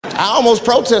I almost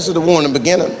protested the war in the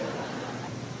beginning.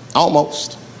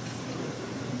 Almost.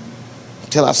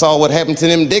 Until I saw what happened to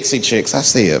them Dixie chicks. I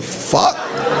said, fuck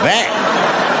that.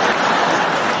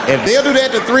 If they'll do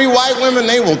that to 3 white women,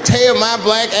 they will tear my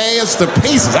black ass to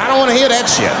pieces. I don't want to hear that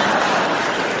shit.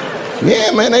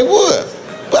 Yeah, man, they would.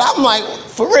 But I'm like,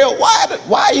 for real,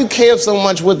 why you care so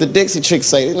much what the Dixie chicks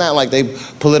say? It's not like they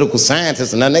political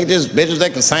scientists or nothing. They just bitches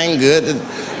that can sing good.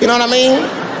 You know what I mean?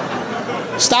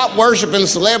 Stop worshiping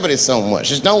celebrities so much.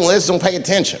 Just don't listen, don't pay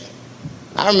attention.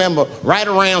 I remember right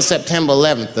around September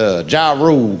 11th, Ja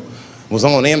Rule was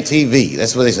on MTV.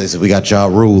 That's what they said. They said, we got Ja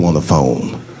Rule on the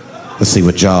phone. Let's see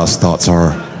what Ja's thoughts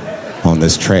are on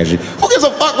this tragedy. Who gives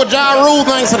a fuck what Ja Rule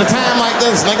thinks at a time like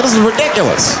this? Nigga, this is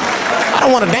ridiculous. I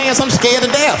don't want to dance, I'm scared to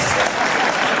death.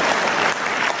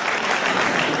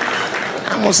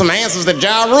 I want some answers that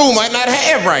Ja Rule might not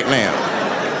have right now.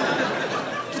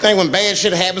 You think when bad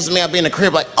shit happens to me, I'll be in the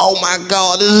crib like, oh my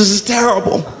God, this is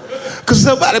terrible. Could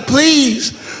somebody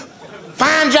please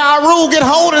find Ja Rule, get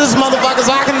hold of this motherfucker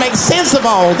so I can make sense of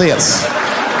all this.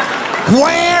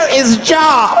 Where is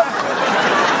Ja?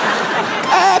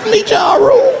 God, me Ja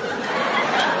Rule.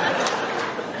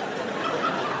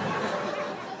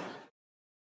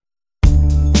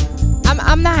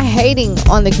 I'm not hating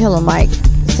on the Killer Mike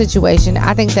situation.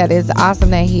 I think that is awesome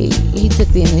that he took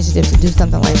the initiative to do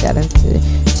something like that and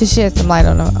to shed some light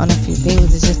on a few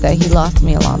things. It's just that he lost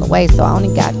me along the way, so I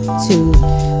only got to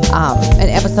an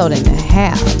episode and a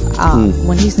half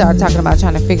when he started talking about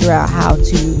trying to figure out how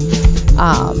to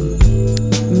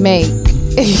make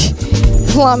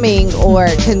plumbing or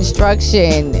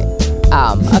construction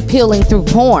appealing through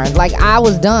porn. Like, I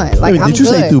was done. Like, did you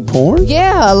say through porn?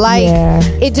 Yeah, like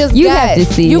it just have to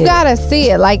see you gotta see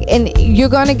it. Like, and you're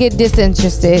gonna get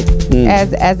disinterested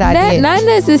as I did. Not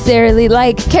necessarily.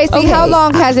 Like, Casey, okay, how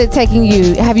long has it taken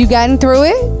you? Have you gotten through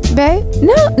it, babe?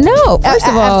 No. First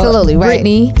of all, absolutely, right.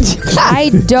 Brittany, I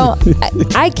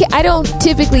don't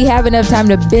typically have enough time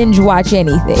to binge watch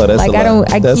anything. Oh, that's like, a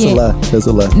lie. That's can't. a lie. That's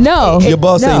a lie. No, your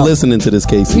boss ain't listening to this,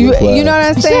 Casey. You know what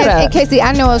I'm saying? Shut up. And Casey,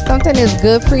 I know if something is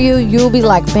good for you, you'll be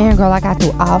like, man, girl, I got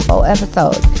through all 4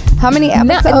 episodes. How many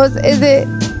episodes is it?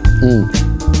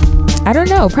 I don't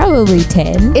know, probably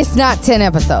 10. It's not 10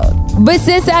 episodes. But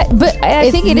I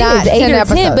think it is 8 or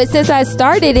 10. But since I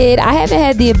started it, I haven't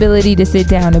had the ability to sit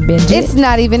down and binge it. It's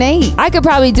not even 8. I could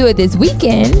probably do it this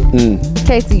weekend.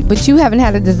 Casey, but you haven't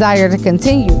had a desire to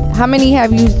continue. How many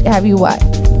have you watched?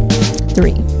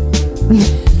 3.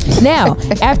 Now,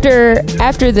 after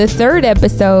the 3rd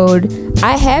episode,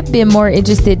 I have been more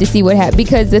interested to see what happened,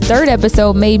 because the 3rd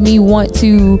episode made me want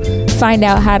to find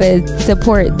out how to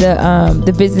support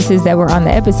the businesses that were on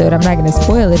the episode. I'm not going to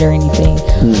spoil it or anything,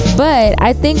 but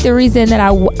I think the reason that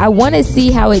I want to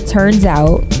see how it turns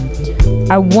out,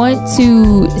 I want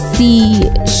to see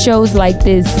shows like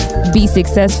this be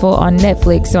successful on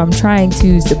Netflix, so I'm trying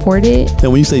to support it.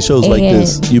 And when you say shows like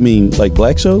this, you mean like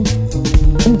black shows?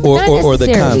 Or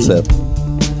the concept?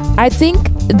 I think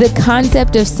the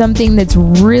concept of something that's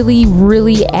really,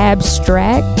 really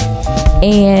abstract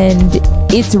and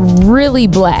it's really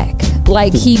black.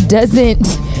 Like, he doesn't.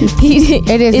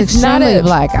 It is extremely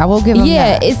black. I will give him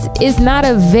that. Yeah, it's not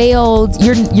a veiled.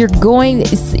 You're going.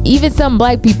 Even some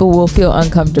black people will feel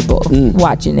uncomfortable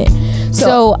watching it.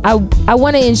 So I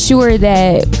want to ensure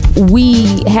that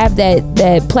we have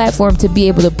that platform to be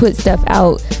able to put stuff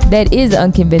out that is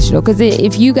unconventional. Because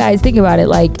if you guys think about it,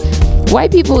 like,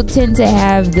 white people tend to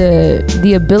have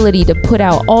the ability to put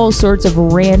out all sorts of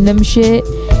random shit,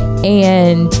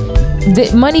 and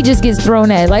the money just gets thrown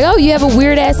at it. Like, oh, you have a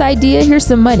weird ass idea, here's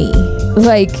some money,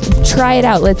 like, try it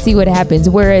out, let's see what happens.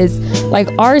 Whereas, like,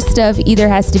 our stuff either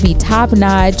has to be top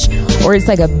notch, or it's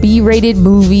like a B-rated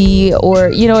movie, or,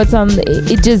 you know, it's on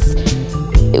it just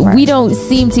right. We don't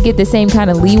seem to get the same kind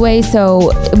of leeway.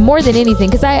 So more than anything,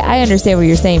 because I understand what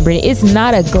you're saying, Brittany, it's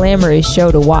not a glamorous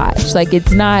show to watch. Like,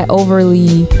 it's not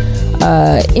overly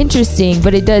interesting,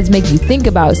 but it does make you think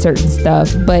about certain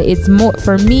stuff. But it's more,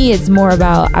 for me, it's more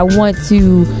about I want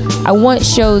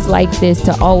shows like this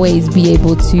to always be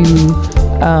able to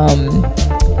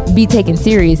be taken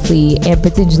seriously and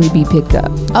potentially be picked up.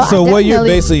 So what you're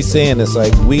basically saying is,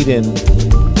 like, we didn't,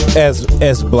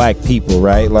 as black people,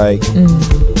 right? Like,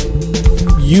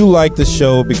 you like the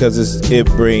show because it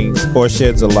brings or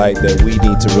sheds a light that we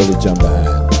need to really jump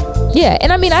behind. Yeah,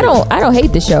 and I mean, I don't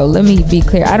hate the show. Let me be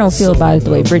clear. I don't feel about it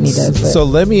the way Brittany does. But. So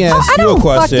let me ask you a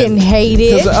question. I don't fucking hate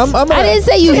it. I didn't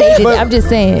say you hated it. I'm just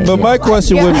saying. But my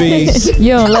question would be,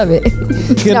 you don't love it.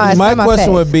 My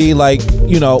question would be, like,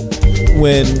 you know,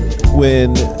 when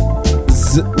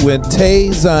Tay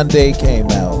Zonday came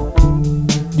out,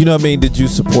 you know what I mean? Did you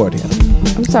support him?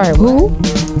 I'm sorry. Who?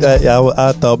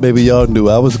 I thought maybe y'all knew.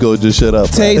 I was going to just shut up.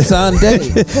 Tay Sunday.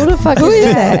 Who the fuck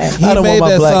is that? He I don't made want my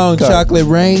that black song card. Chocolate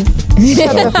Rain.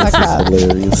 Shut the fuck up.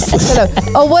 Hilarious.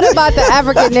 Oh, what about the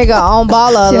African nigga on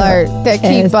Baller Alert that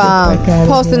keep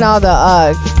posting all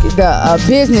the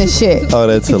business shit? Oh,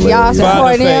 that's Y'all hilarious.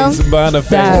 support him?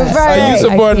 Boniface. Right. Are you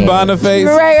supporting I can't. Boniface?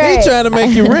 Right. He trying to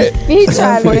make you rich. He's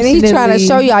trying to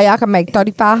show y'all can make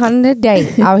 $3,500 a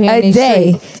day out here in A these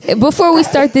day. streets. Before we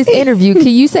start this interview, can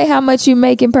you say how much you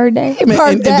making per day? Man,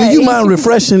 and do you mind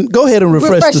refreshing? Go ahead and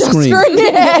refresh the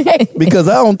screen. Because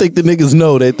I don't think the niggas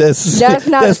know that's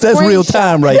not a that's real screenshot.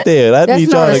 time right there. I That's need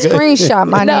not y'all a to screenshot,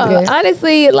 my No, nigga.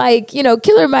 honestly, like, you know,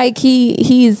 Killer Mike,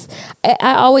 he's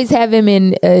I always have him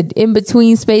in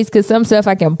between space because some stuff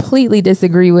I completely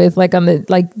disagree with, like on the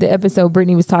episode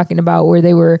Brittany was talking about where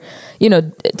they were, you know,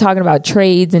 talking about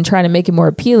trades and trying to make it more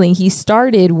appealing. He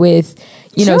started with,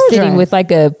 you know, Children. sitting with like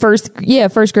a first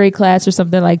grade class or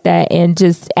something like that and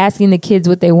just asking the kids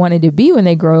what they wanted to be when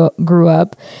they grew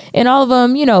up. And all of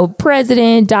them, you know,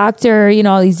 president, doctor, you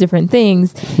know, all these different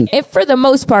things. And for the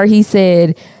most part, he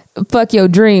said, fuck your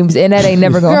dreams, and that ain't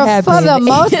never gonna Girl, happen. for the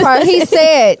most part, he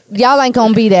said, y'all ain't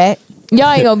gonna be that.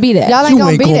 Y'all ain't gonna be that. Y'all ain't You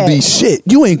gonna ain't be gonna that. be shit.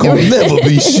 You ain't gonna never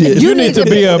be shit. You need to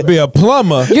be a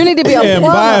plumber. You need to be a and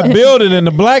buy a plumber. building in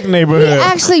the black He neighborhood.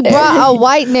 actually brought a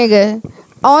white nigga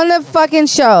on the fucking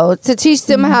show to teach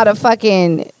them how to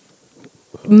fucking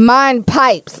mine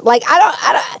pipes. Like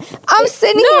I'm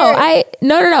sitting here.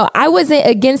 No. I wasn't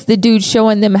against the dude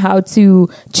showing them how to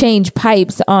change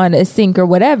pipes on a sink or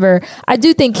whatever. I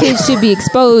do think kids should be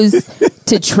exposed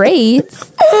to trades,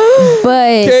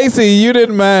 but Casey, you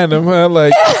didn't mind him, huh?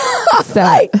 Like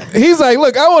he's like,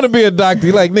 look, I want to be a doctor.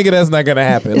 He's like, nigga, that's not gonna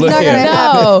happen. Look not here.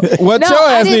 gonna no. What No, your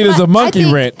I ass didn't need is mi- a monkey I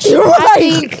think- wrench. I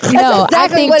think That's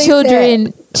exactly what he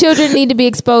children need to be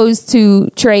exposed to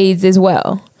trades as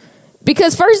well.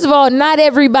 Because first of all, not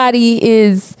everybody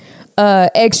is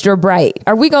extra bright.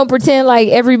 Are we gonna pretend like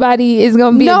everybody is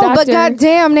gonna be a no, doctor? but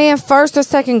goddamn, they in first or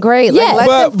second grade. Yeah. Like,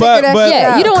 let them figure that shit yeah,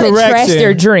 out. you don't want to trash Correction.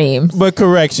 their dreams. But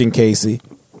correction, Casey.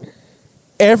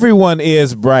 Everyone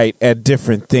is bright at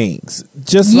different things.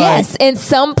 Just Yes, and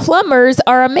some plumbers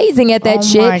are amazing at that Oh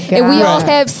shit, my and we all God.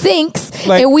 have sinks,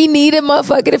 Like- and we need a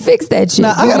motherfucker to fix that shit.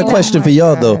 Now, I got a question for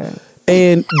y'all though.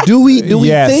 And do we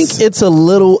Yes. think it's a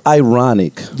little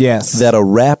ironic Yes. that a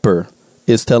rapper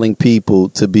is telling people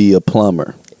to be a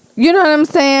plumber? You know what I'm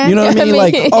saying? You know what I mean?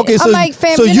 Like, okay, so I'm like,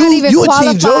 fam, so you're not even you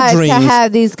achieved your qualified to dreams.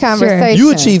 have these conversations.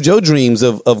 You achieved your dreams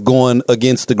of going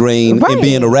against the grain Right. and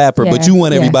being a rapper, but Yeah, you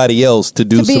want yeah. everybody else to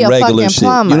do To be some a regular fucking shit.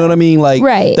 plumber. You know what I mean? Like,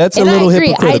 Right. that's And a little I agree.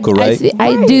 hypocritical, right?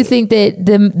 I do think that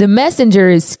the messenger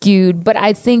is skewed, but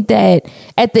I think that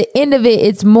at the end of it,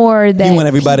 it's more that You want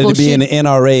everybody to people be in should- the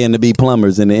NRA and to be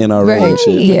plumbers in the NRA and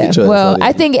shit. Yeah. Get your ass Well, out of I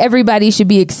here. think everybody should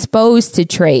be exposed to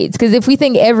trades because if we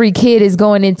think every kid is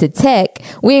going into tech,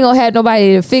 we ain't gonna have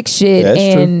nobody to fix shit.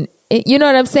 That's true. And you know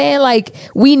what I'm saying? Like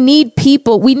we need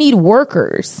people, we need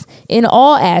workers in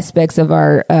all aspects of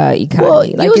our economy. Well,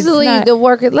 Like, it's usually not- the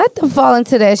worker let them fall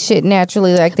into that shit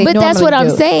naturally, like they. But that's normally what I'm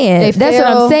do. saying. They That's what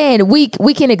I'm feel- saying.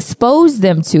 We can expose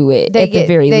them to it They at the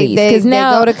very least. They Because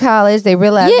now go to college, they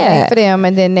realize it ain't for them,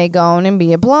 and then they go on and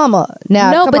be a plumber.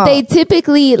 Now, no, come but on. they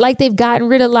typically like they've gotten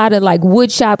rid of a lot of like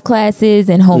wood shop classes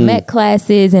and home ec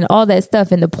classes and all that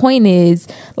stuff. And the point is,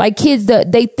 like kids,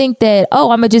 they think that I'm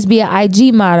gonna just be an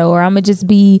IG model or I'm gonna just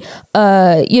be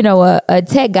a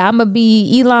tech guy. I'm gonna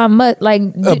be Elon Musk. Like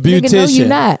nigga, no, you beautician.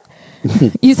 not.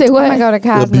 You say I'm what? gonna go to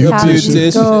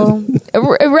cosmetology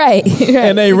school. Right.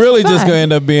 And they really just Fine. gonna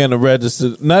end up being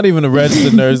not even a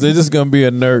registered nurse. They're just gonna be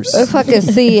a nurse. A fucking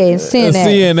CA, A CNA.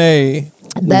 CNA.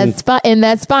 That's fine, and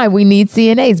that's fine. We need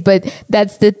CNAs, but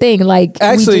that's the thing. Like, we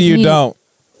Actually, just you need- don't.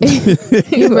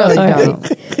 You really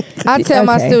don't. I tell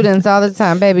my Okay. students all the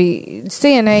time, baby,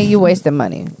 CNA, you wasting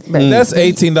money. Baby. That's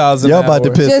 $18 an Y'all hour. about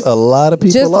to piss Just- a lot of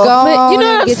people Just go off. on you know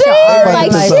and what I'm get saying? your About to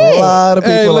Like, piss shit. a lot of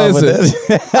Hey, people off with listen.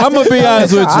 that. I'm gonna be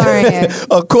honest with you. RN.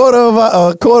 A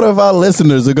quarter of our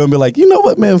listeners are gonna be like, you know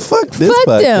what, man? Fuck this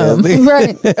Fuck them. podcast.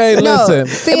 Right. Hey, No, listen.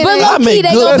 CNA. But I low key, make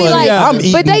they good gonna be money. like, I'm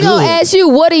eating but they gonna good. ask you,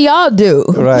 what do y'all do?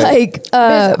 Right. Like,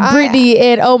 I- Brittany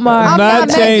and Omar. I'm Not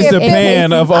not change the making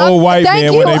pan of I'm- old white thank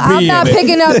men you. when they I'm pee not in it.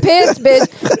 picking up piss,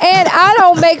 bitch. And I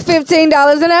don't make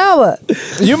 $15 an hour,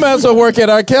 You might as well work at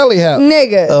R. Kelly house.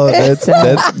 nigga. Oh,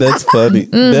 that's funny.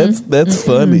 That's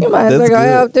funny. You might as well That's go good.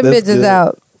 help the That's bitches good.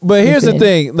 out. But here's the Okay.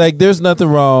 thing: like, there's nothing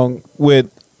wrong with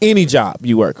any job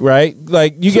you work, right?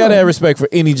 Like, you gotta have respect for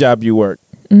any job you work.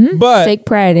 But Take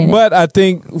pride in it. But I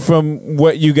think from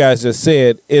what you guys just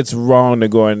said, it's wrong to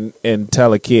go and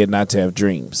tell a kid not to have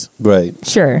dreams. Right.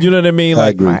 Sure. You know what I mean? I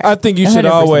Like, agree. I think you should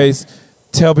 100%. always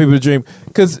tell people to dream.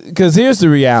 Because here's the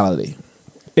reality.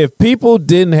 If people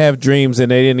didn't have dreams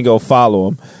and they didn't go follow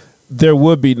them, there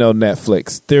would be no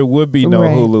Netflix. There would be no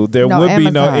Hulu. There would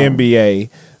be no NBA.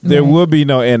 There would be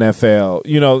no NFL.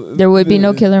 You know, there would be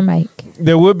no Killer Mike.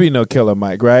 There would be no Killer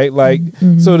Mike, right? Like,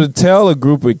 so to tell a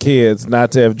group of kids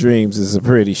not to have dreams is a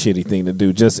pretty shitty thing to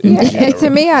do. Just in general.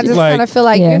 To me, I just kind of feel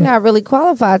like you're not really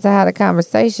qualified to have a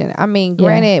conversation. I mean,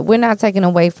 granted, we're not taking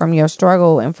away from your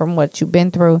struggle and from what you've been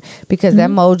through because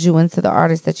that molds you into the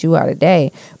artist that you are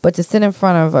today. But to sit in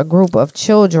front of a group of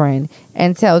children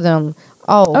and tell them,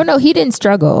 oh no, he didn't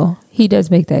struggle. He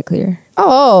does make that clear.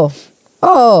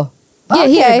 Yeah,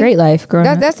 he had a great life growing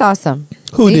up. That's awesome.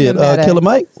 Who did? Killer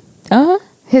Mike?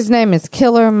 His name is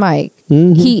Killer Mike.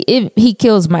 Mm-hmm. He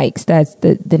kills Mikes. That's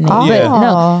the name. Yeah.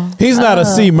 No, he's not a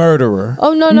C murderer.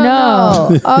 Oh no.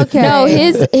 Okay. No,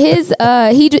 his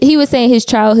he was saying his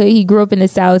childhood. He grew up in the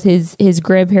South. His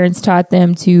grandparents taught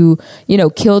them to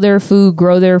kill their food,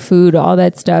 grow their food, all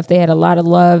that stuff. They had a lot of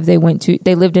love. They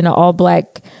lived in an all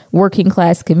black working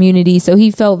class community. So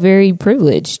he felt very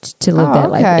privileged to live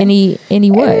that life, and he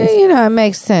was. It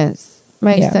makes sense.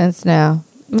 Makes sense now.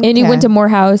 Okay. And he went to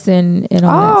Morehouse and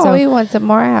all that. So he went to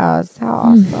Morehouse. How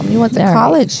awesome! You went to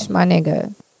college, my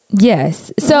nigga.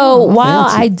 Yes. So while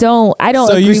I don't So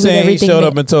agree you with saying he everything showed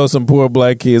up and told some poor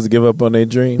black kids to give up on their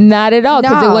dream? Not at all,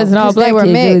 because it wasn't all black they were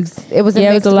kids. Mixed. It was a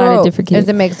mixed a lot group. of different kids. It was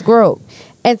a mixed group.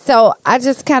 And so I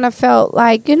just kind of felt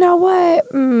like, you know what?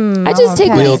 I just take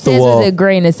what he says with a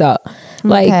grain of salt.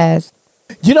 Like,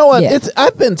 you know what?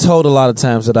 I've been told a lot of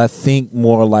times that I think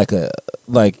more like a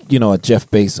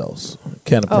Jeff Bezos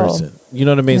kind of person. You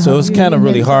know what I mean? So it was kind of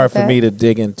really hard for me to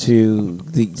dig into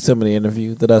some of the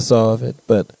interview that I saw of it.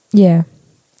 But yeah,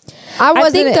 I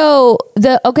think though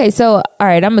so all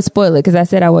right, I'm gonna spoil it because I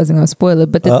said I wasn't gonna spoil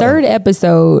it. But the third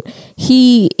episode,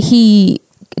 he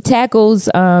tackles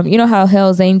you know how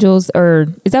Hell's Angels, or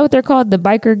is that what they're called, the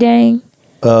biker gang?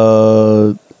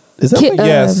 Is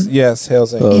that yes,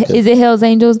 Hell's Angels. Okay. Is it Hell's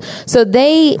Angels? So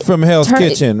they from Hell's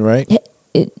Kitchen, right?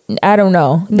 I don't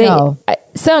know.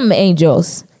 Some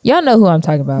angels. Y'all know who I'm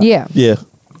talking about. Yeah.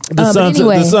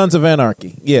 The Sons of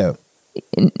Anarchy. Yeah.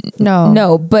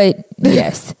 No, but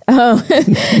yes. So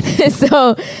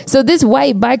this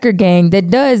white biker gang that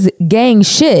does gang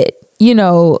shit,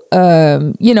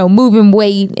 moving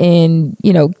weight and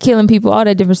killing people, all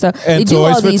that different stuff. And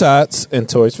Toys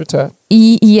for Tots.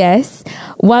 Yes.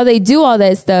 While they do all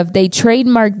that stuff, they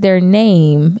trademarked their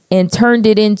name and turned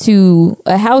it into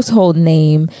a household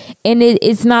name, and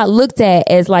it's not looked at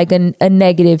as like a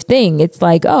negative thing. It's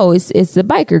like, it's a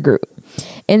biker group.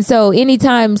 And so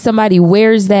anytime somebody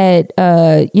wears that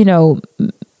the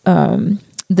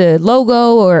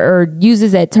logo or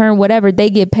uses that term, whatever, they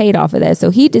get paid off of that. So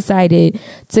he decided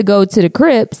to go to the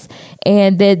Crips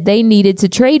and that they needed to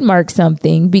trademark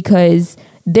something because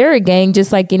they're a gang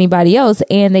just like anybody else,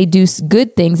 and they do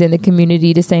good things in the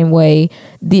community the same way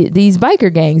these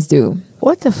biker gangs do.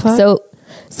 What the fuck?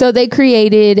 So they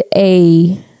created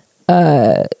a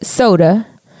soda.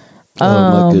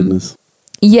 Oh my goodness.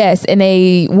 Yes, and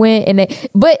they went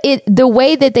the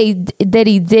way that he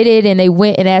did it, and they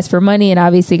went and asked for money and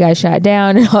obviously got shot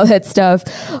down and all that stuff.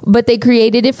 But they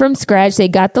created it from scratch. They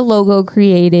got the logo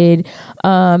created,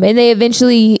 and they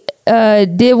eventually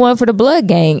did one for the Blood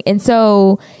Gang. And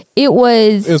so it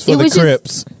was for the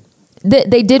Crips.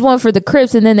 They did one for the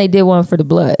Crips, and then they did one for the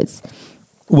Bloods.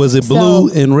 Was it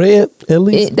blue and red at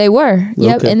least? They were.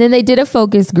 Yep. Okay. And then they did a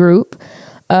focus group.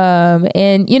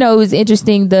 And it was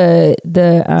interesting the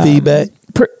feedback.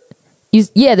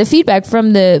 The feedback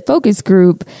from the focus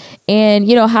group, and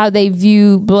how they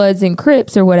view Bloods and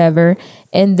Crips or whatever.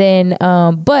 And then,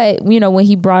 but when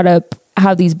he brought up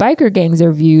how these biker gangs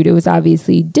are viewed, it was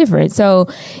obviously different. So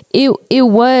it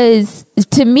was,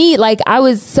 to me, like, I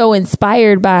was so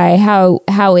inspired by how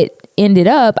it ended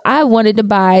up. I wanted to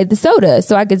buy the soda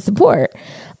so I could support,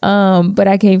 but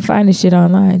I can't find the shit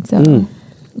online. So.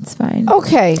 It's fine.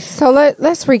 Okay, so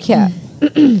let's recap.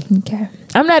 Okay.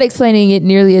 I'm not explaining it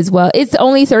nearly as well. It's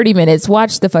only 30 minutes.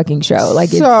 Watch the fucking show.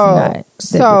 Like, it's not.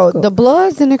 So the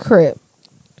Bloods and the Crip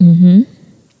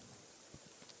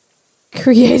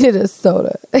created a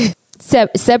soda.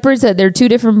 Separate. They're two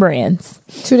different brands.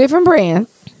 Two different brands.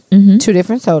 Two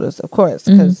different sodas, of course,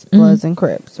 because Bloods and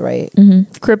Crips, right?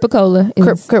 Cripicola.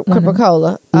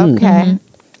 Cripicola. Okay.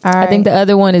 All right. I think the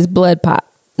other one is Blood Pop.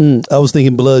 I was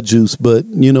thinking blood juice, but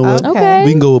you know what? Okay.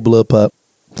 We can go with blood pop.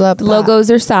 Blood pop.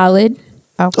 Logos are solid.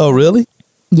 Okay. Oh, really?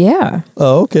 Yeah.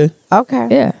 Oh, okay. Okay.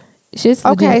 Yeah. It's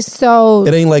okay, legit. so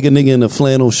it ain't like a nigga in a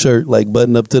flannel shirt, like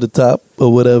button up to the top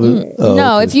or whatever.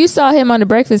 No, okay. If you saw him on the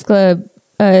Breakfast Club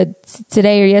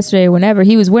today or yesterday or whenever,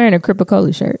 he was wearing a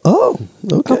Cripicola shirt. Oh,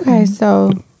 okay. Okay,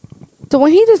 so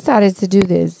when he decided to do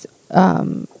this,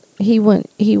 he went.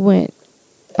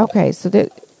 Okay, so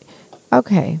that.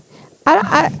 Okay,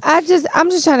 I'm just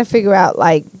trying to figure out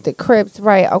like the Crips,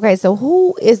 right? Okay, so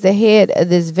who is the head of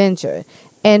this venture,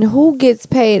 and who gets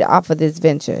paid off of this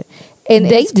venture? And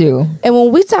They do. And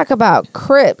when we talk about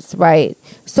Crips, right?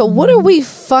 So what are we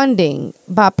funding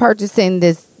by purchasing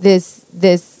this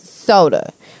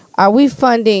soda? Are we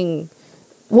funding?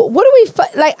 What are we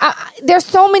like? There's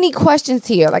so many questions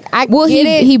here. Like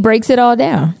he breaks it all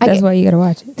down. That's why you got to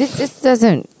watch it. This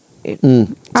doesn't. So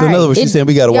in other words, she's saying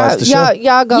we got to watch the show.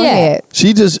 Y'all go ahead.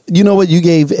 She just, you know what? You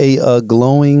gave a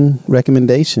glowing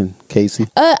recommendation, Casey.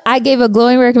 I gave a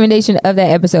glowing recommendation of that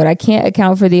episode. I can't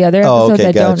account for the other episodes.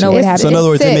 I don't know what happened. So in other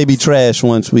words, it may be trash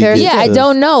once we get Yeah, I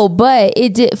don't know. But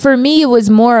it did, for me, it was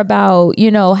more about,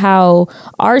 how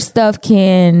our stuff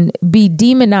can be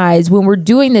demonized when we're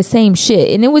doing the same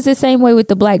shit. And it was the same way with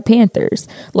the Black Panthers.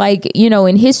 Like,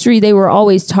 in history, they were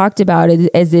always talked about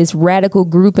as this radical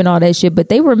group and all that shit. But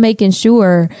they were making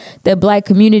sure that Black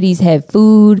communities had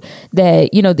food, that,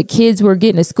 the kids were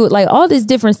getting to school, like all this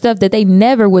different stuff that they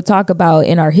never would talk about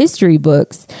in our history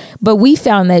books. But we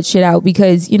found that shit out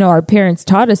because, our parents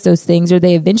taught us those things, or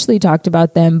they eventually talked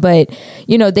about them. But,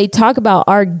 they talk about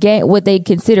our gang, what they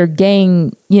consider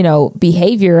gang,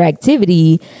 behavior,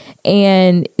 activity,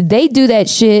 and they do that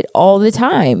shit all the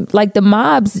time. Like the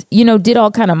mobs, did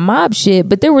all kind of mob shit,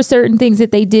 but there were certain things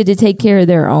that they did to take care of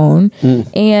their own.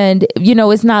 And,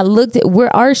 it's not looked at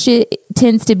where our shit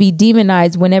tends to be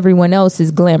demonized when everyone else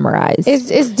is glamorized.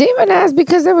 It's demonized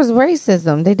because there was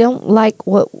racism. They don't like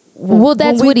what. Well,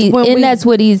 that's what the point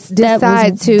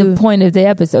of the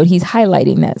episode. He's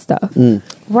highlighting that stuff.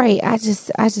 Right. I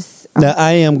just. Now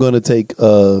I am going to take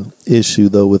issue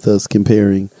though with us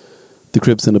comparing the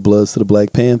Crips and the Bloods to the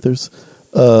Black Panthers.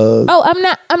 I'm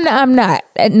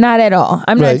not at all.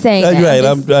 I'm not saying that. Right.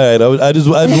 I'm right. I just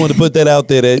want to put that out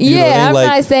there. That I'm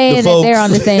not saying that they're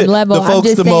on the same level. The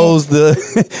folks, the Moes,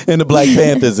 and the Black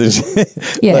Panthers and shit.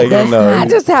 Yeah, I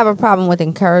just have a problem with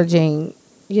encouraging,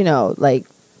 like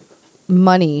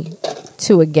money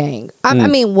to a gang. I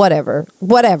mean, whatever.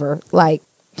 Like,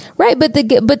 right. But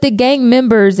the gang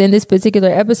members in this particular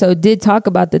episode did talk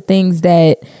about the things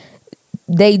that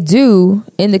they do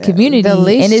in the community. The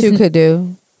least you could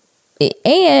do.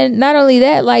 And not only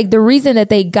that, like the reason that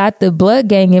they got the Blood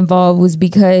Gang involved was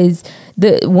because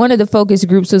one of the focus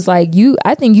groups was like,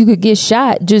 I think you could get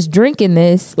shot just drinking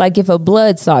this, like if a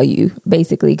Blood saw you,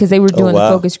 basically, because they were doing the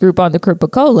focus group on the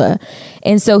Cripicola.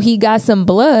 And so he got some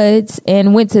Bloods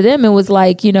and went to them and was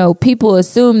like, people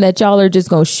assume that y'all are just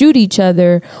going to shoot each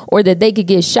other or that they could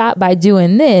get shot by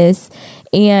doing this.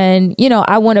 And,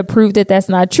 I want to prove that that's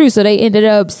not true. So they ended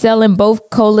up selling both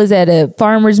colas at a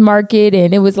farmer's market.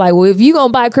 And it was like, well, if you going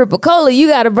to buy Cripicola, you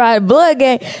got to buy a Blood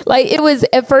Gang. Like it was,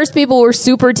 at first people were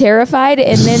super terrified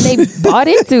and then they bought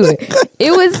into it.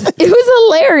 It was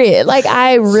hilarious. Like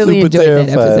I really enjoyed that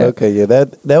episode. Okay. Yeah.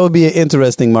 That would be an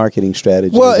interesting marketing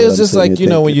strategy. Well, it's just like,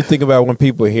 when you think about when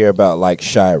people hear about like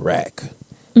Chirac,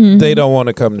 they don't want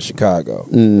to come to Chicago.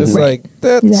 It's like,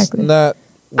 that's not.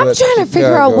 I'm trying to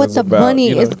figure out what the money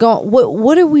is going.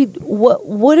 What are we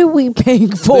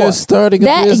paying for? They're starting a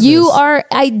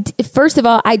business. First of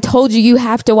all, I told you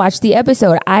have to watch the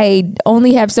episode. I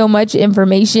only have so much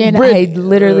information. I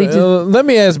literally just. Let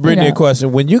me ask Brittany a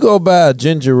question. When you go buy a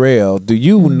ginger ale, do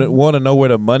you want to know where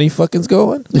the money fucking's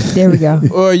going? There we go.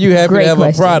 Or are you happy to have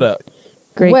a product?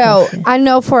 Great. Well, I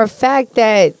know for a fact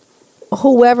that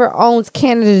whoever owns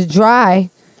Canada Dry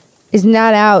is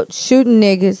not out shooting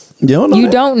niggas. You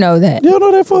don't know that. You don't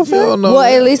know that for a fact? Well,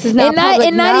 at least it's not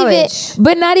public knowledge.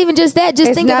 But not even just that.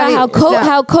 Just think about how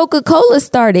Coca-Cola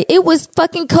started. It was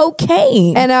fucking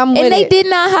cocaine. And they did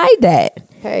not hide that.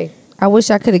 Hey, I wish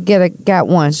I could have got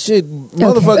one. Shit,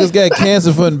 motherfuckers got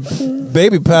cancer from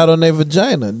baby powder on their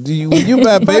vagina. When you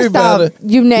buy baby powder,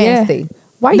 you nasty. Yeah.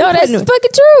 That's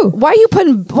fucking true. Why you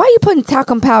putting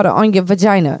talcum powder on your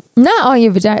vagina? Not on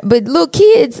your vagina, but little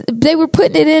kids, they were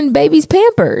putting it in babies'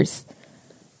 Pampers.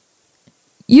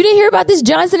 You didn't hear about this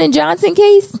Johnson & Johnson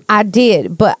case? I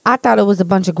did, but I thought it was a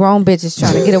bunch of grown bitches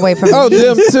trying to get away from them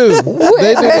too.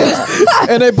 They did.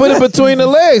 And they put it between the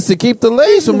legs to keep the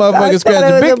legs from motherfucking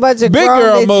scratching. Big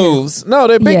girl moves. No,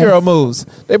 they're big girl moves.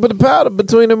 They put the powder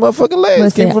between the motherfucking legs.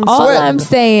 Listen, keep from all sweating. I'm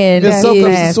saying is soak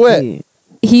up some sweat.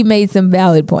 He made some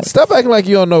valid points. Stop acting like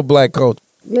you don't know black culture.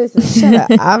 Listen,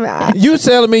 shut up. You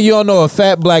telling me you don't know a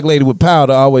fat black lady with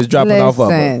powder always dropping off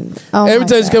of her? Every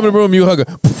time she come in the room, you hug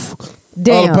her.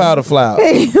 Damn. All the powder flour.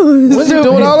 What's he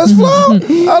doing all this flour?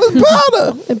 All this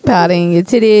powder. Pouting your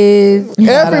titties.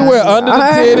 Everywhere, under the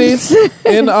arms. titties,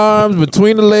 in the arms,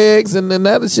 between the legs, and then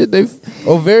that shit,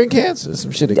 ovarian cancer,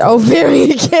 some shit.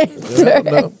 Ovarian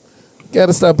cancer.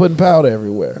 Gotta stop putting powder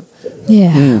everywhere.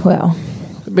 Yeah, well.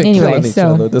 They've been Anyway, killing each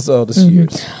so- other this all this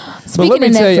years. Speaking But let me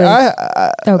of tell you,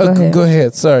 Netflix- go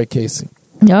ahead. Sorry, Casey.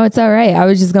 No, it's all right. I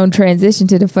was just going to transition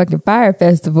to the fucking Fire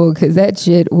Festival because that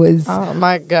shit was Oh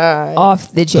my God.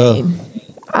 off the chain.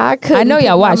 I couldn't I know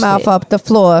y'all pick watched my mouth it. up the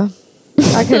floor.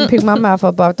 I couldn't pick my mouth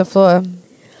up off the floor.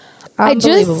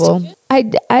 Unbelievable.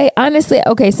 I honestly,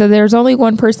 okay, so there's only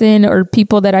one person or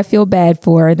people that I feel bad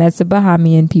for, and that's the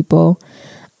Bahamian people.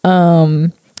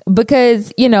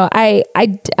 Because, you know, I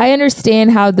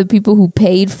understand how the people who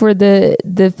paid for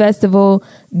the festival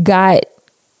got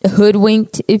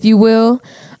hoodwinked, if you will,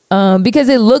 because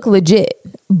it looked legit.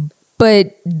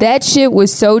 But that shit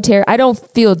was so terrible. I don't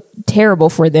feel terrible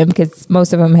for them because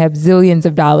most of them have zillions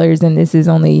of dollars and this is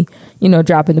only, you know,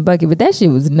 drop in the bucket. But that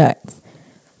shit was nuts.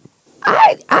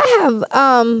 I have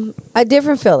a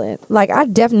different feeling. Like, I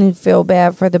definitely feel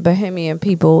bad for the Bahamian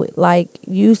people. Like,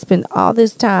 you spend all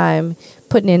this time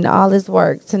putting in all this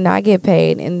work to not get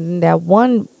paid, and that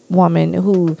one woman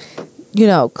who, you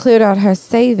know, cleared out her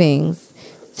savings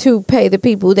to pay the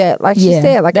people that, like she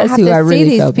said, like, I have to see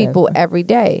these people every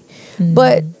day. Mm-hmm.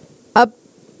 But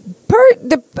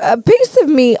a piece of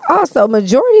me also,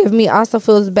 majority of me also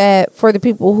feels bad for the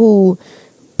people who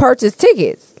purchase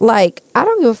tickets. Like, I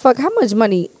don't give a fuck how much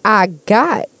money I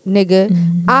got, nigga.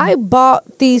 Mm-hmm. I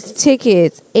bought these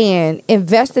tickets and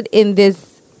invested in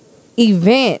this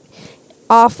event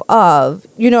off of,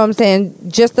 you know what I'm saying,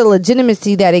 just the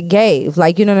legitimacy that it gave.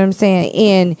 Like, you know what I'm saying?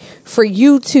 And for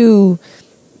you to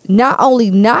not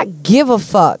only not give a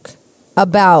fuck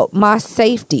about my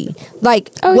safety, like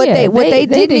what they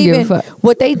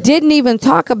didn't even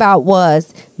talk about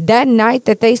was that night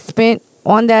that they spent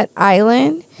on that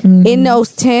island, mm-hmm. in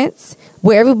those tents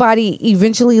where everybody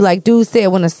eventually, like dude said,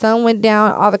 when the sun went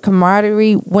down, all the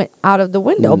camaraderie went out of the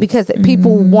window because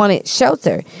people wanted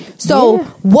shelter. So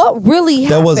what really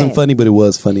happened? That wasn't funny, but it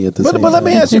was funny at the same time. But let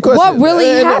me ask you a question. What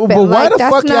really happened? But why Like, the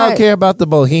fuck y'all care about the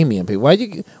Bohemian people? Why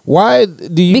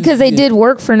do you? Because they did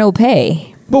work for no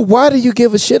pay. But why do you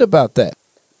give a shit about that?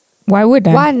 Why would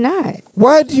I? Why not?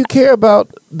 Why do you care about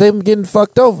them getting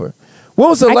fucked over? When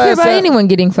was the I last care about time anyone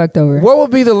getting fucked over. What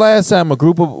would be the last time a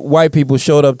group of white people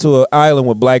showed up to an island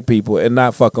with black people and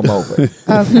not fuck them over?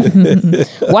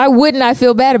 Why wouldn't I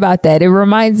feel bad about that? It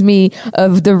reminds me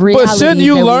of the reality. But shouldn't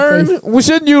you learn?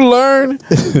 Shouldn't you learn?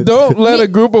 Don't let a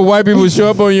group of white people show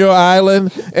up on your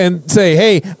island and say,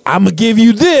 "Hey, I'm gonna give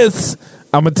you this.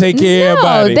 I'm gonna take care of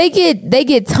everybody." they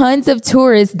get tons of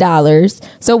tourist dollars.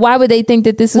 So why would they think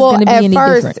that this was going to be any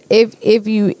different?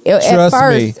 Trust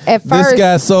me, this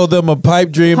guy sold them a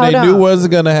pipe dream they knew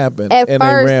wasn't going to happen, they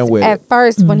ran with it. At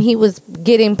first, when he was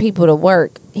getting people to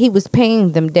work, he was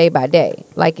paying them day by day.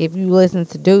 Like, if you listen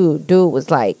to dude was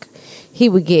like, he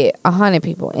would get 100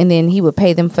 people, and then he would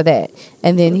pay them for that,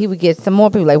 and then he would get some more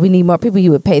people. Like, we need more people, he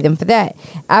would pay them for that.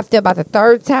 After about the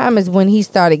third time is when he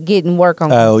started getting work on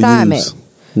consignment.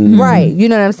 Mm-hmm. Right, you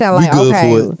know what I'm saying? Like,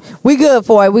 we good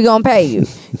for it. We gonna pay you.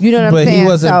 You know what I'm saying? But he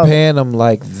wasn't paying them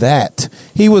like that.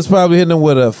 He was probably hitting them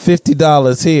with a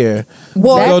 $50 here.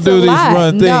 Well, go do these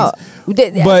run things. No.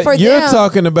 But you're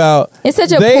talking about it's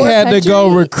such a they poor had country. to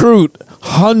go recruit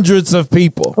hundreds of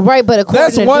people. Right, but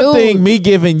that's one thing. Me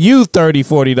giving you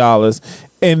 $30-$40,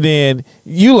 and then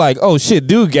you like, oh shit,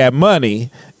 dude got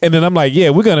money. And then I'm like,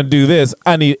 yeah, we're going to do this.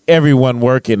 I need everyone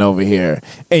working over here.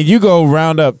 And you go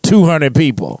round up 200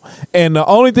 people. And the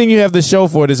only thing you have to show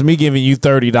for it is me giving you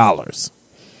 $30.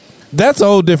 That's a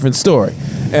whole different story.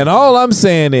 And all I'm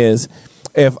saying is,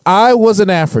 if I was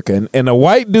an African and a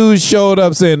white dude showed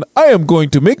up saying, I am going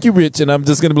to make you rich, and I'm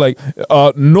just going to be like,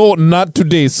 no, not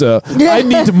today, sir. I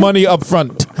need money up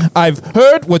front. I've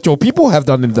heard what your people have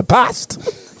done in the past.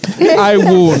 I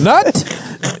will not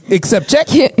accept check.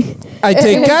 I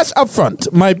take cash up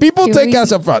front. My people take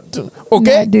cash up front.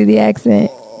 Okay? Not do the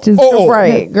accent. Just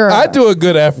right, girl. I do a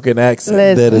good African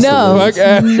accent. Fuck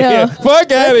out of here.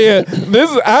 Fuck out of here. This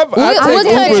is what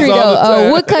country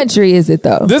though? What country is it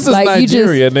though? This is like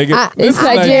Nigeria, nigga. It's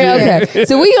Nigeria. Okay,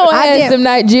 so we gonna have some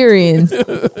Nigerians.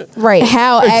 Right?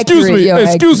 How excuse accurate?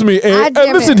 Excuse me.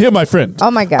 Listen here, my friend. Oh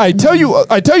my God. I tell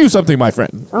you something, my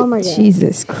friend. Oh my God.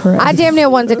 Jesus Christ. I damn near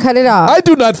wanted to cut it off. I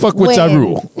do not fuck with your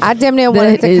rule. I damn near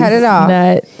wanted to cut it off.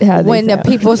 Not how when the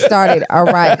people started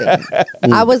arriving.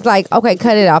 I was like, okay,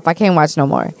 cut it off. I can't watch no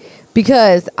more,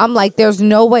 because I'm like, there's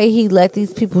no way he let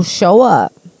these people show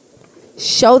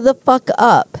the fuck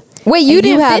up Wait, you and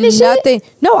didn't have finish nothing.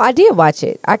 No, I did watch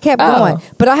it. I kept going,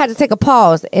 but I had to take a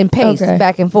pause and pace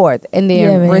back and forth, and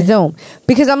then resume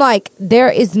because I'm like, there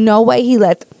is no way he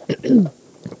let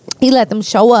them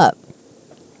show up.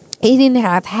 He didn't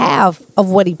have half of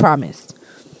what he promised.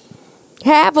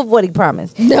 Half of what he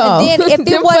promised. No, and then if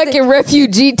it wasn't fucking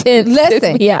refugee tents.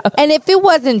 listen, and if it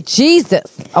wasn't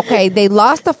Jesus, okay, they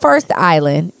lost the first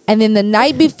island, and then the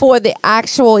night before the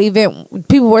actual event,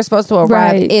 people were supposed to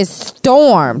arrive. It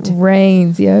stormed,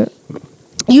 rains. Yeah,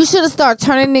 you should have started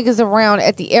turning niggas around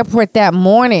at the airport that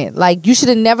morning. Like, you should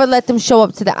have never let them show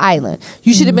up to the island.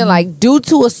 You should have been like, due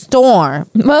to a storm,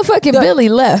 motherfucking Billy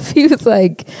left. He was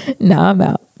like, "Nah, I'm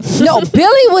out." No,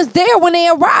 Billy was there when they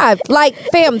arrived. Like,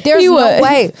 fam, there's no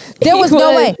way. There was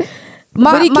no way.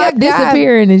 But he kept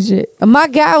disappearing and shit. My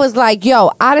guy was like,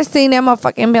 yo, I'd have seen that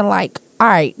motherfucker and been like, all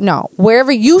right, no.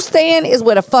 Wherever you stand is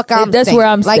where the fuck I'm That's staying. where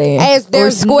I'm staying. Like, as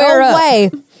there's square no up. way.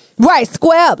 Right,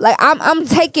 square up. Like, I'm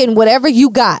taking whatever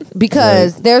you got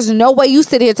because there's no way you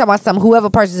sit here talking about something, whoever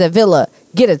purchases a villa,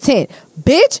 get a tent.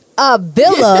 Bitch, a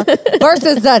villa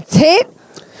versus a tent?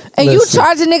 And you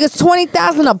charging niggas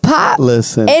 $20,000 a pop?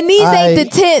 Listen, and these ain't the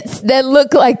tents that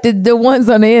look like the ones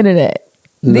on the internet.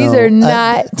 These are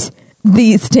not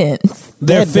these tents.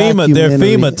 They're FEMA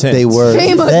tents. They were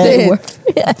FEMA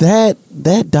tents.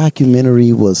 That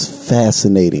documentary was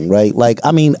fascinating, right? Like,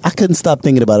 I mean, I couldn't stop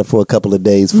thinking about it for a couple of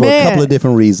days for a couple of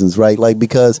different reasons, right? Like,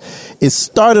 because it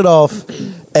started off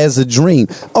as a dream.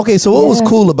 Okay, so what was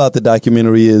cool about the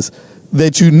documentary is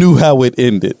that you knew how it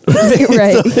ended.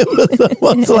 Right. So it was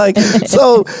almost like,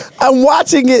 so I'm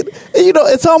watching it, and, you know,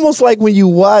 it's almost like when you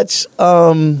watch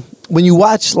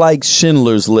like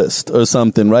Schindler's List or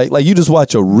something, right? Like, you just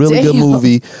watch a really good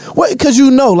movie. Because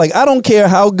you know, like, I don't care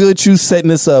how good you setting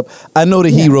this up. I know the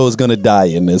hero is going to die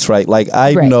in this, right? Like,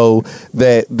 I know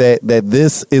that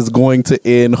this is going to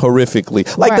end horrifically.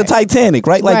 Like the Titanic,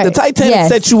 right? Like, the Titanic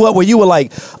set you up where you were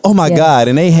like, oh my God.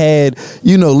 And they had,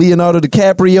 you know, Leonardo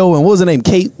DiCaprio and what was her name?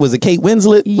 Was it Kate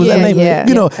Winslet? Was that name? Yeah.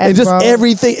 You know, and just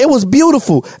everything. It was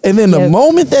beautiful. And then the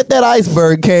moment that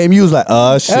iceberg came, you was like,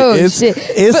 oh shit.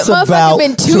 It's about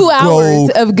been 2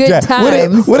 hours of good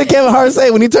times. What did Kevin Hart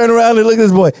say when he turned around and looked at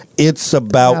this boy? It's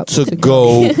about to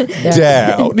go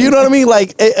down. You know what I mean?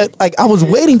 Like, I was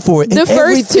waiting for it. The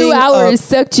first 2 hours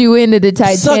sucked you into the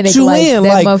Titanic. Sucked you in,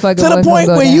 like, to the point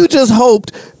where you just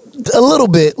hoped a little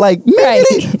bit, like, maybe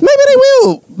they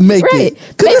will make it.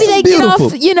 Maybe they get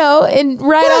off, you know, and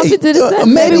ride off into the sunset.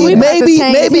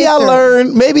 Maybe I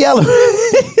learn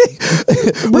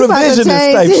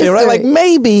revisionist type shit, right? Like,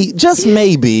 maybe, just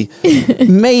maybe,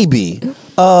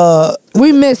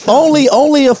 we missed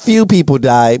only a few people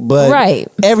died, but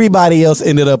everybody else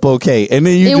ended up okay. And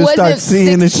then you just start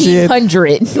seeing the shit.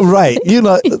 1,600. Right. You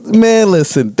know, man,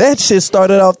 listen, that shit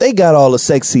started off, they got all the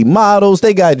sexy models.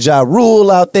 They got Ja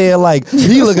Rule out there, like,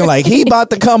 he looking like he about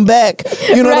to come back.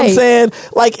 You know what I'm saying?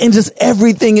 Like, and just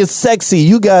everything is sexy.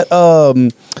 You got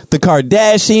the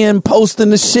Kardashian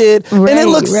posting the shit, and it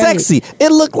looked sexy.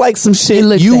 It looked like some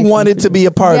shit you wanted to be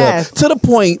a part of. To the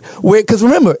point where, because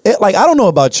remember, like, I don't know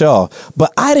about y'all,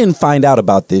 but I didn't find out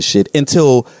about this shit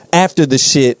until after the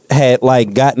shit had,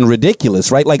 like, gotten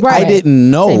ridiculous, right? Like, I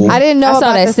didn't know. I didn't know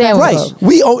about that sandwich.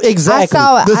 Right. Exactly.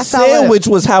 The sandwich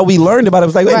was how we learned about it. It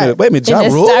was like, wait a minute, Ja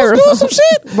Rule was doing some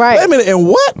shit? Right. Wait a minute, and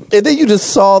what? And then you just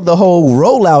saw the whole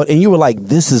rollout, and you were like,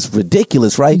 this is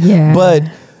ridiculous, right? Yeah. But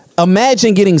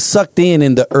imagine getting sucked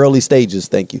in the early stages.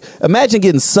 Thank you. Imagine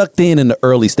getting sucked in the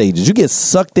early stages. You get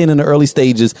sucked in the early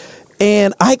stages,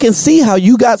 and I can see how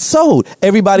you got sold.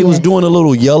 Everybody was doing a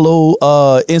little yellow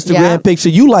Instagram picture.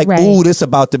 You like, ooh, this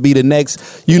about to be the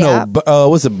next, you know,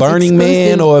 what's it, Burning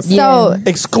Man or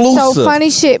exclusive. So funny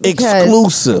shit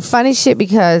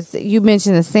because you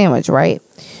mentioned the sandwich, right?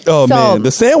 Oh man,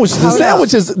 the sandwich. That's what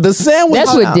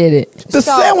did it. The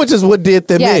sandwich is what did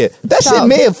them in. That shit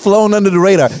may have flown under the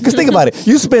radar. Because think about it.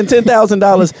 You spend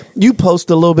 $10,000, you post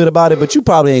a little bit about it, but you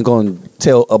probably ain't going to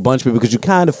tell a bunch of people because you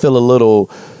kind of feel a little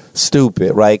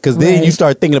stupid, right? Because then you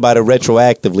start thinking about it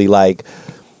retroactively, like,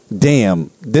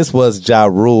 damn, this was Ja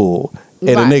Rule. And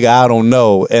a nigga I don't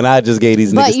know, and I just gave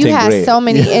these niggas 10 grand. But you had so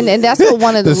many, and that's what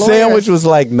one of the the lawyers... sandwich was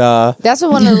like, nah. That's what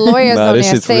one of the lawyers on there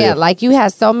said. Real. Like, you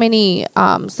had so many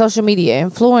social media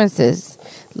influences,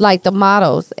 like the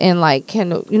models, and like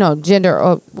Kendall, you know, gender,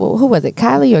 or who was it,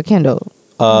 Kylie or Kendall?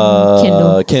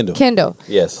 Kendall.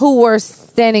 Yes. Who were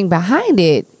standing behind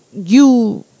it,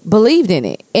 you believed in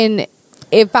it. And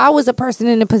if I was a person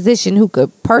in a position who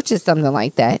could purchase something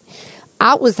like that,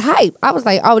 I was hyped. I was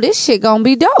like, oh, this shit gonna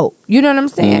be dope. You know what I'm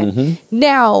saying? Mm-hmm.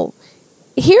 Now,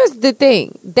 here's the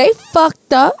thing. They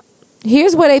fucked up.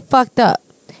 Here's where they fucked up.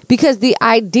 Because the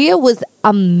idea was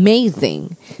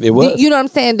amazing. It was. You know what I'm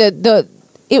saying?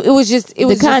 It was just it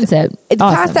was The concept. Just, the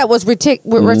Awesome. concept was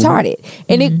retarded,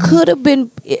 and it could have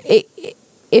been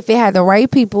if it had the right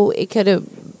people. It could have,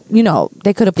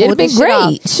 they could have pulled It'd been this shit off.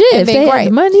 great. Shit, It'd if been they great.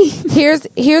 had money.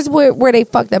 Here's where they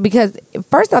fucked up, because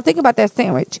first off, think about that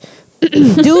sandwich.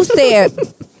 Dude said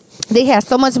they had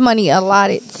so much money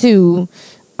allotted to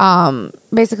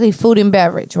basically food and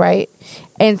beverage, right?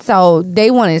 And so they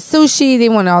wanted sushi, they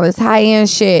wanted all this high end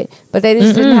shit, but they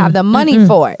just didn't have the money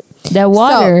for it. That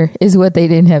water is what they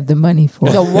didn't have the money for.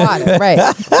 The water, right?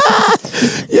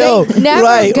 Yo, They never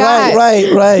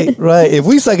right. If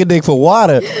we suck a dick for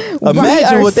water,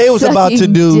 imagine are what they was about to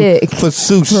sucking do dick for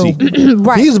sushi.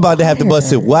 Right. He was about to have to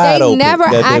bust it wide They open. never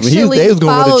Goddamn it. actually They was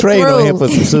going to run a followed train on him through.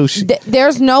 for some sushi.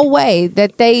 There's no way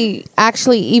that they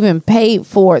actually even paid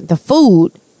for the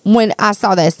food. When I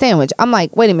saw that sandwich, I'm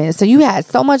like, wait a minute. So you had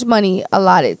so much money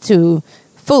allotted to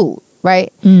food,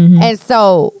 right? And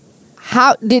so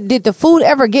how did the food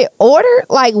ever get ordered?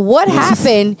 Like, what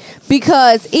happened?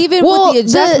 Because even with the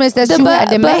adjustments that you had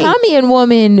to make. Bahamian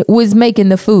woman was making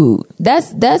the food.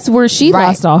 That's where she Right.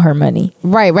 lost all her money.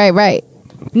 Right.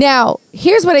 Now,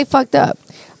 here's where they fucked up.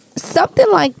 Something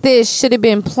like this should have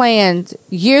been planned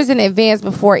years in advance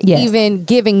before Yes. even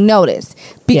giving notice.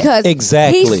 Because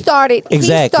Exactly. he started.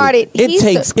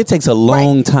 It takes a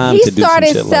long time He to do started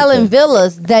some shit selling like that.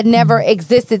 villas that never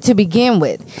existed to begin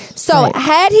with. So Right.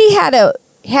 had he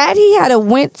had a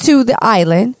went to the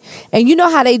island, and you know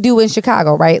how they do in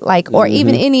Chicago, right? Like, or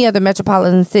even any other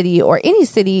metropolitan city or any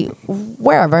city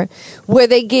wherever, where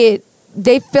they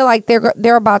feel like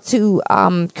they're about to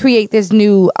create this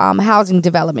new housing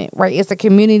development, right? It's a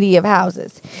community of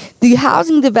houses. The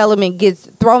housing development gets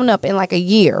thrown up in like a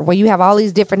year, where you have all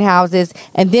these different houses,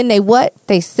 and then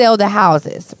they sell the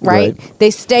houses, right?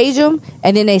 They stage them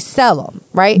and then they sell them,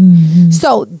 right?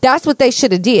 So that's what they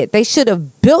should have did. They should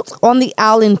have built on the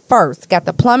island first, got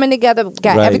the plumbing together,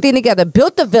 got Right. everything together,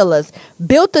 built the villas,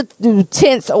 built the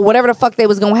tents or whatever the fuck they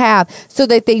was gonna have, so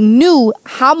that they knew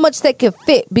how much they could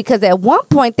fit. Because at one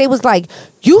point they was like,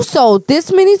 you sold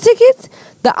this many tickets,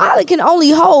 the island can only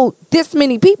hold this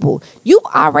many people. You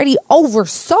already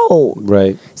oversold,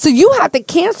 Right. so you have to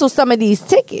cancel some of these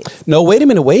tickets. No, wait a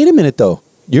minute, though.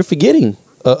 You're forgetting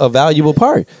a valuable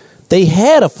part. They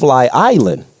had a fly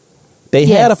island.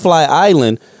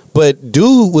 But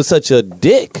dude was such a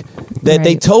dick that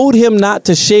they Right. told him not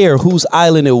to share whose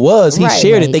island it was. He Right.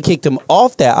 shared it. Right. They kicked him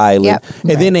off that island. Yep.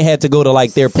 And then they had to go to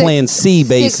like their plan C, 6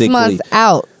 basically. months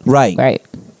out. Right. Right.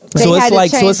 They So had it's to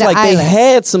like change the they island.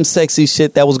 had some sexy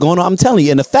shit that was going on. I'm telling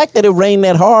you, and the fact that it rained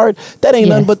that hard, that ain't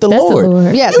Yeah, nothing but the that's the Lord.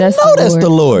 Lord. Yes. You That's know the that's the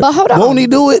Lord. But hold on. Won't he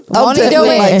do it? Won't he telling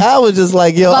do you, it? like, I was just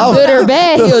like, yo, But Good or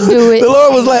bad, he'll do it. The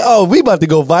Lord was like, oh, we about to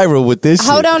go viral with this shit.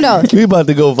 Hold on, though. We about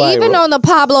to go viral. Even on the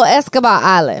Pablo Escobar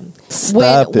Island,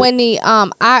 Stop it. when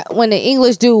the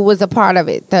English dude was a part of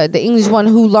it, the English one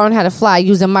who learned how to fly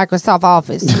using Microsoft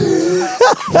Office,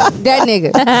 that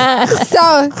nigga.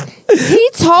 So he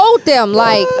told them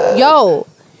like, "Yo,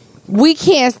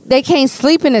 they can't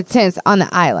sleep in the tents on the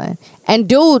island." And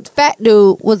fat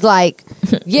dude was like,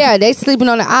 "Yeah, they sleeping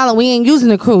on the island. We ain't using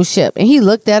the cruise ship." And he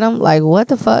looked at him like, "What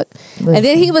the fuck?" And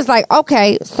then he was like,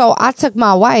 "Okay, so I took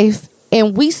my wife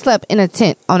and we slept in a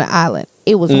tent on the island.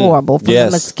 It was horrible. From Yes.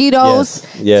 the mosquitoes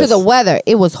Yes. to the weather,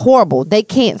 it was horrible. They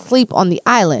can't sleep on the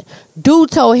island."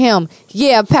 Dude told him,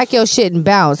 "Yeah, pack your shit and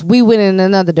bounce. We went in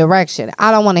another direction.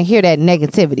 I don't want to hear that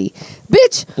negativity."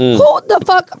 Bitch, who the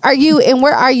fuck are you and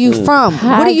where are you from?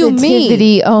 What do you mean?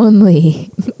 Positivity only.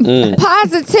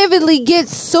 Positively get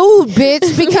sued,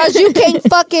 bitch, because you can't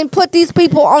fucking put these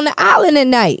people on the island at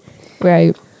night.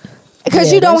 Right. Because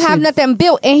Yeah, you don't that have shit's- nothing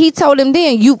built. And he told him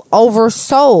then, you've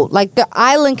oversold. Like, the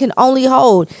island can only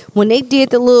hold. When they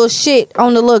did the little shit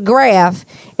on the little graph,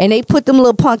 and they put them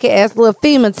little punk ass little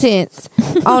FEMA tents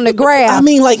on the graph. I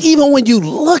mean, like, even when you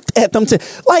looked at them,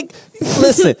 like,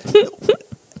 listen,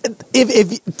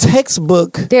 if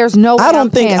textbook, there's no way I don't I'm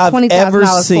think paying I've $20,000 ever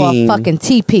for a seen fucking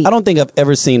TP. I don't think I've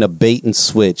ever seen a bait and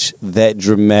switch that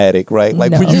dramatic, right?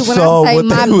 Like No. when you Dude, when saw I say what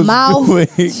my they was mouth doing.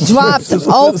 dropped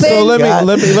open. So let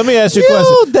God. me ask you a Yo,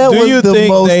 question. that Do was you the think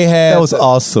most, they had? that was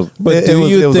awesome. But it do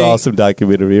was, you it was think- an awesome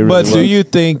documentary. It But really do was. you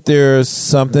think there's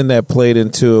something that played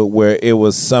into it where it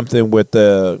was something with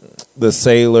the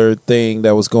sailor thing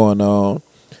that was going on,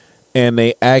 and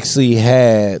they actually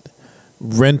had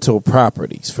rental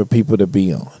properties for people to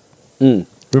be on? Remember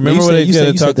You when said- they you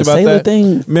said talked the about sailor that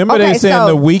thing? Remember Okay, they saying so-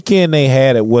 the weekend they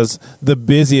had it was the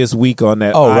busiest week on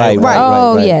that Oh, right, island. right,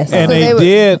 Oh, right. yes. And So they they were-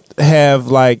 did have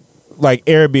like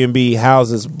Airbnb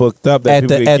houses booked up that At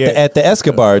people could get. the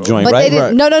Escobar joint, But right? they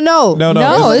didn't. No. No, No,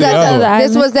 this is it's the the other other one.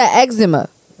 This was the eczema.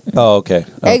 Oh, okay.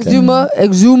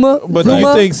 Exuma. But do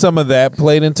you think some of that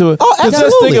played into it? Oh, 'Cause absolutely.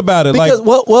 just think about it. Because,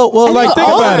 like, well, like think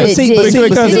all about of it. it did.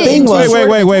 Because the thing was,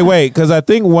 wait. Because I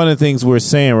think one of the things we're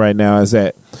saying right now is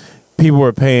that people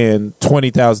were paying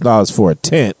 $20,000 for a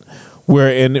tent,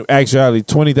 where in actuality,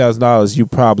 $20,000 you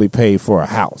probably pay for a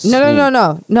house.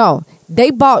 No.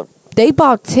 They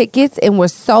bought tickets and were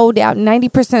sold out,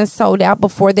 90% sold out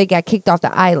before they got kicked off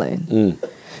the island.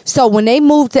 So when they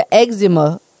moved to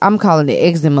Exuma, I'm calling it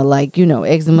eczema, like,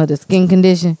 eczema, the skin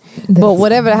condition. But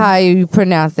whatever how you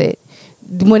pronounce it.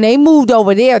 When they moved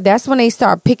over there, that's when they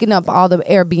start picking up all the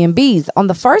Airbnbs. On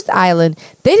the first island,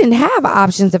 they didn't have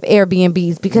options of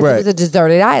Airbnbs because it was a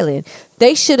deserted island.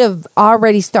 They should have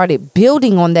already started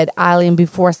building on that island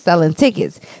before selling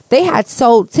tickets. They had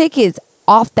sold tickets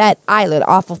off that island,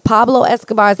 off of Pablo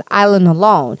Escobar's island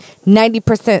alone,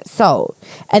 90% sold.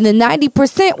 And the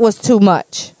 90% was too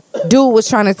much. Dude was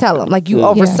trying to tell him, like, you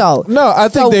oversold. No, I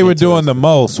think they were doing the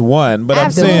most, but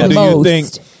I'm saying, do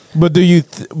you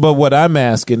think, but what I'm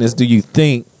asking is, do you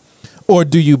think, or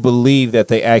do you believe that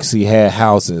they actually had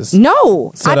houses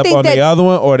No. set I up think on that, the other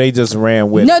one, or they just ran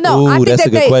with No, it? no. I Ooh, think that's that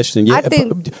a good question. Yeah. I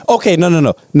think Okay, no.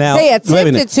 Now They wait a attempted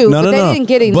minute. to, but they didn't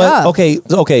get enough. But,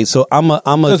 okay. So I'm a.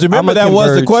 Because remember, that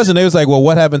was the question. They was like, well,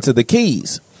 what happened to the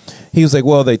keys? He was like,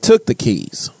 well, they took the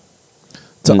keys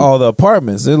to all the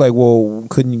apartments. They're like, well,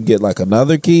 couldn't you get like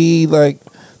another key, like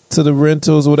to the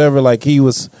rentals or whatever? Like he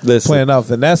was playing off,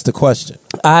 and that's the question.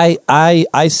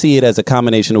 I see it as a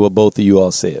combination of what both of you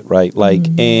all said, right? Like,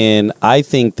 and I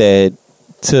think that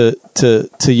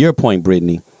to your point,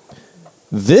 Brittany,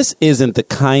 this isn't the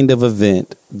kind of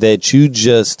event that you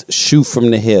just shoot from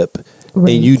the hip and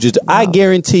you just. No. I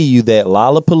guarantee you that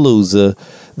Lollapalooza,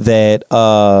 that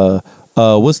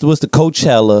what's the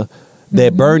Coachella,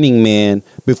 that Burning Man,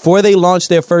 before they launched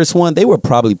their first one, they were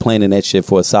probably planning that shit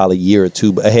for a solid year or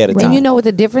two ahead of time. And you know what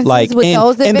the difference is with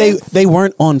those events? And they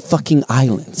weren't on fucking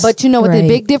islands. But you know what the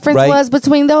big difference was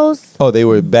between those? Oh, they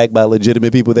were backed by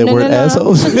legitimate people that weren't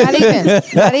assholes? Not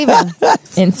even.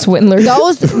 And swindlers.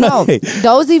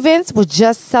 Those events were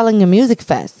just selling a music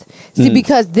fest. See,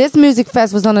 because this music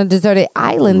fest was on a deserted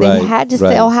island, they had to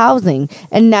sell housing,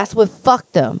 and that's what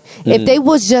fucked them. If they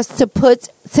was just to put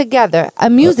together a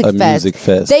music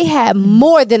fest, they had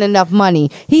more than enough money.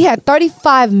 He had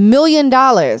 $35 million.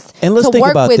 And let's think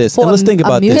about this.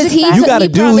 You got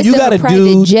a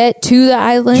private jet to the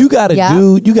island. You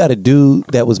got a dude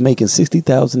that was making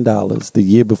 $60,000 the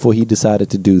year before he decided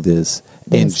to do this,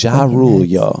 and Ja Rule,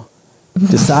 y'all,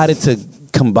 decided to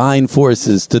combine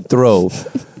forces to throw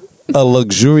a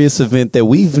luxurious event that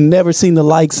we've never seen the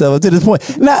likes of to this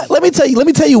point. Now, let me tell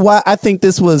you why I think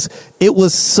it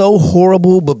was so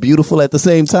horrible but beautiful at the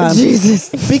same time.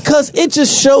 Jesus. Because it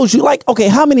just shows you, like, okay,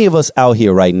 how many of us out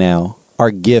here right now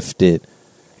are gifted,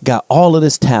 got all of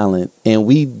this talent, and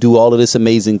we do all of this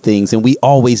amazing things, and we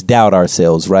always doubt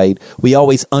ourselves, right? We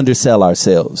always undersell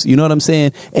ourselves. You know what I'm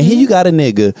saying? And here you got a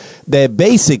nigga that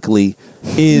basically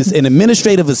is an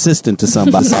administrative assistant to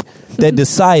somebody that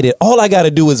decided all I got to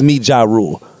do is meet Ja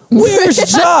Rule.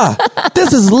 Where's Ja?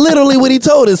 This is literally what he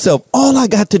told himself. All I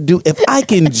got to do, if I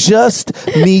can just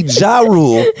meet Ja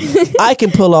Rule, I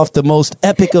can pull off the most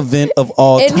epic event of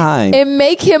all time. And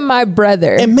make him my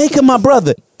brother.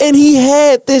 And he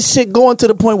had this shit going to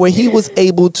the point where he was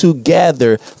able to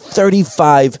gather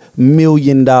 $35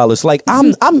 million. Like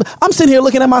I'm sitting here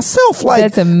looking at myself like,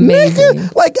 that's amazing.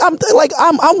 Nigga,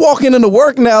 I'm walking into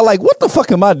work now. Like, what the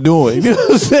fuck am I doing? You know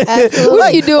what I'm saying? What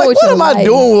are you doing with your life? What am I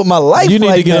doing with my life? You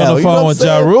need to get on the phone with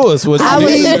Ja Rule. Where's Ja?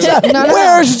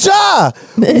 Where's Ja?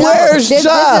 This is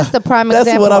just the prime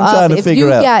example. That's what I'm trying to figure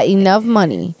out. If you got enough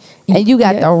money and you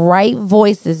got the right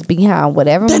voices behind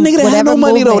whatever. That nigga didn't have no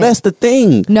money though. That's the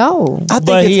thing. No, I think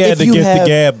but he had to gift the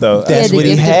gab though. That's what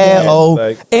he had.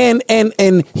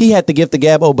 And he had to gift the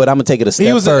gab. But I'm gonna take it a step further.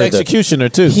 He was an executioner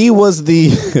too. He was the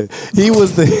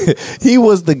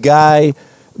guy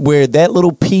where that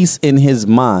little piece in his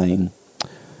mind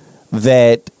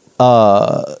that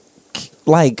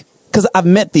because I've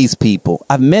met these people.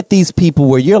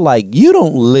 Where you're like, you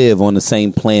don't live on the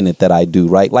same planet that I do,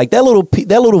 right? Like that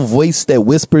little voice that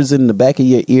whispers in the back of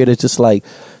your ear that's just like,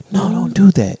 no, don't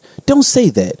do that. Don't say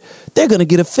that. They're going to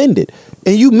get offended.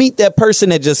 And you meet that person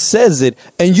that just says it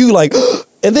and you like,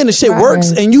 and then the shit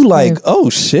works and you like, oh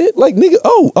shit, like nigga,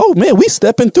 oh man, we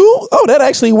stepping through. Oh, that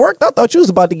actually worked. I thought you was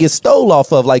about to get stole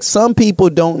off of. Like some people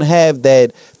don't have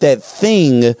that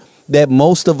thing that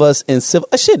most of us in civil,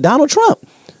 Donald Trump.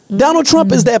 Donald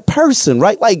Trump is that person,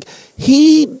 right? Like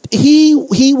he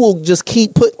will just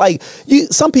keep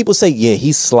some people say, yeah,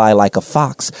 he's sly like a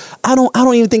fox. I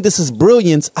don't even think this is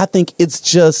brilliance. I think it's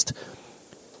just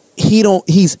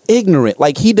he's ignorant.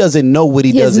 Like he doesn't know what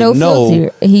he has doesn't no know.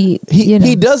 filter.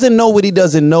 He doesn't know what he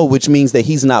doesn't know, which means that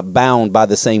he's not bound by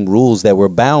the same rules that we're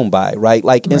bound by, right?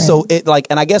 Like, and so it like,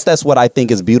 and I guess that's what I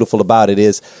think is beautiful about it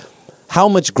is how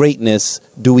much greatness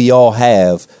do we all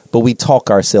have, but we talk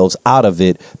ourselves out of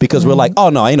it because we're like, oh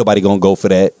no, ain't nobody gonna go for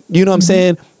that. You know what I'm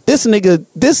saying? This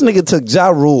nigga took Ja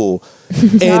Rule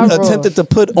and attempted to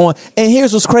put on. And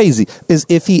here's what's crazy is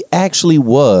if he actually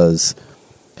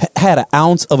had an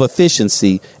ounce of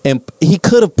efficiency and he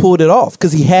could have pulled it off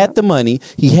because he had the money,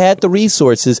 he had the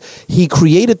resources, he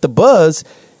created the buzz.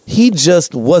 He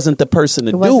just wasn't the person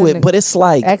to do it. But it's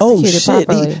like, oh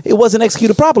shit, it wasn't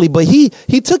executed properly. But he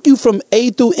took you from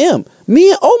A through M. Me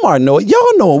and Omar know it.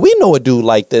 Y'all know it. We know a dude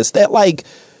like this that like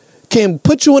can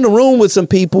put you in a room with some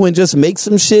people and just make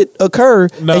some shit occur.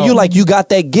 No. And you like, you got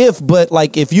that gift, but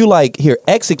like if you like, here,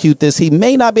 execute this, he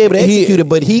may not be able to execute it,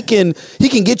 but he can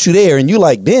get you there. And you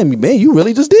like, damn, man, you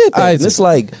really just did that. And it's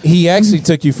like he actually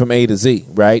took you from A to Z,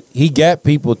 right? He got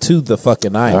people to the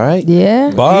fucking island. All right.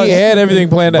 Yeah. Bars, he had everything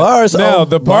planned out. Now,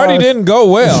 the party didn't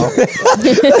go well.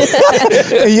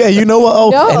 Yeah, you know what?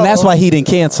 Oh, no. And that's why he didn't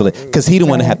cancel it, because he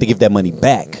didn't want to have to give that money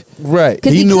back. Right.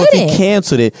 He knew if he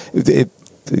canceled it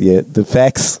yeah, the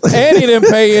facts. And he didn't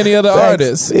pay any other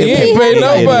artists. He ain't paid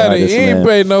nobody. He ain't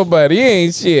paid nobody. He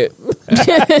ain't shit.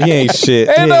 He ain't shit.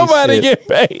 Ain't nobody get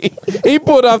paid. He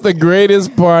pulled off the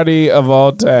greatest party of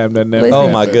all time that never.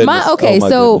 Oh my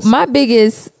goodness. My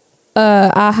biggest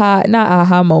not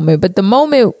aha moment, but the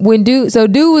moment when dude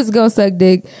was gonna suck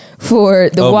dick for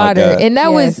the water, and that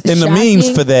was and shocking. The memes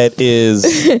for that is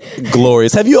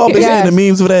glorious. Have you all been seeing the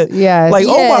memes for that? Yeah, like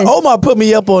Omar put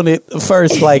me up on it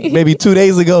first, like maybe 2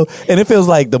 days ago, and it feels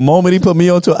like the moment he put me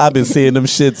onto it, I've been seeing them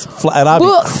shits fly, and I'll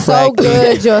be so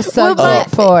good. You're so good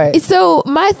for it. So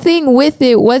my thing with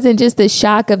it wasn't just the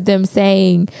shock of them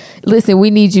saying, "Listen,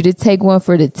 we need you to take one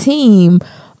for the team."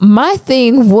 My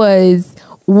thing was,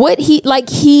 what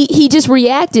he just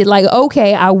reacted like,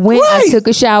 okay, I went, I took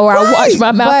a shower, I washed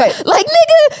my mouth. Like,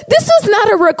 nigga, this was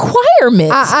not a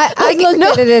requirement. I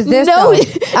looked at it as this. No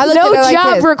like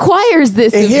job this. requires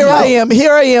this. And here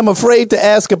I am afraid to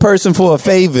ask a person for a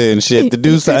favor and shit to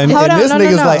do something. This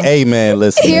nigga's like, hey man,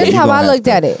 listen. Here's how I looked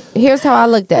at it.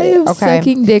 Okay,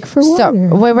 sucking dick for water.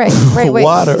 So, wait.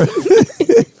 Water.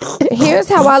 Here's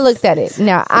how I looked at it.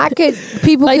 Now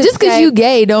people like, just because you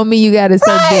gay don't mean you gotta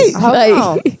suck dick. Hold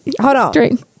on.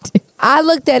 Straight. I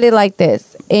looked at it like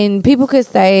this, and people could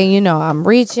say, I'm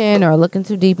reaching or looking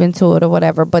too deep into it or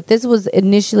whatever, but this was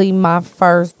initially my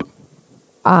first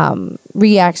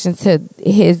reaction to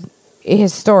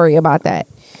his story about that.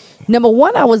 Number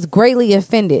one, I was greatly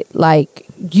offended. Like,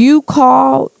 you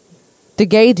called the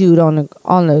gay dude on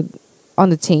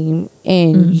the team,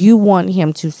 and you want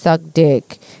him to suck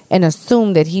dick and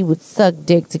assume that he would suck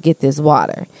dick to get this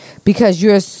water, because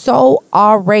you're so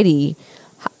already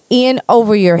in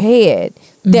over your head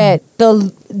that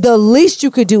the least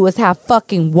you could do is have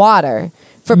fucking water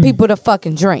for people to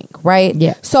fucking drink, right?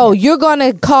 Yeah. So you're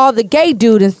gonna call the gay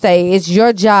dude and say it's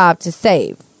your job to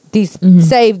save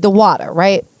the water,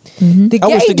 right? The I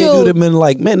wish gay the gay dude had been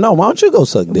like, man, no, why don't you go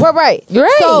suck dick? Right.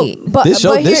 So, this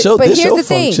show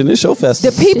function, this show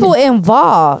festival. The people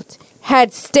involved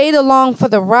had stayed along for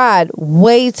the ride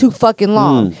way too fucking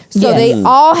long. So they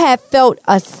all had felt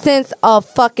a sense of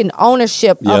fucking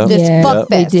ownership of this fuck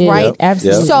fest, right? Yep.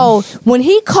 Absolutely. So when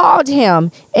he called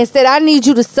him and said, I need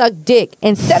you to suck dick,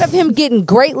 instead of him getting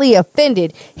greatly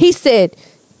offended, he said,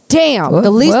 damn, the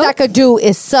least I could do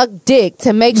is suck dick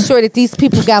to make sure that these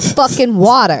people got fucking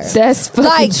water. That's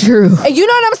fucking true. And you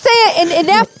know what I'm saying? And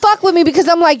that fucked with me, because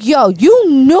I'm like, yo, you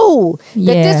knew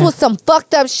that this was some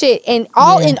fucked up shit. And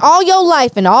in all your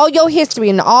life and all your history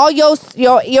and all your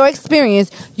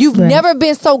experience, you've never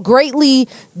been so greatly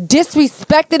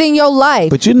disrespected in your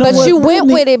life. But you went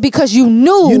with it because you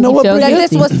knew that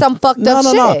this was some fucked up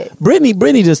shit.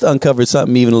 Brittany just uncovered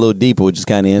something even a little deeper, which is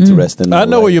kind of interesting. I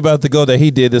know where you're about to go, that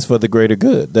he did this for the greater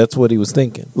good. That's what he was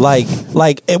thinking. Like for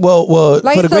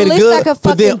the greater good.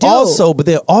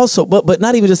 But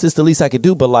not even just it's the least I could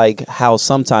do, but like how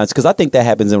sometimes, because I think that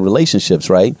happens in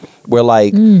relationships, right? Where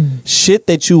like shit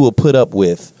that you will put up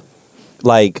with,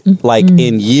 like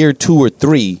in year 2 or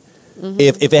 3,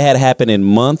 if it had happened in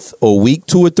month or week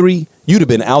 2 or 3, you'd have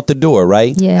been out the door,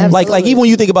 right? Yeah. Like even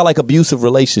when you think about like abusive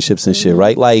relationships and shit,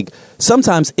 right? Like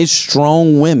sometimes it's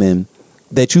strong women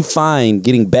that you find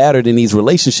getting battered in these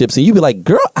relationships, and you be like,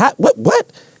 girl,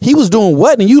 what? he was doing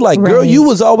what? And you like, girl, Right. you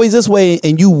was always this way,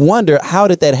 and you wonder how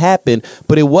did that happen?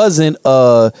 But it wasn't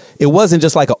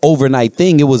just like an overnight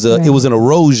thing. It was Right. it was an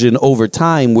erosion over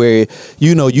time where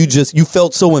you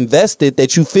felt so invested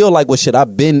that you feel like, well, shit,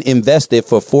 I've been invested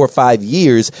for 4 or 5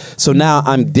 years, so now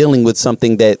I'm dealing with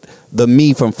something that the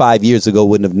me from 5 years ago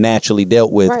wouldn't have naturally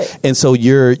dealt with, Right. and so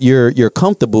you're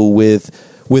comfortable with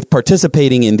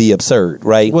participating in the absurd,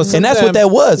 right? Well, And that's what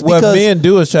that was. What Because men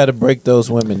do is try to break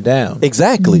those women down.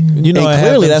 exactly, You know, and and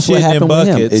clearly have that's them what shitting in happened with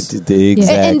him. buckets. Exactly.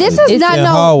 And this is It's not in no,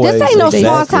 hallways. this ain't no Exactly.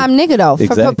 small time nigga though. For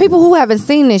Exactly. people who haven't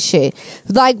seen this shit,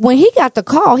 like when he got the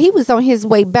call, he was on his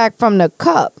way back from the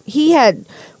Cup. He had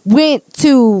went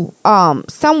to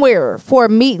somewhere for a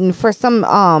meeting for some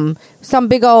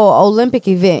big old Olympic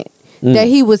event that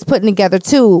he was putting together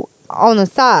too on the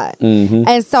side,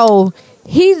 and so.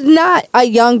 He's not a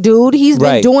young dude. He's been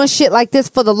Right. doing shit like this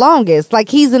for the longest. Like,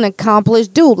 he's an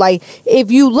accomplished dude. Like,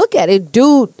 if you look at it,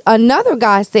 dude, another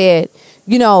guy said,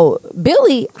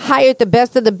 Billy hired the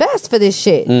best of the best for this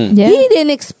shit. Yeah. He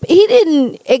didn't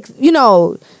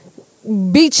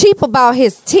be cheap about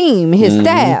his team, his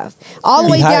staff. All the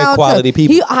He way hired down quality to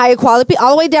people. he hired quality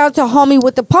all the way down to homie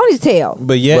with the ponytail.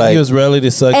 But yet Right. he was ready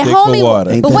to suck And dick homie, for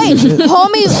water. Ain't but that wait,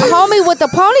 homie with the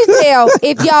ponytail.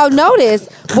 If y'all notice,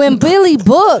 when Billy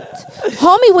booked,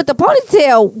 homie with the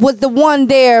ponytail was the one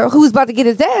there who was about to get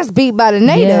his ass beat by the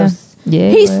natives.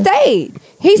 Yeah, he it was. stayed.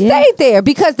 He Yeah. stayed there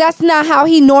because that's not how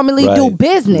he normally do Right,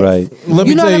 business. right. Let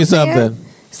me know tell what you I'm saying? something.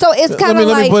 So it's kind Let of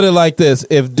me like put it like this: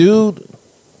 if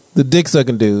the dick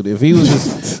sucking dude, if he was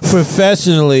just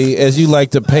professionally, as you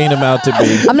like to paint him out to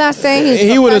be, I'm not saying he's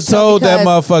he would have professional told that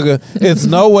because- motherfucker, "It's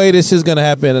no way this shit's gonna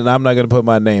happen, and I'm not gonna put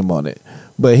my name on it."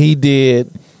 But he did,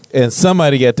 and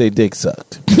somebody got their dick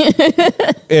sucked.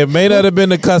 It may not have been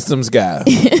the customs guy,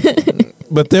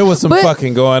 but there was some But-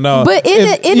 fucking going on. but in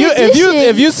addition-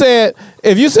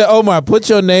 if you said, Omar, put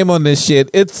your name on this shit,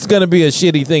 it's gonna be a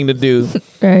shitty thing to do.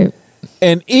 Right.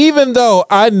 And even though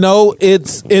I know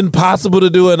it's impossible to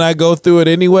do and I go through it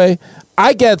anyway,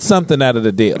 I got something out of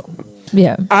the deal.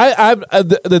 Yeah.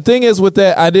 The thing is with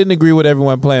that, I didn't agree with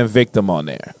everyone playing victim on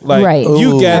there. Like, Right.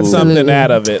 you Ooh. got something Absolutely.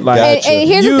 out of it. Like, Gotcha. And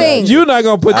here's the thing. You're not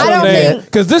gonna put I your don't name think-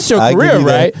 because this is your I give career, you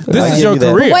that. right? I This is give your you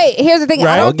that. career. Wait, here's the thing.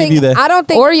 Right? I'll give you that. I don't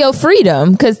think Or your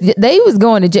freedom, because they was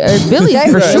going to jail. Billy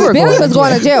for sure. Billy going was to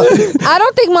going to jail. I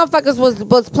don't think motherfuckers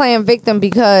was playing victim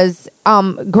because,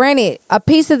 granted, a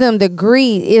piece of them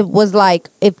agreed. It was like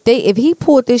if he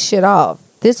pulled this shit off,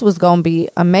 this was gonna be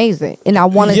amazing, and I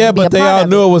wanted Yeah, to be a but they part all of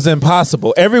knew it was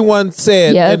impossible. Everyone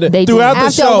said Yeah, and they did. throughout the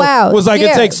After a show while, was like,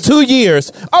 yeah. it takes 2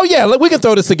 years. Oh yeah, we can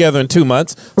throw this together in 2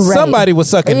 months. Right. Somebody was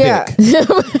sucking Yeah.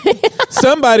 dick.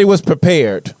 Somebody was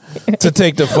prepared to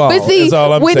take the fall. But see, is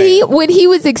all I'm when saying. he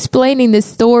was explaining the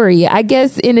story, I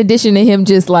guess in addition to him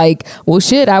just like, well,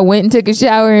 shit, I went and took a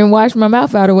shower and washed my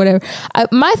mouth out or whatever.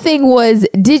 My thing was,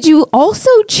 did you also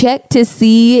check to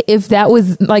see if that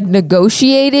was like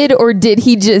negotiated, or did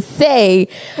he just say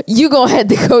you gonna have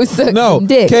to go suck No, some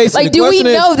dick? Casey, Like, the do we question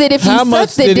is, know that if you how much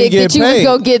sucked the did he dick get that you was paid?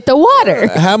 gonna get the water?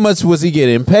 How much was he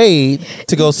getting paid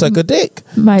to go suck a dick?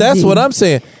 Might That's be. what I'm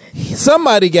saying.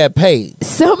 Somebody got paid.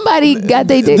 Somebody got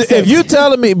their dick sucked. If you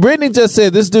telling me, Brittany just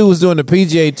said this dude was doing the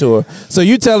PGA tour, so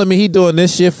you telling me he doing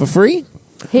this shit for free?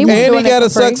 He was And doing he got to it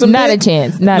for suck free. some Not dick? a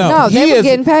chance. Not No, they he were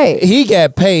getting paid. He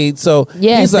got paid, so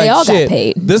Yes, he's they like, all got shit,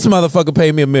 paid. this motherfucker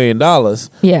paid me $1 million.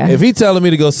 Yeah. If he telling me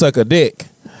to go suck a dick.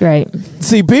 right.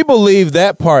 See, people leave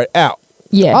that part out.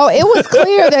 Yeah. Oh, it was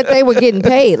clear that they were getting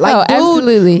paid. Like, oh, dude,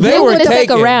 absolutely. they They were would have stuck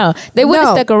taken. around. They would have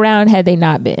No. stuck around had they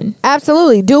not been.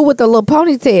 absolutely. Dude with the little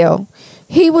ponytail,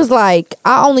 he was like,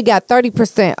 I only got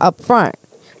 30% up front.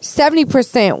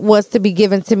 70% was to be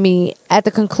given to me at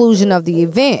the conclusion of the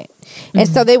event. And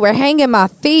so they were hanging my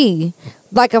fee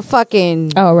like a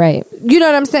fucking, Oh, right. you know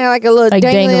what I'm saying? Like a little Like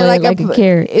dangling, dangling like a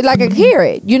carrot. Like a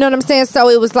carrot. You know what I'm saying? So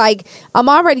it was like, I'm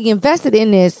already invested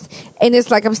in this. And it's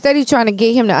like, I'm steady trying to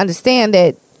get him to understand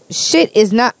that shit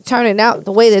is not turning out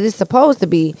the way that it's supposed to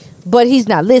be. But he's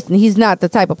not listening. He's not the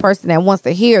type of person that wants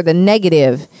to hear the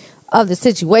negative of the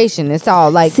situation. It's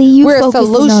all like, See, you we're a focusing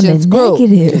on the solutions group.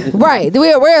 negative. Right.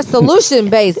 We're a solution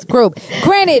based group.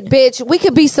 Granted, bitch, we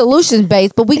could be solutions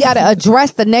based, but we got to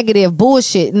address the negative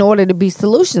bullshit in order to be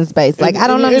solutions based. Like, I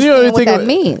don't And you know understand the what thing- that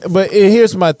means. But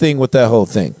here's my thing with that whole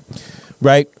thing,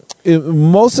 right?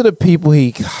 Most of the people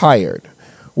he hired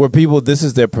were people, this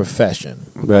is their profession.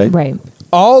 Right. Right.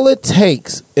 All it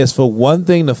takes is for one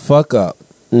thing to fuck up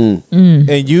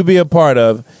and you be a part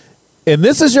of, and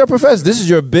this is your profession, this is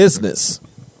your business.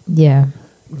 Yeah.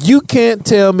 You can't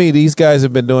tell me these guys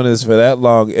have been doing this for that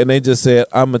long and they just said,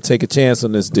 I'm going to take a chance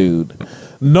on this dude.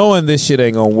 knowing this shit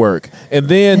ain't gonna work, and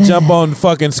then jump on the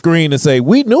fucking screen and say,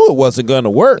 we knew it wasn't gonna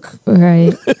work.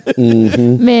 Right.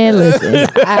 Man, listen,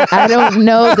 I don't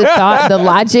know the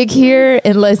logic here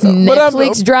unless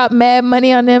Netflix drop mad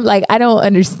money on them. Like, I don't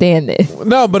understand this.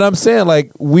 No, but I'm saying,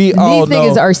 like, we all know.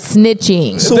 These niggas are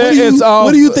snitching. So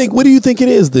what do you think? What do you think it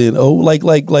is then? Oh, like,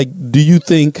 do you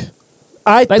think?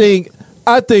 I think.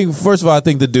 First of all, I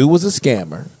think the dude was a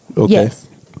scammer. Okay. Yes.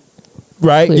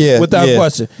 Right? Yeah. Without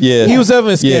question. Yeah. He was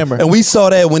definitely a scammer. And we saw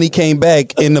that when he came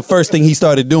back, and the first thing he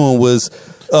started doing was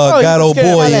got old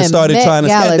boy and started trying to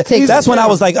scam. That's when I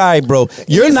was like, all right, bro,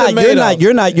 you're not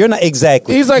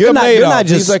exactly. He's like you're a not Madoff. you're not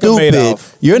just He's like a stupid.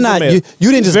 Madoff. You're He's not a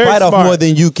you didn't just Very bite off smart. more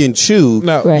than you can chew.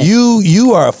 No. Right.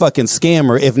 You are a fucking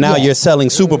scammer if now you're selling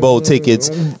Super Bowl tickets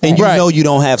and you know you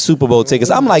don't have Super Bowl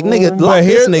tickets. I'm like, nigga, lock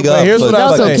this nigga up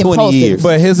for fucking 20 years.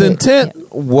 But his intent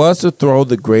was to throw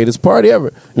the greatest party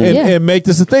ever and make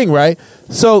this a thing, right?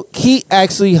 So he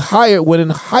actually went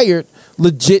and hired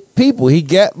legit people. He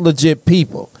got legit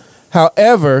people.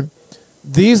 However,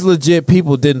 these legit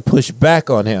people didn't push back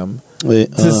on him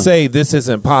to say this is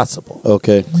impossible.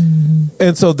 Okay.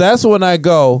 And so that's when I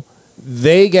go,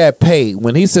 they got paid.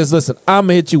 When he says, listen, I'm going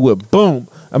to hit you with boom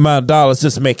amount of dollars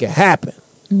just to make it happen.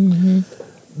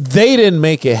 They didn't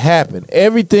make it happen.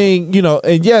 Everything,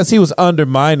 and yes, he was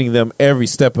undermining them every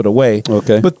step of the way.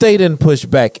 Okay. But they didn't push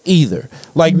back either.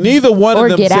 Like, neither one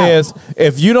of them says,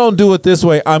 if you don't do it this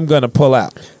way, I'm going to pull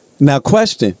out. Now,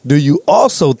 question, do you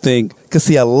also think, because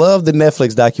see, I love the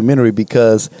Netflix documentary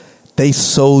because they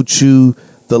sold you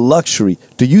the luxury.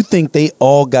 Do you think they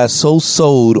all got so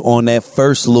sold on that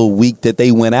first little week that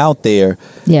they went out there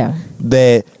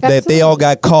that they all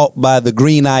got caught by the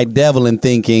green-eyed devil and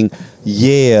thinking,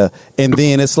 yeah, and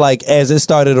then it's like as it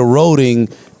started eroding,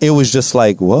 it was just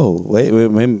like, whoa, wait,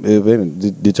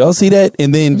 did y'all see that?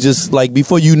 And then just like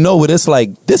before you know it, it's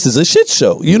like, this is a shit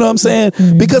show. You know what I'm saying?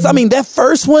 Because I mean, that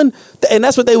first one, and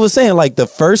that's what they were saying, like the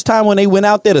first time when they went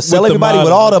out there to sell everybody with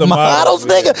all the models,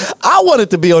 nigga, I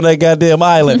wanted to be on that goddamn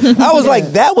island. I was like,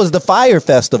 that was the Fire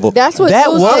Festival. That's what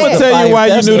that was was I'm going to the tell you Fire why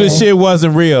Festival. you knew this shit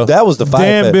wasn't real. That was the Fire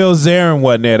Dan Festival. Bilzerian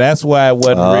wasn't there. That's why it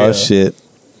wasn't real. Oh, shit.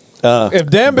 If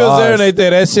Dan Bilzerian ain't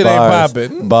there, that shit ain't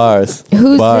popping. Bars.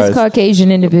 Who's Bars. this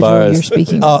Caucasian individual Bars. you're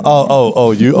speaking?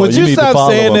 You Would you need to stop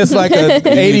follow saying him. this like a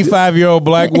 85-year-old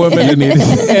black woman in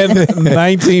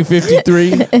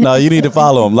 1953? No, you need to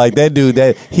follow him. Like that dude. Who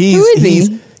is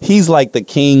he? He's like the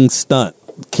king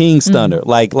stunter.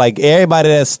 Like everybody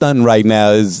that's stunting right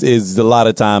now is a lot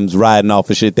of times riding off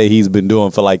of shit that he's been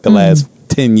doing for like the last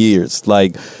 10 years.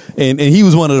 Like, and he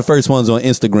was one of the first ones on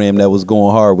Instagram that was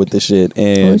going hard with the shit.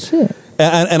 And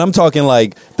and I'm talking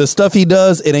like the stuff he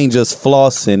does, it ain't just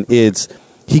flossing.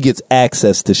 He gets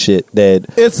access to shit that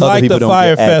It's other like people the don't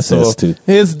Fire get access Festival. to.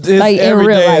 His Like in real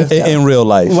everyday- life. In real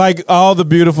life. Like all the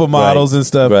beautiful models and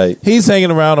stuff. Right. He's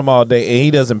hanging around them all day and he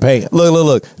doesn't pay them.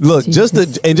 Look. Just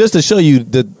to show you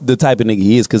the type of nigga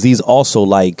he is, because he's also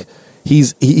like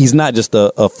he's not just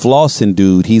a flossing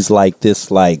dude. He's like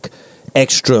this like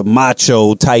extra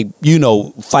macho type,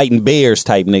 fighting bears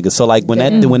type nigga. So like when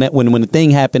the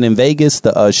thing happened in Vegas,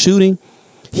 the shooting,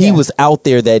 he was out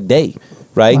there that day,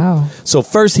 right? Wow. So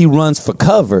first he runs for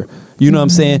cover. You know what I'm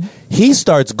saying? He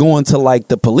starts going to like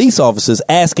the police officers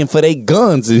asking for their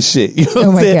guns and shit. You know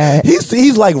what I'm saying? God.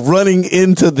 He's like running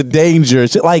into the danger and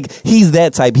shit. Like he's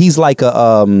that type. He's like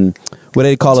a what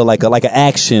they call it, like an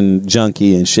action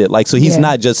junkie and shit. Like, so he's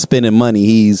not just spending money,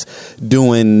 he's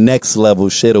doing next level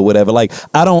shit or whatever. Like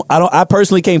I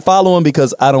personally can't follow him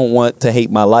because I don't want to hate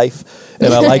my life.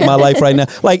 And I like my life right now.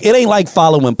 Like, it ain't like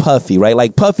following Puffy, right?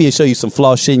 Like Puffy will show you some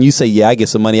flaw shit and you say, yeah, I get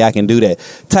some money, I can do that.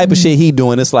 Type of shit he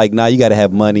doing, it's like, nah, you gotta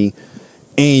have money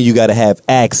and you gotta have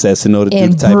access in order to do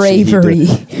the type bravery. of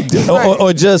shit he do.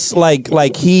 or just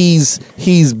like he's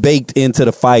baked into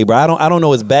the fiber. I don't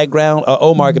know his background.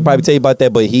 Omar could probably tell you about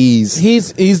that, but he's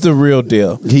the real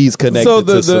deal. He's connected So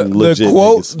to some legit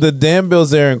quote, niggas. the Dan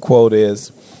Bilzerian quote is,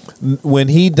 when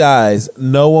he dies,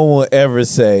 no one will ever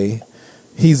say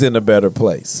he's in a better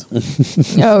place.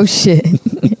 Oh shit!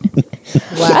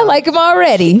 I like him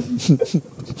already.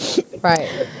 Right.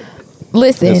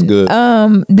 That's Listen, good.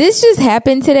 this just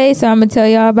happened today, so I'm gonna tell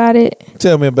y'all about it.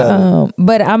 Tell me about it.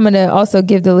 But I'm gonna also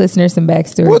give the listeners some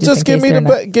backstory. Well, just just in give me case the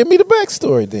they're not- give me the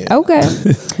backstory then. Okay.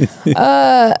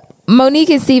 Monique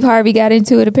and Steve Harvey got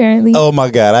into it apparently. Oh my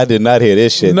God, I did not hear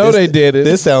this shit. No, they didn't.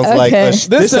 This sounds like Okay.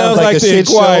 This sounds like a the shit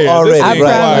show Inquirer. already. This I is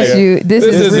right? promise Inquirer. you, this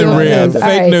is isn't real. news. All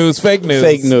Fake right. news. Fake news.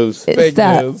 Fake news. Fake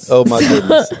Stop. news. Oh my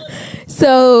goodness.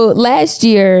 So last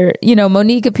year,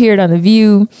 Monique appeared on The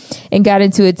View and got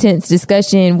into a tense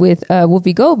discussion with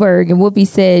Whoopi Goldberg. And Whoopi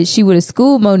said she would have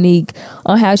schooled Monique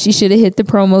on how she should have hit the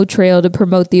promo trail to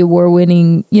promote the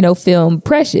award-winning, film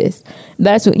Precious.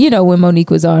 That's what, when Monique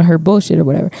was on her bullshit or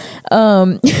whatever.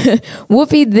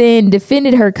 Whoopi then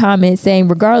defended her comment, saying,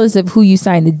 regardless of who you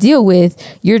sign the deal with,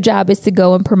 your job is to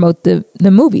go and promote the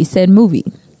movie, said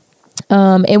movie.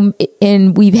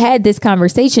 And we've had this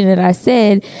conversation, and I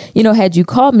said, had you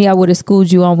called me, I would have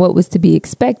schooled you on what was to be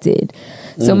expected.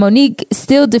 So Monique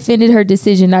still defended her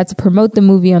decision not to promote the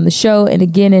movie on the show, and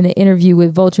again in an interview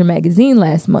with Vulture magazine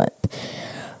last month.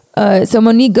 So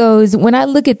Monique goes, when I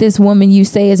look at this woman you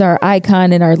say is our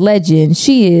icon and our legend,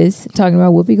 she is, talking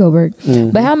about Whoopi Goldberg,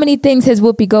 but how many things has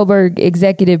Whoopi Goldberg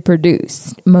executive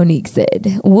produced? Monique said.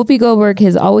 Whoopi Goldberg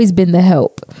has always been the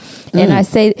help. And I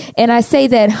say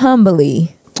that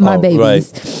humbly, my babies. Right.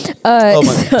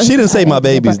 She didn't say my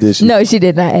babies, did she? No, she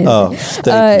did not.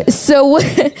 So what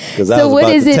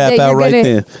is it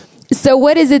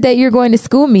that you're going to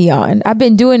school me on? I've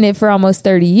been doing it for almost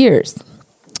 30 years.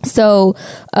 So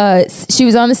she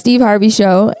was on the Steve Harvey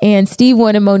show, and Steve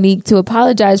wanted Monique to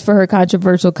apologize for her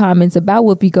controversial comments about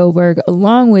Whoopi Goldberg,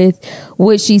 along with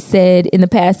what she said in the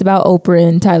past about Oprah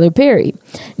and Tyler Perry.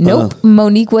 Nope,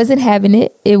 Monique wasn't having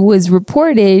it. It was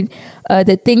reported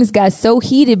that things got so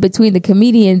heated between the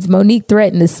comedians, Monique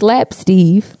threatened to slap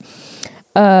Steve.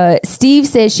 Steve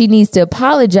said she needs to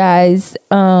apologize.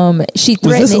 She threatened.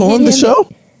 Was this to hit on the him. show?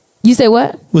 You say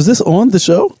what? Was this on the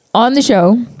show? On the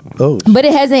show. Oh. But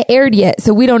it hasn't aired yet,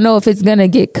 so we don't know if it's going to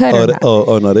get cut or not.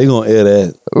 Oh, no, they're going to air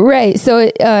that. Right. So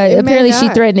apparently she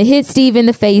threatened to hit Steve in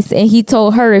the face, and he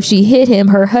told her if she hit him,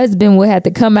 her husband would have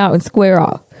to come out and square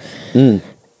off.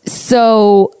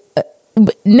 So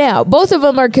now, both of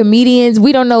them are comedians.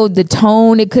 We don't know the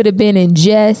tone. It could have been in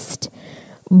jest.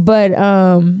 But,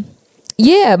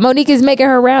 yeah, Monique is making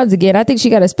her rounds again. I think she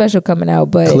got a special coming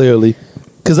out. But clearly.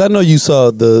 Because I know you saw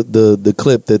the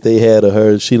clip that they had of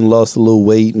her. She lost a little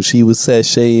weight, and she was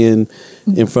sashaying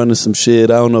in front of some shit.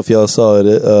 I don't know if y'all saw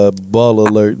it. Ball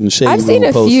alert and Shade. I've seen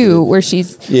a few where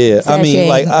she's sashaying. I mean,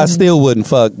 like, I still wouldn't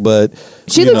fuck, but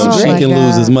she looks she great. can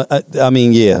lose as much. I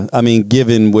mean,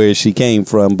 given where she came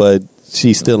from, but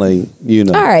she still ain't.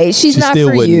 All right, she's not still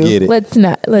for wouldn't you. Get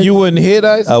it. You wouldn't hit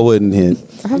us? I wouldn't hit.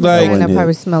 Like, that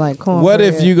probably smell like corn. What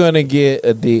if you're gonna get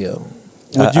a deal?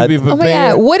 Would you be prepared? Oh my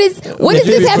God! What does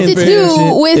this have to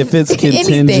do with if it's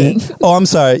contingent? anything? Oh, I'm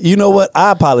sorry. You know what?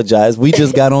 I apologize. We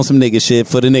just got on some nigga shit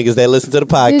for the niggas that listen to the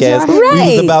podcast. We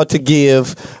was about to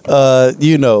give, we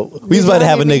was about to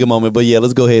have a nigga moment, but yeah,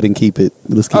 let's go ahead and keep it.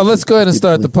 Let's go ahead and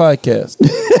start the podcast.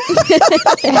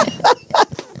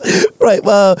 Right.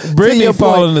 Brittany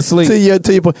falling asleep. To your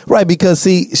point. Right, because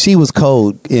she was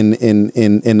cold in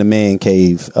the man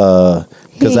cave.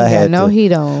 Because I had no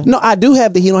heat on. No, I do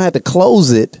have the heat. Don't have to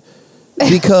close it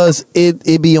because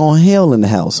it be on hell in the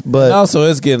house. But also,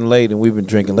 it's getting late and we've been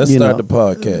drinking. Let's start the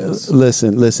podcast.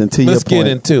 Listen. To your point. Let's get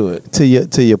into it.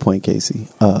 To your point, Casey.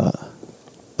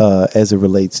 As it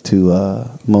relates to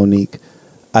Monique,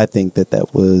 I think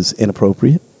that was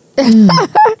inappropriate.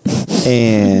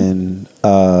 And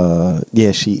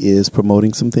yeah, she is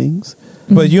promoting some things.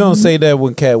 But you don't say that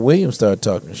when Cat Williams started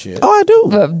talking shit. Oh, I do.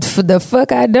 But for the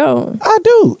fuck, I don't. I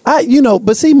do.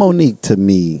 But see, Monique to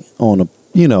me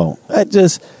I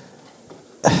just,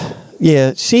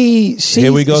 yeah, she.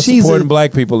 Here we go supporting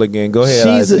black people again. Go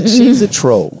ahead. She's a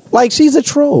troll. Like, she's a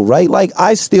troll, right? Like,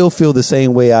 I still feel the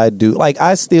same way I do. Like,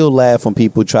 I still laugh when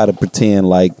people try to pretend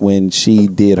like when she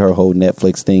did her whole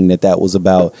Netflix thing that was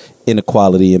about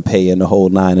inequality and pay and the whole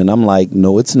nine. And I'm like,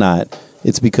 no, it's not.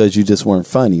 It's because you just weren't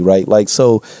funny, right? Like,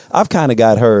 so I've kind of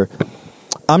got her.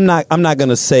 I'm not going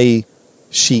to say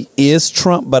she is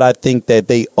Trump, but I think that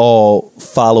they all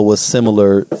follow a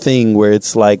similar thing where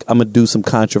it's like, I'm going to do some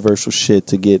controversial shit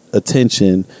to get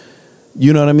attention.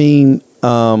 You know what I mean?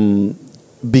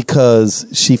 Because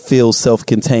she feels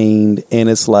self-contained, and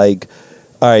it's like,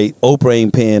 all right, Oprah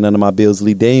ain't paying none of my bills.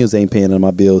 Lee Daniels ain't paying none of my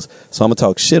bills. So I'm going to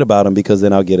talk shit about him because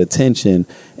then I'll get attention,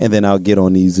 and then I'll get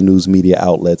on these news media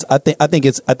outlets. I think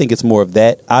it's more of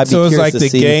that. So it's like the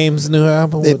Game's new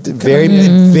album?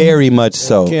 Very much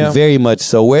so. Kim. Very much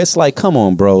so. Where it's like, come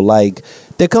on, bro. Like,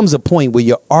 there comes a point where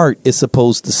your art is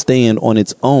supposed to stand on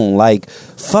its own. Like,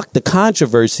 fuck the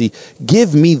controversy.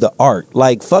 Give me the art.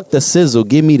 Like, fuck the sizzle.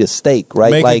 Give me the steak,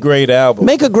 right? Make a great album.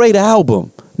 Make a great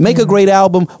album. Make a great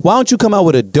album. Why don't you come out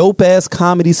with a dope-ass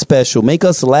comedy special? Make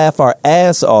us laugh our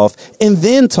ass off and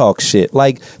then talk shit.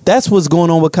 Like, that's what's going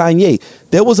on with Kanye.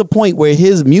 There was a point where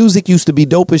his music used to be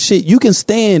dope as shit. You can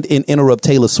stand and interrupt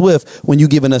Taylor Swift when you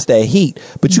giving us that heat,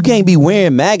 but you can't be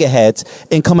wearing MAGA hats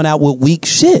and coming out with weak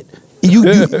shit. You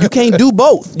can't do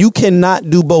both. You cannot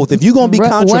do both. If you're gonna be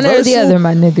controversial, one or the other,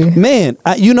 my nigga. Man,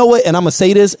 you know what? And I'm gonna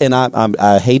say this, and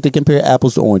I hate to compare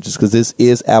apples to oranges because this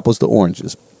is apples to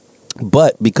oranges.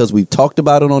 But because we've talked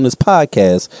about it on this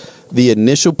podcast, the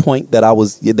initial point that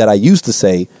I used to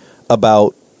say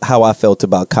about how I felt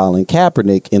about Colin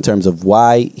Kaepernick in terms of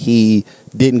why he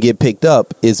didn't get picked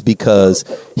up is because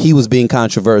he was being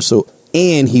controversial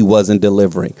and he wasn't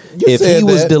delivering. If he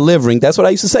was delivering, that's what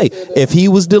I used to say. If he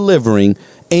was delivering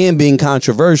and being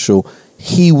controversial,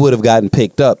 he would have gotten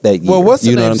picked up that year. Well, what's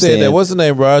the you know name what I'm said saying? that? What's the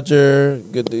name? Roger,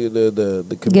 the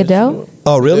commissioner. Goodell?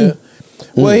 Oh, really? Yeah.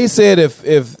 Well, he said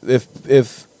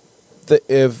if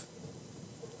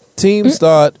teams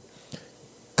thought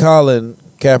Colin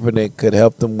Kaepernick could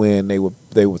help them win,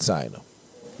 they would sign him.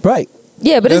 Right.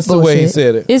 Yeah, but That's it's the way he bullshit.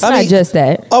 said it. It's not just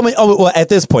that. Well, at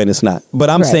this point, it's not. But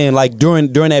I'm Right. saying, like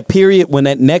during that period when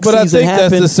that next But I season think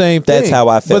happened, that's the same thing. That's how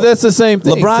I felt. But that's the same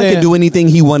thing. LeBron saying- can do anything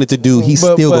he wanted to do. He's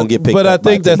still gonna get picked up. But I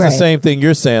think by that's a the team. same thing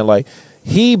you're saying. Like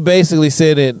he basically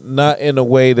said it not in a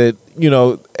way that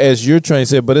as you're trying to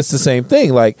say, but it's the same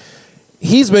thing. Like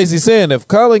he's basically saying if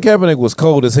Colin Kaepernick was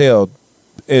cold as hell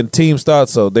and teams thought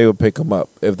so, they would pick him up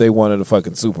if they wanted a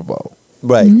fucking Super Bowl.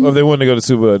 Right. Or if they wanted to go to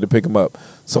Super Bowl to pick him up.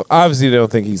 So obviously they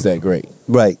don't think he's that great.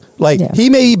 Right. Like Yeah.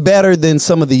 he may be better than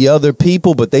some of the other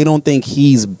people, but they don't think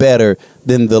he's better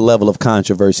than the level of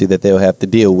controversy that they'll have to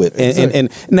deal with. And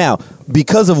now,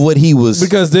 because of what he was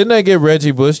Because didn't they get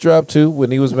Reggie Bush dropped too when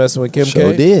he was messing with Kim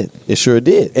sure K? did. It sure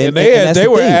did. And that's they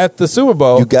the were thing. at the Super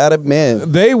Bowl. You got it,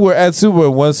 man. They were at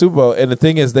one Super Bowl, and the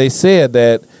thing is, they said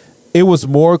that it was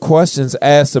more questions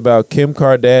asked about Kim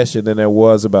Kardashian than there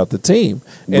was about the team.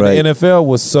 And Right. the NFL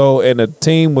was and the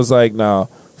team was like, "Nah,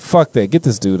 fuck that, get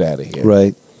this dude out of here.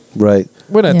 Right. Right.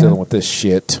 We're not Yeah. dealing with this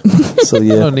shit. So We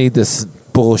yeah. don't need this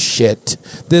bullshit.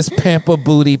 This pamper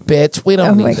booty bitch. We Oh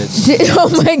don't my, need this." oh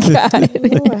my God.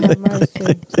 Lord have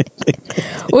mercy.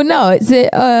 Well, no.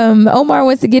 Omar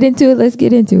wants to get into it. Let's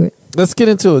get into it. Let's get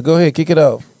into it. Go ahead, kick it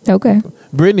off. Okay.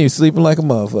 Brittany sleeping like a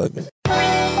motherfucker.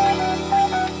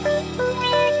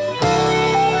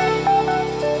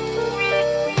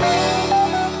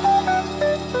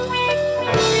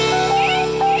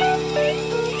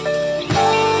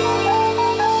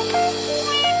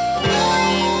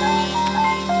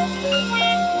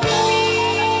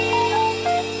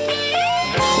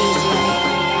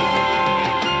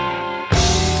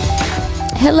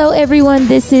 Hello, everyone.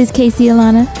 This is Casey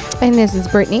Alana, And this is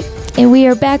Brittany. and we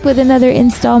are back with another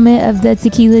installment of the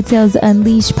Tequila Tales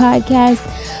Unleashed podcast,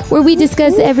 where we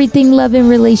discuss everything love and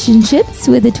relationships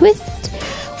with a twist.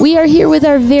 We are here with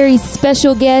our very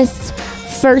special guest.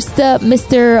 First up,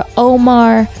 Mr.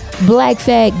 Omar Black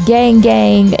Fat Gang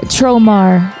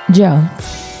Tromar Jones.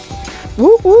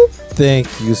 Whoop, whoop. Thank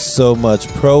you so much.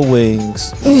 Pro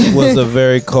Wings was a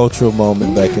very cultural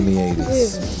moment back in the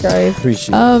 80s. Guys.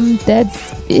 Appreciate it.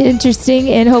 That's interesting,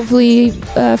 and hopefully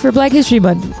for Black History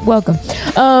Month, welcome.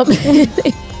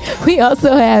 We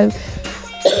also have,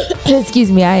 excuse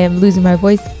me, I am losing my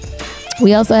voice.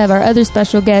 We also have our other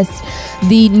special guest,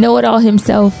 the know-it-all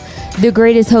himself, the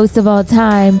greatest host of all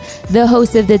time, the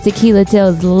host of the Tequila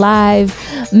Tales Live,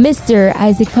 Mr.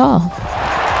 Isaac Paul.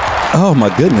 Oh my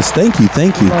goodness. Thank you.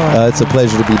 It's a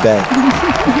pleasure to be back.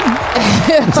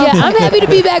 Yeah, I'm happy to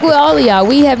be back with all of y'all.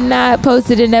 We have not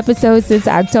posted an episode since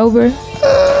October.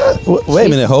 Wait a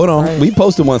minute. Hold on. We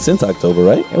posted one since October,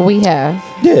 right? We have.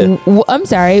 Yeah. I'm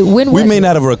sorry. When We was may it?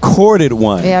 not have recorded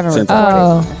one We haven't since recorded.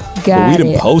 October. Oh, But got we done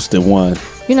it. posted one.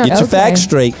 You know, Get your okay. facts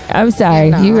straight. I'm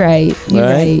sorry. No. You're right. You're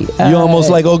Right? right. You almost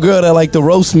like old girl that like to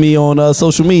roast me on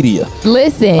social media.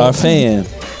 Listen. Our fan.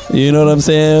 You know what I'm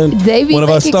saying? They be One of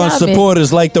our making staunch comments.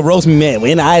 supporters like to roast me. Man,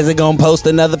 when Isaac gonna post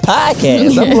another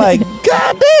podcast? I'm like,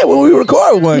 God damn, when we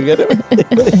record one.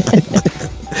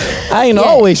 I ain't Yeah.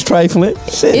 always trifling.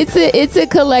 Shit. It's a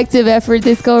collective effort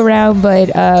this go around, but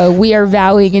we are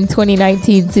vowing in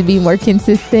 2019 to be more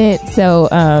consistent. So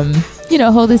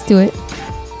hold us to it.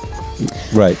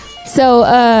 Right. So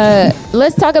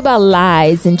let's talk about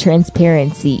lies and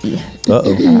transparency.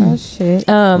 Uh-oh. Oh, shit.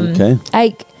 Okay.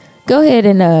 Ike, go ahead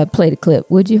and play the clip,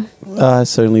 would you? I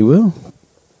certainly will.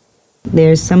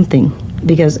 There's something,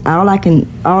 because all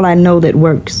I know that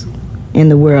works in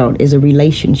the world is a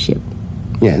relationship.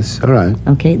 Yes, all right.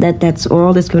 Okay, that's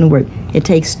all that's going to work. It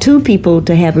takes two people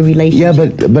to have a relationship.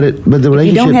 Yeah, but the relationship. If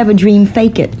you don't have a dream,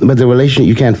 fake it. But the relationship,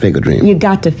 you can't fake a dream. You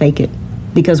got to fake it,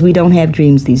 because we don't have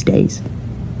dreams these days.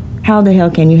 How the hell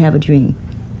can you have a dream?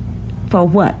 For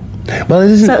what? Well,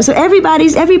 it isn't. So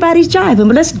everybody's jiving,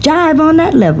 but let's jive on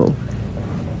that level.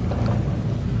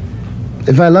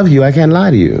 If I love you, I can't lie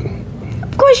to you.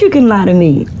 Of course you can lie to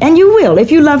me. And you will.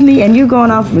 If you love me and you're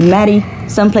going off with Maddie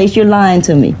someplace, you're lying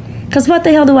to me. Because what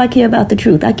the hell do I care about the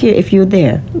truth? I care if you're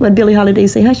there. What Billie Holiday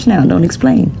say, hush now, don't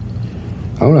explain.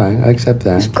 All right, I accept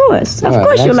that. Of course. Of All right,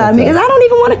 course I you lie to me. accept Because that. I don't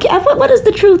even want to care. What does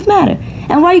the truth matter?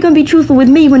 And why are you going to be truthful with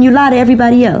me when you lie to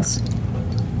everybody else?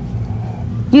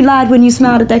 You lied when you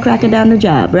smiled at that cracker down the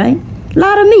job, right?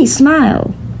 Lie to me,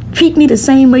 smile. Treat me the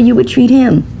same way you would treat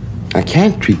him. I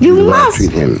can't treat you You the way I must.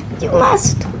 treat him. You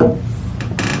must.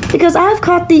 Because I've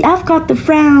caught the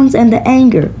frowns and the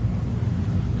anger.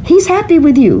 He's happy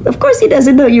with you. Of course he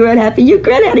doesn't know you're unhappy. You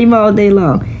grin at him all day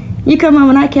long. You come home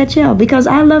and I catch hell because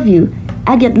I love you.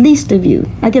 I get least of you.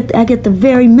 I get the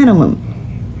very minimum.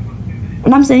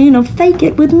 And I'm saying, fake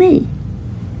it with me.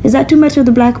 Is that too much of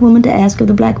the black woman to ask of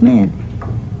the black man?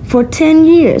 For 10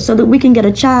 years, so that we can get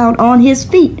a child on his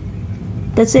feet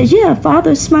that says, yeah,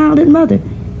 father smiled at mother.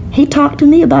 He talked to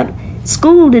me about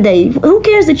school today. Who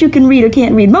cares that you can read or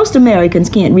can't read? Most Americans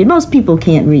can't read. Most people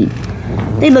can't read.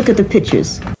 They look at the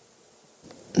pictures.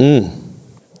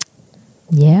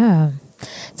 Yeah.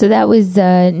 So that was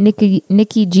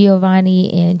Nikki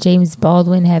Giovanni and James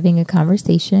Baldwin having a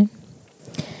conversation.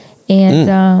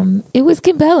 And it was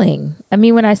compelling. I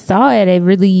mean, when I saw it, it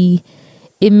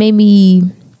made me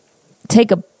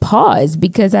take a pause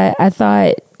because I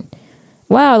thought,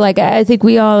 wow, like I think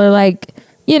we all are like,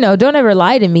 don't ever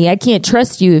lie to me. I can't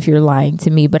trust you if you're lying to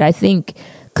me. But I think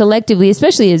collectively,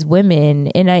 especially as women,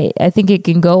 and I think it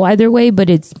can go either way, but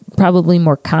it's probably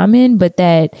more common, but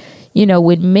that,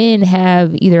 when men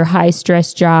have either high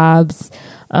stress jobs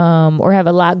or have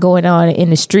a lot going on in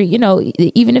the street,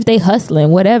 even if they hustling,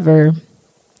 whatever,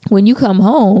 when you come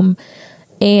home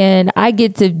and I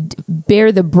get to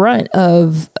bear the brunt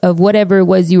of whatever it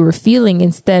was you were feeling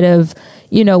instead of,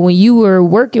 when you were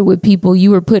working with people,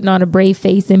 you were putting on a brave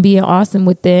face and being awesome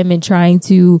with them and trying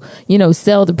to,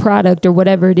 sell the product or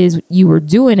whatever it is you were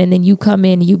doing. And then you come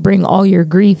in and you bring all your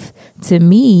grief to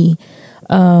me.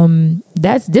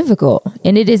 That's difficult.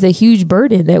 And it is a huge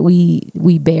burden that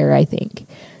we bear, I think.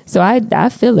 So I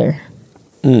feel her.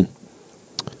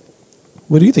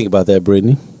 What do you think about that,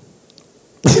 Brittany?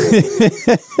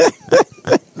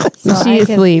 She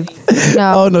asleep.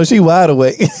 No, Oh no, she wide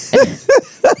awake.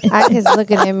 Ike is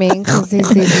looking at me because he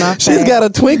sees my face. She's got a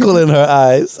twinkle in her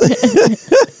eyes. I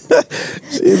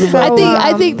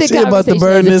think the She's about to conversation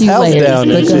burn has a this few house layers. down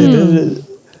and shit.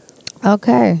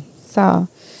 Okay, so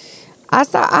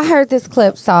I heard this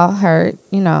clip.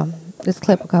 This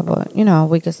clip a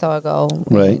week or so ago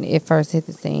when Right. it first hit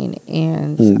the scene,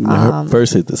 and Her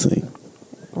first hit the scene.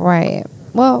 right.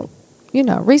 Well,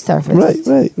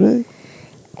 resurfaced. Right.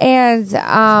 And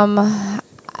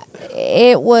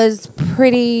it was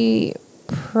pretty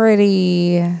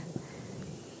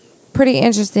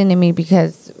interesting to me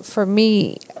because for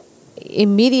me,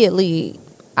 immediately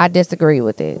I disagree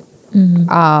with it.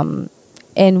 And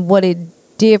what it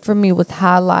did for me was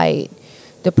highlight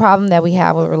the problem that we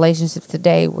have with relationships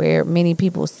today, where many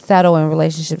people settle in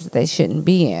relationships that they shouldn't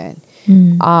be in.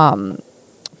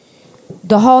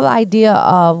 The whole idea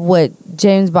of what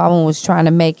James Baldwin was trying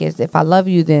to make is, if I love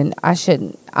you, then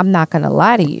I'm not going to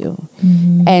lie to you.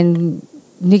 And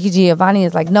Nikki Giovanni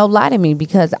is like, no, lie to me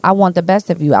because I want the best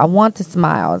of you. I want the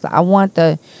smiles. I want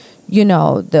the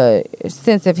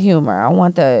sense of humor. I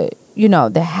want the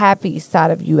happy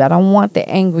side of you. I don't want the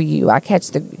angry you. I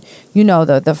catch the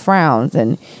frowns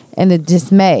and the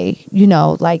dismay.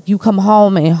 Like you come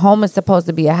home and home is supposed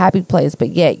to be a happy place, but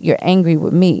yet you're angry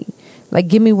with me. Like,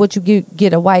 give me what you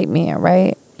get a white man,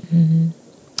 right?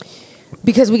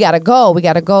 Because we got to go. We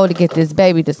got to go to get this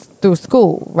baby through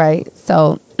school, right?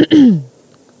 So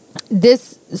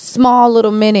this small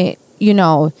little minute,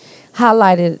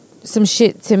 highlighted some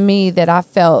shit to me that I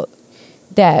felt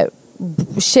that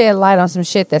shed light on some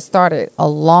shit that started a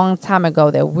long time ago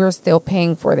that we're still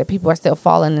paying for, that people are still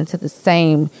falling into the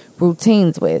same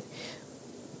routines with,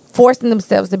 forcing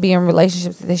themselves to be in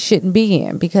relationships that they shouldn't be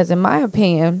in. Because in my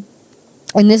opinion,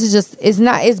 and this is just,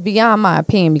 it's beyond my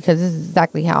opinion because this is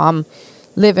exactly how I'm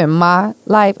living my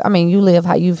life. I mean, you live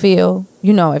how you feel.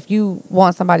 If you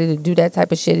want somebody to do that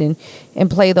type of shit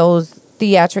and play those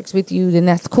theatrics with you, then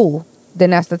that's cool.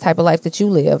 Then that's the type of life that you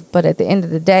live. But at the end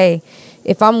of the day,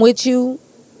 if I'm with you,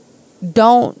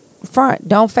 don't front,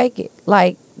 don't fake it.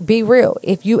 Like, be real.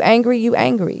 If you angry, you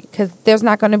angry. Because there's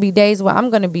not going to be days where I'm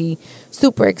going to be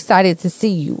super excited to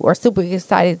see you or super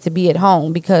excited to be at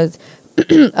home because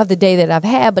of the day that I've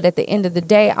had. But at the end of the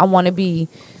day, I want to be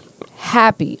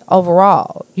happy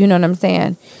overall. You know what I'm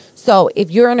saying? So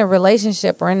if you're in a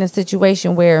relationship or in a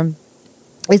situation where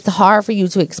it's hard for you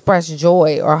to express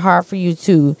joy or hard for you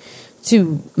to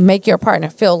make your partner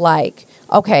feel like,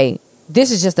 okay,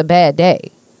 this is just a bad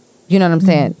day. You know what I'm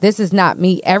saying? This is not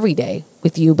me every day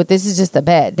with you, but this is just a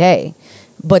bad day.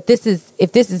 But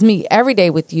if this is me every day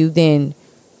with you, then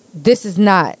this is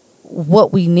not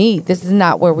what we need. This is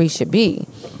not where we should be.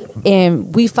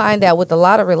 And we find that with a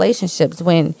lot of relationships,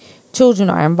 when children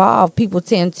are involved, people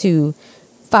tend to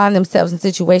find themselves in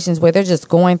situations where they're just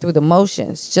going through the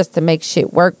motions just to make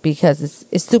shit work because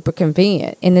it's super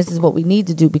convenient. And this is what we need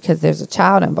to do because there's a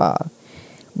child involved.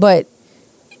 But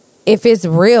if it's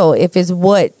real, if it's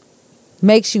what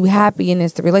makes you happy and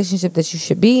it's the relationship that you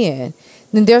should be in,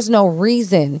 then there's no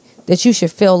reason that you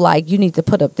should feel like you need to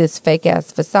put up this fake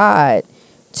ass facade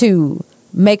to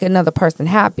make another person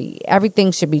happy.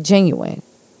 Everything should be genuine,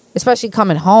 especially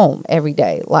coming home every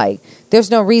day. Like,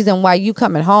 there's no reason why you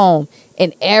coming home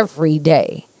and every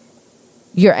day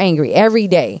you're angry. Every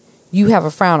day you have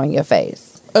a frown on your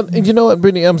face. You know what,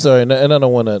 Brittany? I'm sorry, and I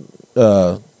don't want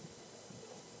to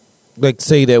like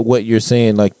say that what you're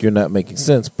saying like you're not making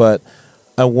sense, but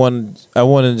I want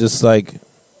to just like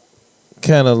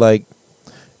kind of like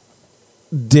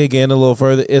dig in a little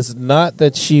further. It's not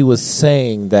that she was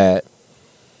saying that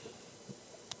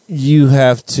you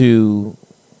have to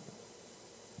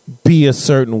be a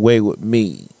certain way with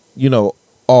me, you know,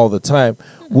 all the time.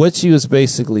 What she was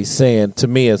basically saying to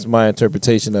me, as my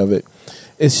interpretation of it,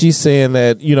 is she's saying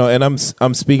that, you know, and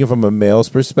I'm speaking from a male's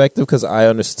perspective because I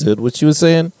understood what she was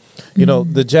saying. You know,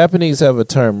 the Japanese have a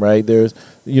term, right? There's,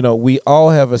 you know, we all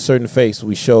have a certain face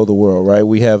we show the world, right?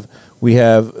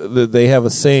 They have a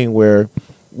saying where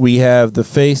we have the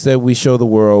face that we show the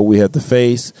world, we have the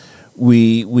face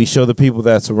we show the people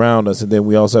that's around us, and then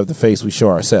we also have the face we show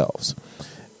ourselves.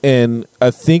 And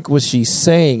I think what she's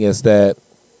saying is that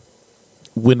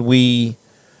when we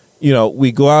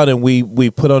go out and we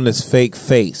put on this fake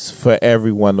face for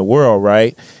everyone in the world,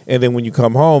 right? And then when you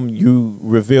come home, you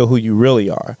reveal who you really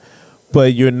are.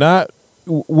 But you're not.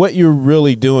 What you're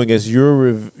really doing is you're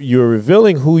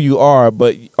revealing who you are,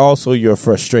 but also your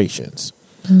frustrations.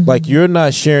 Mm-hmm. Like, you're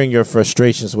not sharing your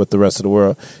frustrations with the rest of the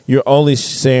world. You're only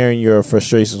sharing your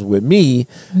frustrations with me,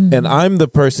 and I'm the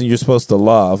person you're supposed to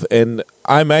love, and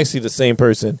I'm actually the same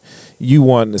person you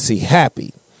want to see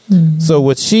happy. So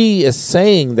what she is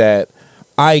saying, that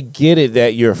I get it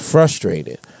that you're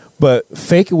frustrated, but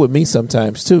fake it with me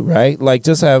sometimes too, right? Like,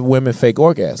 just have women fake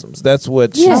orgasms. That's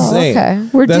what she's saying. Okay.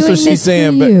 We're That's doing what she's this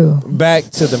saying for you. back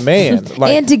to the man.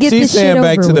 Like, and to get she's this saying shit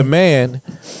back over to the with. man,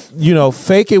 you know,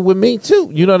 fake it with me too.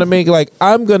 You know what I mean? Like,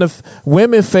 I'm gonna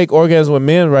women fake orgasms with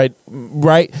men,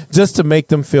 right, just to make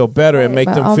them feel better and make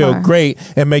them feel great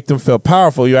and make them feel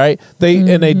powerful, right?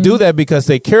 And they do that because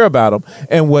they care about them.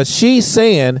 And what she's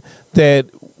saying, that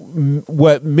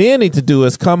what men need to do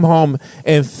is come home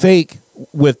and fake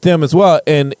with them as well,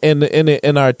 and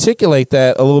articulate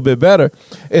that a little bit better,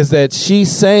 is that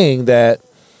she's saying that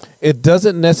it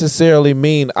doesn't necessarily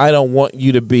mean I don't want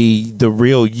you to be the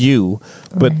real you,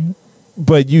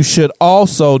 but you should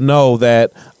also know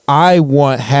that I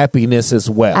want happiness as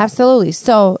well. Absolutely.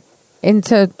 So, and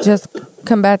to just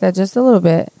combat that just a little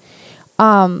bit,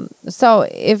 so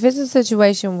if it's a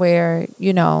situation where,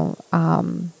 you know,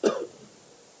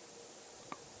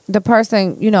 the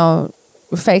person, you know,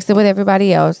 fakes it with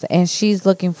everybody else, and she's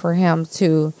looking for him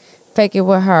to fake it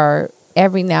with her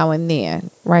every now and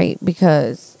then, right?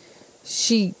 Because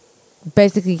she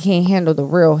basically can't handle the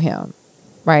real him,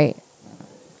 right?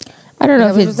 I don't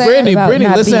know if it's Brittany,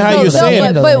 listen how you're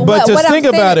saying it. But just think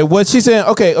about it. What she's saying,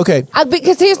 okay.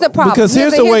 Because here's the problem. Because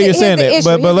here's the way you're saying it.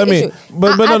 But let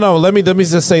me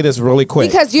just say this really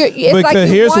quick. Because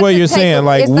here's what you're saying.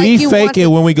 Like, we fake it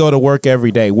when we go to work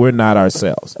every day. We're not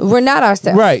ourselves. We're not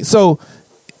ourselves. Right. So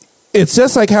it's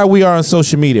just like how we are on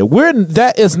social media.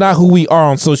 That is not who we are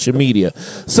on social media.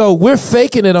 So we're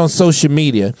faking it on social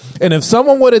media. And if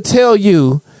someone were to tell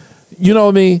you, you know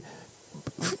what I mean,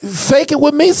 fake it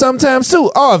with me sometimes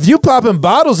too. Oh, if you popping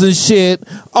bottles and shit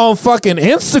on fucking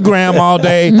Instagram all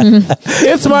day,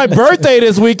 it's my birthday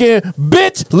this weekend,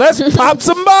 bitch, let's pop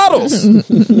some bottles.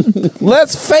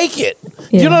 Let's fake it.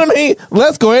 Yeah. You know what I mean?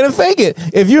 Let's go ahead and fake it.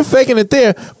 If you're faking it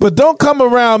there, but don't come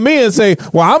around me and say,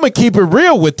 well, I'm going to keep it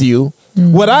real with you.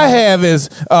 What I have is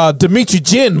Dimitri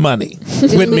Gin money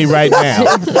with me right now.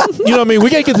 You know what I mean? We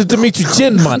can't get the Dimitri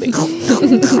Gin money.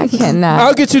 I cannot.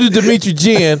 I'll get you the Dimitri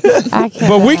Gin,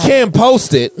 but we can't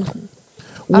post it.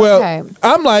 Well, okay.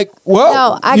 I'm like,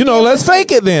 well, no, let's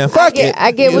fake it then. Fuck it.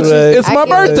 I get what you're saying. It's my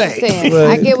birthday.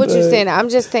 I get what you're saying. I'm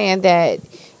just saying that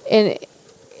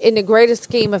in the greater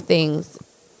scheme of things,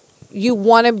 you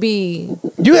want to be.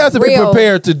 You have to real. Be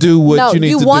prepared to do what you need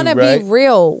to do. You want to be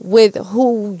real with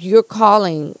who you're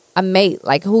calling a mate,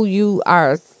 like who you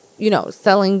are,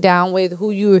 settling down with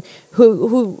who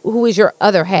is your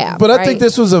other half. But I right? think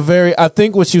this was I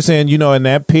think what you're saying, in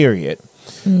that period,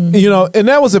 and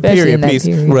that was a Especially period in that piece,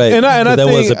 period. Right. And I That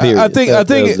think was a period. I think That was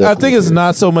definitely it's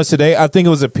not so much today. I think it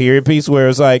was a period piece where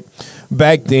it's like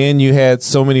back then you had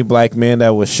so many black men that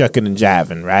was shucking and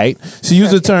jiving, right? So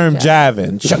use the term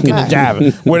jiving, shucking and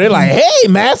jiving, where they're like, "Hey,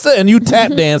 master," and you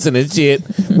tap dancing and shit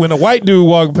when a white dude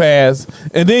walk past,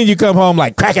 and then you come home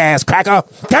like cracker ass cracker,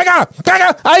 cracker,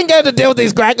 cracker. I ain't got to deal with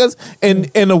these crackers. And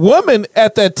a woman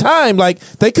at that time, like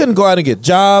they couldn't go out and get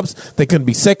jobs, they couldn't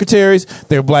be secretaries.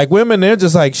 They're black women. They're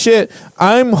just like, shit.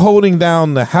 I'm holding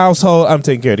down the household. I'm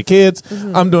taking care of the kids.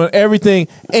 I'm doing everything,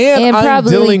 and I'm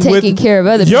probably dealing taking with care of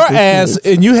other your people's ass, kids.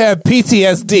 and you have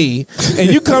PTSD,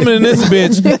 and you coming in this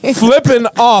bitch flipping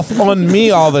off on me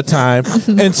all the time.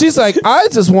 And she's like, I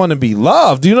just want to be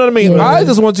loved. You know what I mean? Yeah. I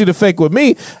just want you to fake with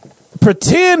me.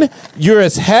 Pretend you're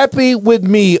as happy with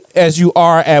me as you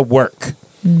are at work.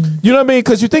 You know what I mean?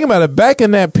 Because you think about it, back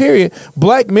in that period,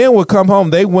 black men would come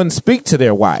home, they wouldn't speak to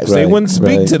their wives, they Right, wouldn't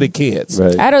speak right. to the kids.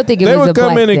 Right. I don't think it They was would a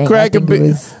come black in and thing. crack I a think big- it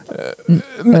was,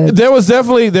 There was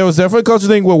definitely a culture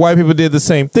thing where white people did the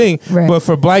same thing, Right. but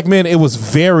for black men it was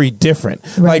very different.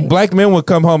 Right. Like black men would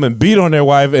come home and beat on their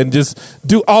wife and just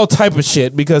do all type of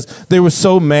shit because they were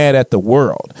so mad at the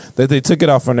world that they took it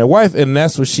off on their wife, and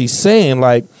that's what she's saying.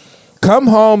 Like, come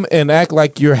home and act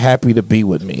like you're happy to be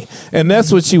with me. And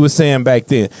that's what she was saying back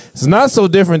then. It's not so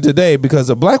different today because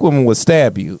a black woman would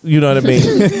stab you. You know what I mean?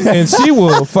 And she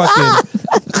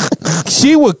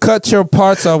will cut your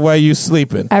parts off while you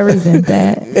sleeping. I resent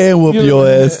that. And whoop your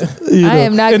ass. You I know.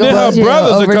 am not And going then to her jail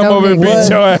brothers over will come no over and nigga. beat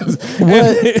your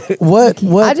ass. What?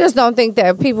 I just don't think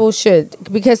that people should,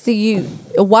 because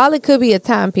while it could be a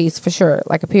timepiece for sure,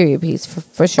 like a period piece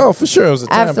for sure. Oh, for sure, it was a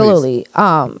timepiece.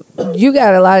 Absolutely. You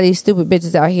got a lot of these stupid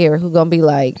bitches out here who gonna be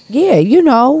like, yeah,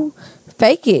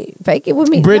 fake it with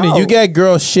me. Brittany, No. you got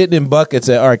girls shitting in buckets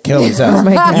at R. Kelly's house. Oh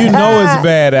my God. You know it's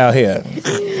bad out here.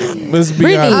 Let's be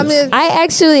Brittany, honest.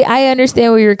 I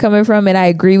understand where you're coming from, and I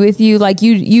agree with you. Like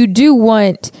you do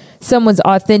want someone's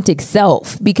authentic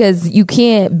self because you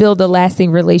can't build a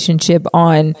lasting relationship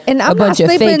on And a I'm not bunch of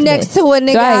sleeping fakeness. next to a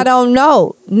nigga So I don't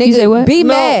know. Nigga, say what? be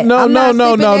No, mad. no, I'm no, not no,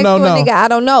 sleeping no, next no, to a no. nigga I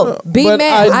don't know. Be But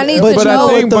mad. I need to but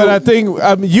know. I think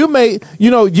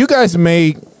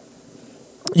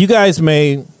you guys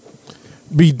may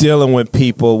be dealing with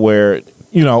people where,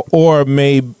 or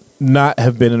may not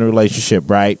have been in a relationship,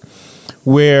 right?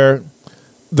 Where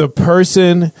the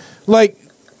person, like,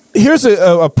 here's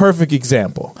a perfect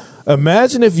example.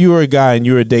 Imagine if you were a guy and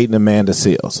you were dating Amanda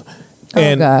Seales.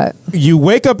 And God. you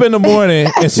wake up in the morning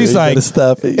and she's You like, gotta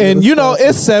stop it. You and gotta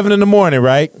it's 7 a.m,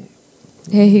 right?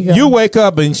 Here you go. You wake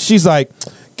up and she's like,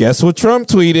 guess what Trump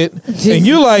tweeted? And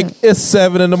you like, it's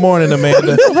 7 a.m, Amanda.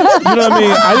 You know what I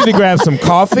mean? I need to grab some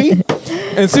coffee.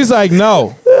 And she's like,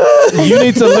 no, you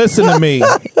need to listen to me.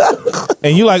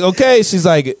 And you like, okay. She's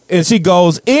like, and she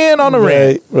goes in on the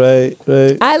rant. Right.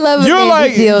 I love You're Amanda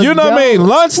like, Seales. you know what I mean?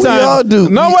 Lunchtime. We all do.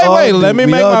 No, We wait. all Let do. me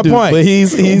We make all my do. point. But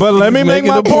he's let me make making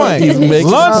my a point. point. He's making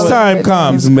a Lunchtime point.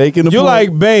 comes. He's making a You're point.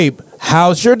 like, babe,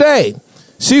 how's your day?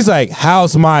 She's like,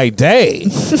 how's my day?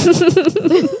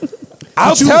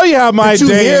 I'll tell you how my Did you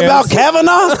day hear is. about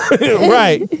Kavanaugh?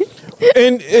 Right.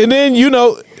 And then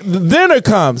dinner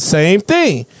comes, same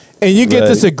thing. And you get Right.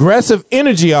 this aggressive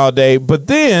energy all day, but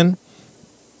then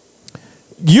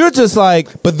you're just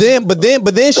like, But then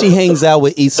she hangs out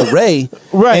with Issa Rae,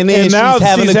 Right, And then and now she's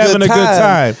having, she's a, having good a good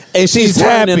time. and she's She's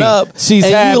turning happy. up. She's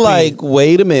and happy. you're like,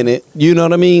 wait a minute, you know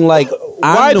what I mean? Like,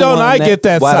 Why don't I get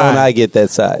that Why side? don't I get that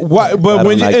side? why, but Why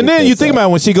when don't I you, get and then that you think side? about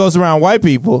it, when she goes around white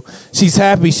people, she's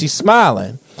happy, she's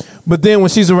smiling. But then when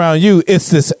she's around you,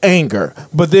 it's this anger.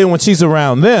 But then when she's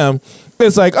around them,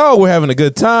 it's like, oh, we're having a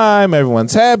good time.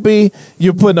 Everyone's happy.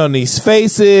 You're putting on these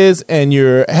faces and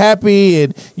you're happy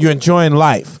and you're enjoying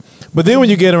life. But then when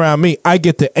you get around me, I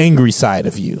get the angry side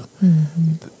of you.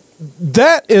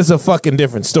 That is a fucking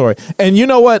different story. And you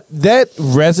know what? That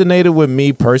resonated with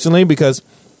me personally because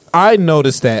I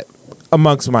noticed that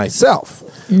amongst myself.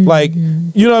 Like,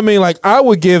 you know what I mean? Like, I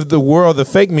would give the world the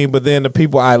fake me, but then the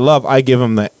people I love, I give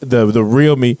them the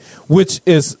real me, which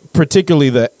is particularly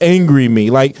the angry me.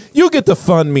 Like, you get the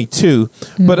fun me too.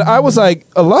 But I was like,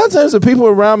 a lot of times the people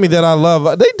around me that I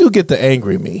love, they do get the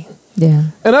angry me. Yeah.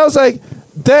 And I was like,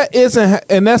 that isn't,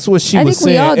 and that's what she I was think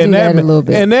we saying. all do and that a little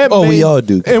bit. And that we all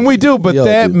do. And we do, but We all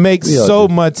that do. makes We all so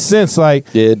do. much sense. Like,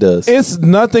 Yeah, it does. It's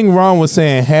nothing wrong with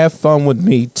saying, have fun with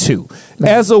me too.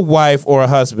 As a wife or a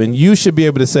husband, you should be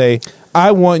able to say,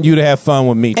 I want you to have fun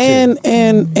with me too.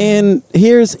 And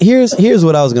here's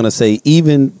what I was gonna say,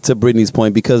 even to Brittany's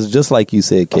point, because just like you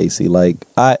said, Casey, like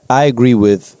I agree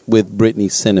with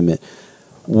Brittany's sentiment.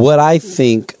 What I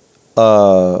think,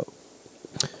 what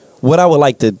I would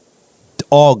like to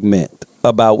augment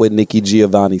about what Nikki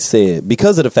Giovanni said,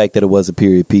 because of the fact that it was a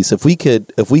period piece, if we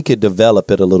could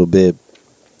develop it a little bit,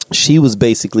 she was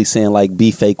basically saying like,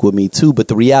 be fake with me too. But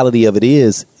the reality of it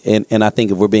is, and I think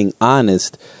if we're being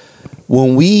honest,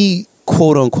 when we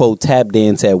quote unquote tap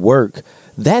dance at work,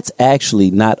 that's actually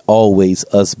not always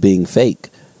us being fake.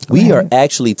 We are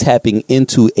actually tapping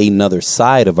into another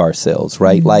side of ourselves,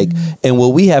 right? Mm-hmm. Like, and what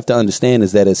we have to understand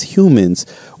is that as humans,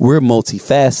 we're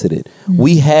multifaceted. Mm-hmm.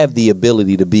 We have the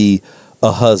ability to be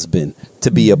a husband,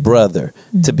 to be a brother,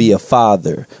 to be a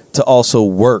father, to also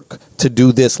work, to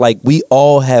do this. Like, we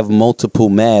all have multiple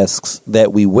masks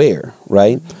that we wear,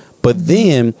 right? But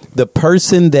then the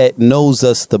person that knows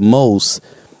us the most,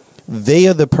 they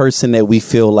are the person that we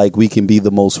feel like we can be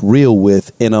the most real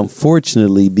with. And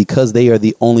unfortunately, because they are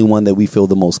the only one that we feel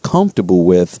the most comfortable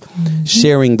with,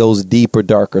 sharing those deeper,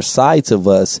 darker sides of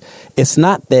us, it's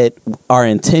not that our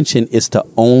intention is to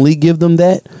only give them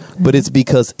that, but it's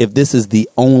because if this is the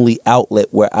only outlet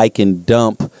where I can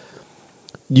dump,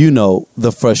 you know,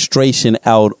 the frustration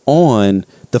out on,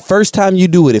 the first time you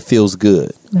do it, it feels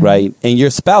good, right? And your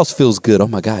spouse feels good. Oh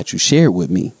my God, you shared with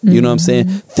me. You know what I'm saying?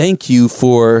 Thank you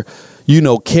for, you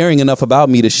know, caring enough about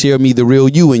me to share me the real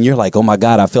you. And you're like, oh my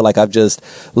God, I feel like I've just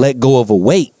let go of a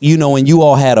weight, you know, and you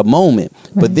all had a moment.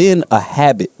 But then a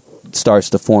habit starts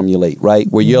to formulate, right?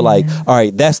 Where you're like, all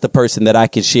right, that's the person that I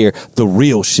can share the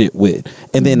real shit with.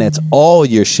 And then that's all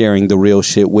you're sharing the real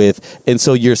shit with. And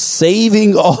so you're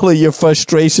saving all of your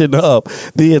frustration up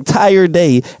the entire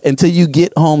day until you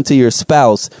get home to your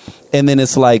spouse. And then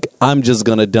it's like, I'm just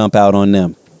going to dump out on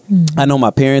them. I know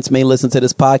my parents may listen to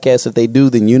this podcast. If they do,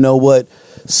 then you know what?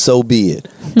 So be it.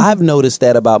 I've noticed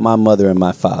that about my mother and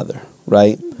my father,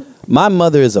 right? My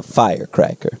mother is a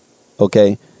firecracker,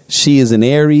 okay? She is an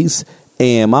Aries,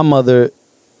 and my mother,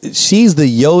 she's the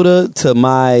Yoda to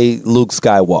my Luke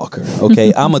Skywalker.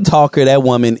 Okay, I'm a talker. That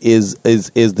woman is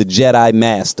the Jedi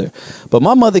master. But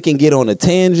my mother can get on a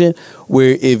tangent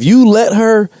where if you let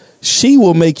her, she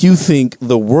will make you think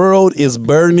the world is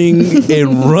burning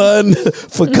and run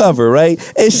for cover, right?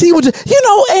 And she would just, you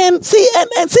know, and see,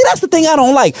 that's the thing I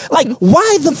don't like. Like,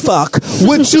 why the fuck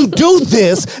would you do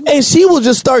this? And she will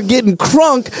just start getting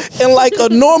crunk and like a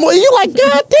normal, and you're like,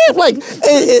 God damn, like,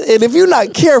 and if you're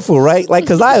not careful, right? Like,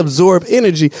 cause I absorb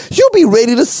energy, you'll be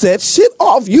ready to set shit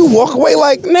off. You walk away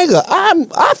like, nigga,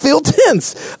 I feel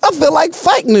tense. I feel like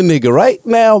fighting a nigga, right?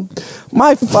 Now,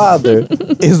 my father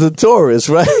is a Taurus,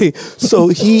 right? So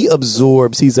he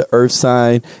absorbs, he's an earth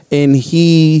sign, and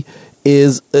he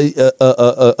is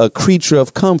a creature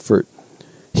of comfort.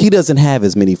 He doesn't have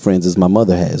as many friends as my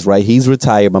mother has, right? He's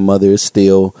retired. My mother is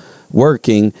still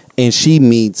working, and she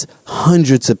meets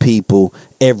hundreds of people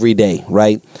every day,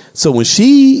 right? So when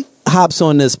she hops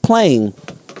on this plane,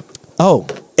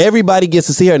 everybody gets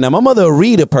to see her. Now, my mother will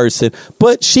read a person,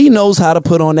 but she knows how to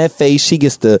put on that face. She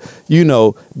gets to, you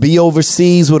know, be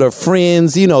overseas with her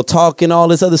friends, you know, talking all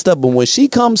this other stuff. But when she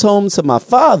comes home to my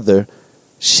father,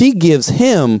 she gives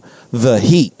him the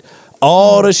heat.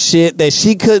 All the shit that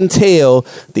she couldn't tell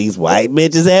these white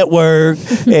bitches at work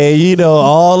and, you know,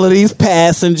 all of these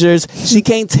passengers. She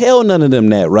can't tell none of them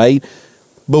that, right?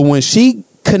 But when she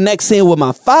connects in with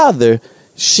my father,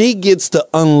 she gets to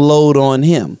unload on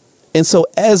him. And so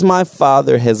as my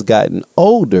father has gotten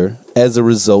older, as a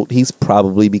result, he's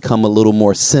probably become a little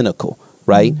more cynical,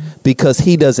 right? Because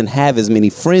he doesn't have as many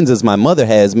friends as my mother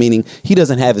has, meaning he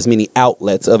doesn't have as many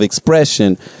outlets of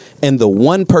expression. And the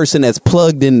one person that's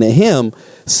plugged into him,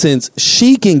 since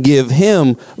she can give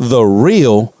him the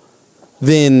real,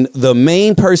 then the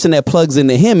main person that plugs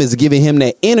into him is giving him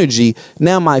that energy.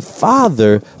 Now my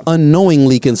father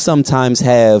unknowingly can sometimes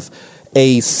have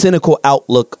a cynical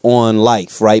outlook on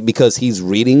life, right? Because he's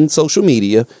reading social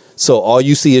media. So all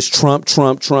you see is Trump,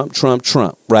 Trump, Trump, Trump,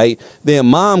 Trump, right? Then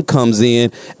mom comes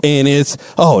in and it's,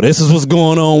 this is what's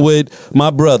going on with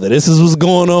my brother. This is what's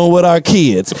going on with our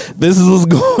kids. This is what's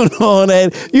going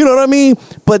on you know what I mean?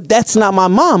 But that's not my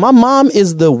mom. My mom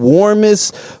is the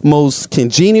warmest, most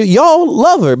congenial. Y'all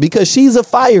love her because she's a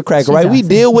firecracker, right? We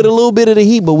deal with a little bit of the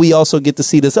heat, but we also get to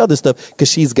see this other stuff because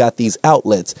she's got these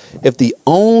outlets. If the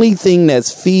only thing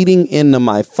that's feeding into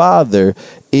my father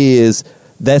is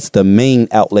that's the main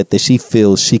outlet that she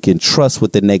feels she can trust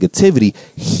with the negativity.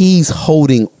 He's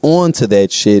holding on to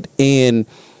that shit, and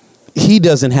he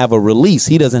doesn't have a release.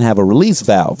 He doesn't have a release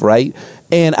valve, right?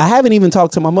 And I haven't even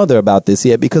talked to my mother about this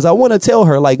yet because I want to tell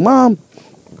her, like, Mom,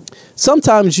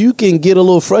 sometimes you can get a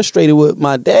little frustrated with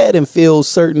my dad and feel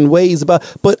certain ways about,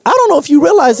 but I don't know if you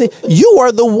realize that you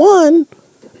are the one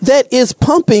that is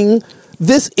pumping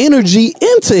this energy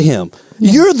into him.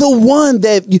 You're the one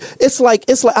that it's like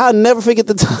I'll never forget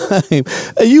the time.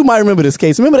 You might remember this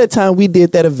case. Remember that time we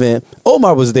did that event?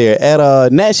 Omar was there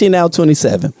at National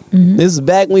 27. Mm-hmm. This is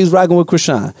back when he was rocking with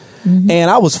Krishan. Mm-hmm. And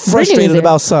I was frustrated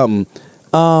about something.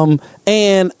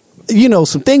 And you know,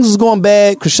 some things was going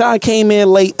bad. Krishan came in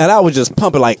late, and I was just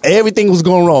pumping like everything was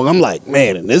going wrong. I'm like,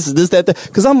 man, and this, that.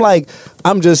 Because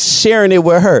I'm just sharing it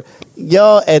with her.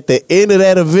 Y'all, at the end of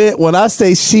that event, when I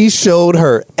say she showed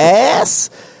her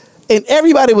ass, and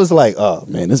everybody was like, oh,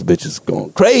 man, this bitch is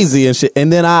going crazy and shit. And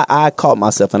then I caught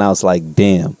myself, and I was like,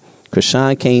 damn,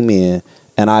 Krishan came in,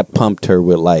 and I pumped her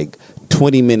with like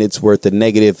 20 minutes worth of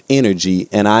negative energy,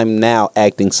 and I'm now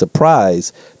acting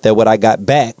surprised that what I got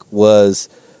back was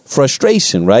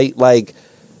frustration, right? Like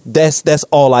that's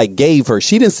all I gave her.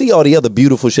 She didn't see all the other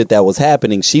beautiful shit that was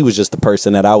happening. She was just the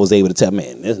person that I was able to tell,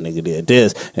 man, this nigga did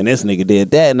this and this nigga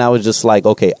did that. And I was just like,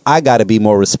 okay, I got to be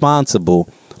more responsible.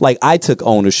 Like I took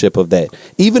ownership of that.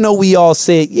 Even though we all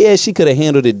said, yeah, she could have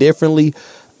handled it differently.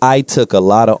 I took a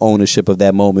lot of ownership of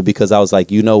that moment because I was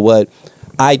like, you know what?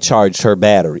 I charged her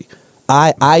battery.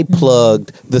 I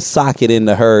plugged the socket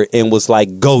into her and was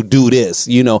like, go do this,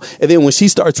 you know. And then when she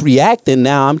starts reacting,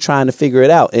 now I'm trying to figure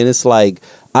it out. And it's like,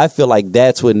 I feel like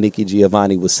that's what Nikki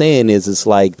Giovanni was saying is it's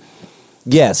like,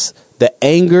 yes, the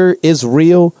anger is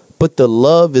real, but the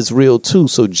love is real too.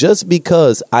 So just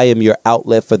because I am your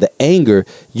outlet for the anger,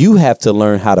 you have to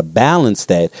learn how to balance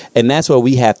that. And that's where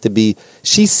we have to be.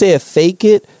 She said fake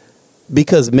it,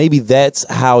 because maybe that's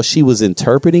how she was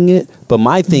interpreting it. But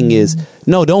my thing is,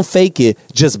 no, don't fake it.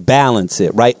 Just balance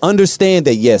it, right? Understand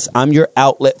that, yes, I'm your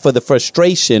outlet for the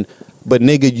frustration. But,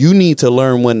 nigga, you need to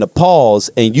learn when to pause,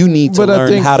 and you need to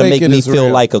learn how to make me feel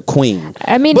like a queen.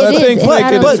 I mean, but it is.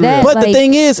 But the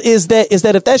thing is that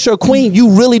if that's your queen,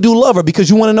 you really do love her, because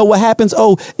you want to know what happens.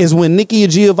 Oh, is when Nikki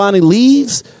Giovanni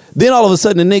leaves, then all of a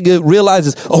sudden the nigga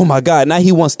realizes, oh my God, now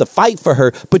he wants to fight for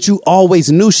her. But you always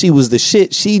knew she was the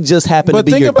shit. She just happened to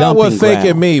be your dumping ground. But think about what fake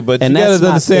it mean. But you gotta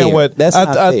understand what that's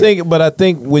I think. But I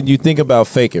think when you think about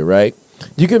fake it, right?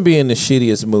 You can be in the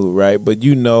shittiest mood, right? But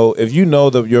you know, if you know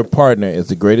that your partner is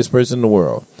the greatest person in the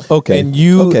world, okay, and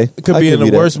you could be in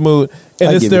the worst mood,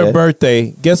 and it's their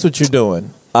birthday, guess what you're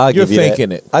doing? You're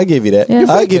faking it. I give you that. Yeah.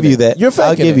 I'll give you that. You're faking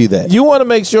I'll give you that. You want to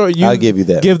make sure you I'll give you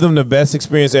that. Give them the best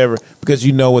experience ever because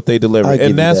you know what they deliver,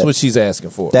 and that's what she's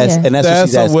asking for. That's what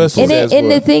she's asking for.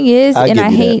 And the thing is, and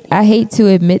I hate to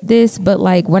admit this, but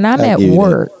like when I'm at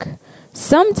work,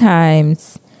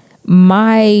 sometimes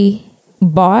my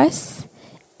boss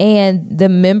and the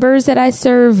members that I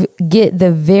serve get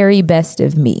the very best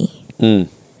of me, and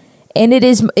it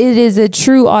is a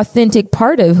true, authentic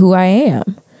part of who I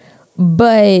am.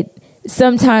 But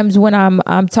sometimes when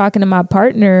I'm talking to my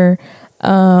partner,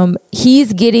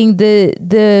 he's getting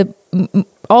the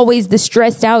always the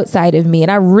stressed out side of me,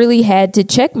 and I really had to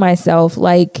check myself.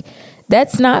 Like,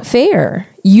 that's not fair.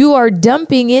 You are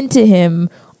dumping into him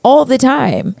all the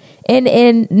time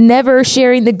and never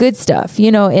sharing the good stuff,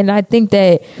 you know. And I think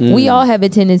that we all have a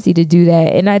tendency to do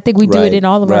that, and I think we do it in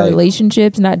all of our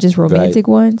relationships, not just romantic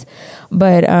ones.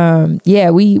 But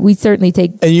we certainly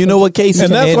take. And you know what, Casey?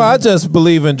 And that's why I just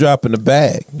believe in dropping the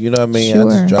bag. You know what I mean? Sure.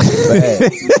 I just drop the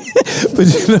bag. But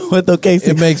you know what, though,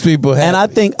 Casey? It makes people happy. And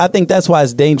I think that's why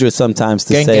it's dangerous sometimes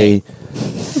to say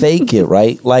fake it,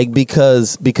 right? Like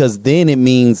because then it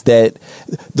means that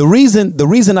the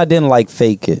reason I didn't like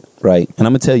fake it, right? And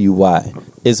I'm gonna tell you why.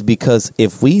 Is because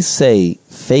if we say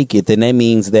fake it, then that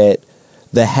means that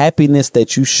the happiness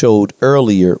that you showed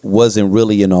earlier wasn't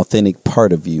really an authentic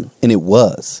part of you, and it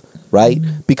was. Right?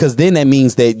 Because then that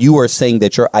means that you are saying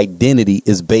that your identity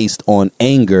is based on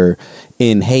anger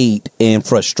and hate and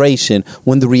frustration,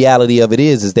 when the reality of it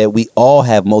is that we all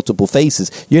have multiple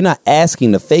faces. You're not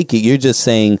asking to fake it. You're just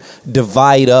saying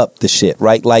divide up the shit,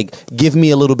 right? Like, give me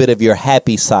a little bit of your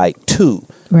happy side too.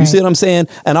 Right. You see what I'm saying?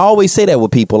 And I always say that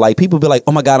with people. Like, people be like,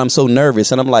 oh my God, I'm so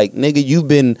nervous. And I'm like, nigga, you've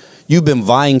been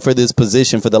vying for this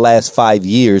position for the last 5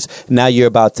 years. Now you're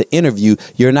about to interview.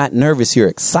 You're not nervous. You're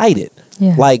excited.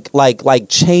 Yeah. Like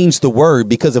change the word,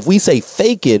 because if we say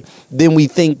fake it, then we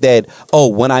think that, oh,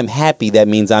 when I'm happy, that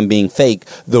means I'm being fake.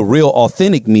 The real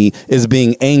authentic me is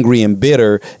being angry and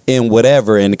bitter and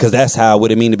whatever, and because that's how it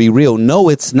would mean to be real. No,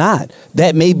 it's not.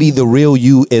 That may be the real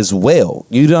you as well.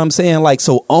 You know what I'm saying? Like,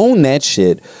 so own that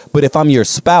shit. But if I'm your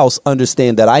spouse,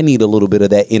 understand that I need a little bit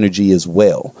of that energy as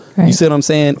well. Right. You see what I'm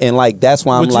saying? And like, that's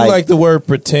why I'm Would you like the word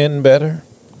pretend better?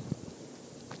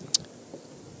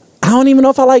 I don't even know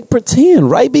if I like pretend,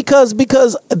 right? Because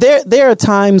there are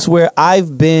times where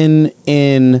I've been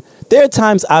in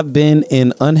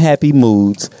unhappy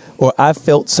moods, or I've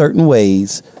felt certain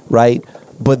ways, right?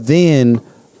 But then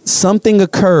something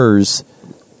occurs,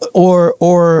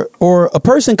 or a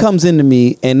person comes into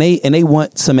me and they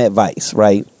want some advice,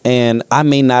 right? And I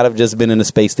may not have just been in a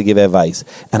space to give advice,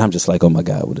 and I'm just like, oh my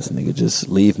God, will this nigga just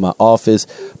leave my office?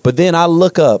 But then I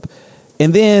look up,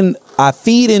 and then I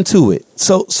feed into it.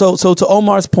 So to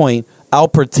Omar's point, I'll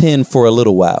pretend for a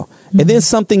little while. And then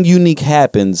something unique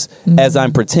happens as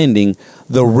I'm pretending.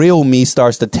 The real me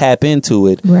starts to tap into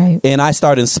it. Right. And I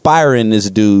start inspiring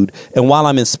this dude. And while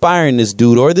I'm inspiring this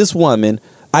dude or this woman,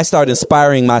 I start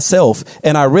inspiring myself.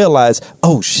 And I realize,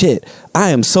 oh shit, I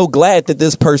am so glad that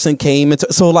this person came.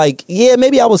 So like, yeah,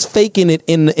 maybe I was faking it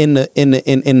in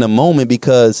the moment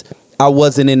because I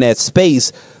wasn't in that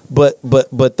space. But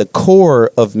the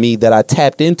core of me that I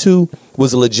tapped into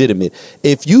was legitimate.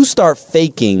 If you start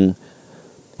faking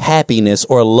happiness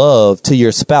or love to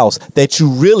your spouse that you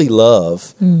really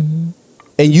love, and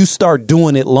you start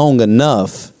doing it long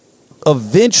enough,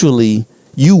 eventually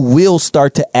you will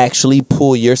start to actually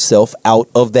pull yourself out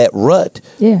of that rut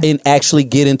and actually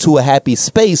get into a happy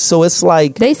space. So it's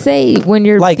like, they say when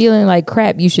you're feeling like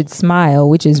crap, you should smile,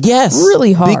 which is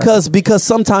really hard. Because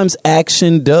sometimes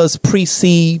action does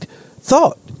precede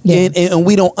thought. Yeah. And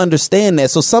we don't understand that.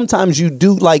 So sometimes you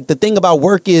do, like, the thing about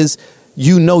work is,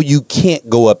 you can't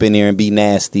go up in there and be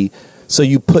nasty. So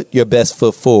you put your best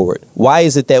foot forward. Why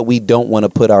is it that we don't want to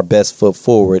put our best foot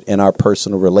forward in our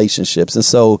personal relationships? And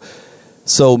so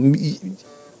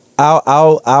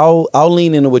I'll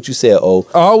lean into what you said. Oh,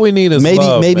 all we need is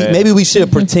love, man. Maybe we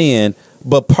should pretend,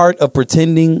 but part of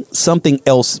pretending, something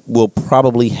else will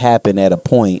probably happen at a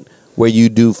point where you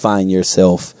do find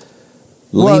yourself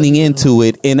leaning into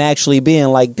it and actually being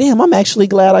like, damn, I'm actually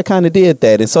glad I kind of did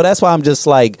that. And so that's why I'm just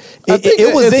like,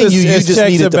 it was in you. You just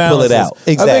needed to pull it out.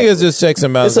 Exactly. I think it's just checks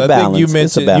and balances. It's a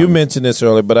balance. I think you mentioned this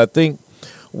earlier, but I think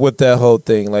with that whole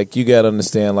thing, like, you got to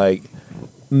understand, like,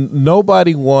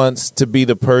 nobody wants to be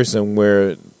the person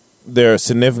where their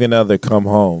significant other come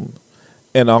home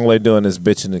and all they're doing is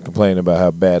bitching and complaining about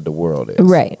how bad the world is.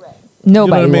 Right. Nobody. You know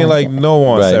what I mean? Wants like, no one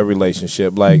wants that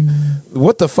relationship. Like,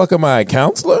 what the fuck am I, a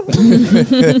counselor?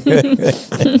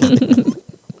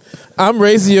 I'm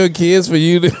raising your kids for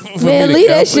you to leave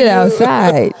that shit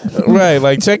outside. Right,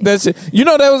 like, check that shit. You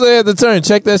know, that was at the term.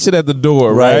 Check that shit at the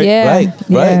door, right? Yeah.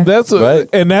 Right. That's what,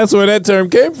 and that's where that term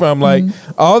came from. Like,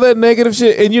 all that negative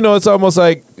shit. And, you know, it's almost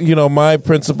like, you know, my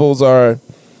principles are,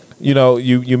 you know,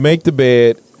 you make the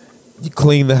bed, you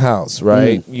clean the house,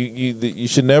 right? You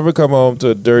should never come home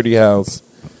to a dirty house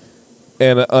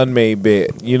and an unmade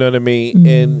bed. You know what I mean?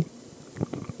 And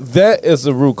that is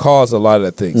the root cause of a lot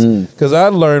of things. Because I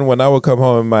learned when I would come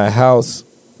home and my house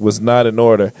was not in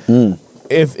order.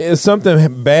 If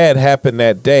something bad happened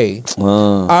that day,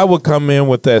 I would come in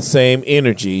with that same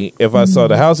energy if I saw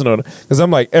the house in order. Because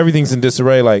I'm like, everything's in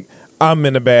disarray. Like, I'm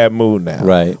in a bad mood now.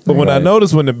 Right. But when I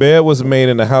noticed when the bed was made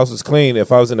and the house was clean,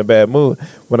 if I was in a bad mood,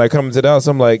 when I come into the house,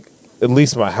 I'm like, at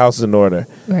least my house is in order.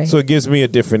 Right. So it gives me a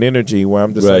different energy where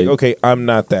I'm just like, okay, I'm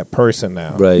not that person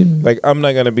now. Right. Like, I'm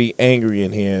not going to be angry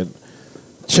in here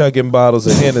chugging bottles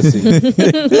of Hennessy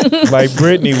like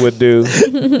Brittany would do.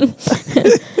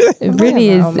 Brittany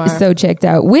is so checked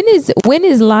out. When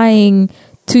is lying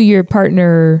to your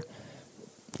partner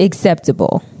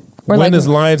acceptable? Or when is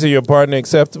lying to your partner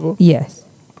acceptable? Yes.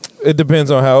 It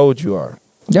depends on how old you are.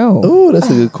 Oh, that's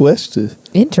a good question.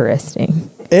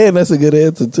 Interesting. And that's a good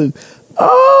answer too.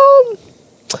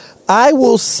 I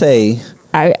will say,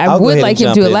 I would like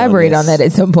him to elaborate on that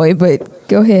at some point, but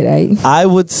go ahead. I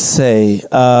would say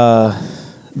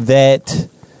that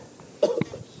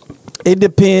it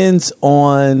depends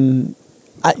on.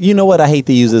 You know what? I hate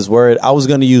to use this word. I was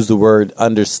going to use the word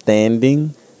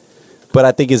understanding, but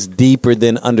I think it's deeper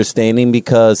than understanding,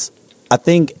 because I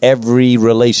think every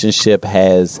relationship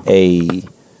has a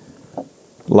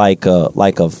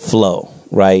flow,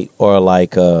 right? Or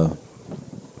like a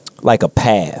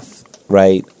path,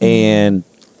 right? And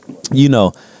you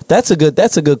know, that's a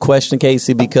good question,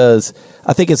 Casey, because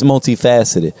I think it's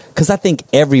multifaceted. Because I think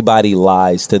everybody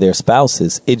lies to their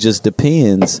spouses. It just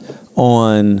depends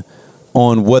on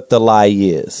on what the lie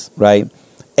is, right?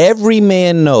 Every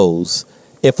man knows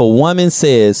if a woman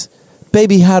says,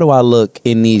 baby, how do I look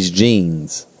in these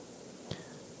jeans?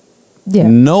 Yeah.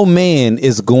 No man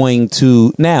is going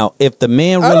to now. If the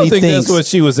man really I don't think thinks that's what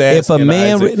she was asking. If a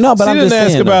man, no, but she I'm didn't just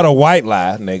ask saying, about a white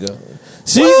lie, nigga.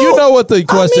 Well, You know what the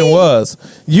question I mean- was.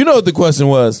 You know what the question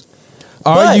was.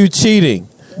 Are But- you cheating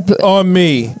on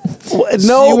me? No, She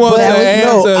wants but to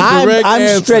answer a direct I'm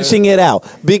answer. stretching it out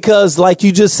because, like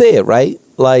you just said, right?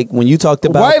 Like when you talked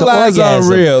about White the lies orgasm.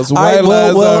 aren't reals. All right,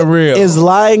 White lies aren't real. Is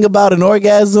lying about an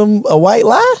orgasm a white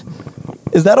lie?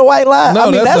 Is that a white lie? No,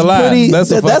 I mean, that's a lie. pretty.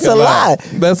 That's a that's a fucking lie.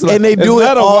 That's a lie. And they do It's it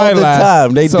not a all white the lie.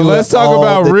 time. They So do let's it talk all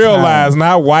about the real time. lies,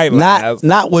 not white lies.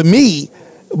 Not with me,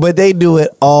 but they do it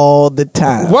all the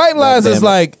time. White lies God is damn it.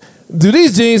 like, do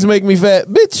these jeans make me fat?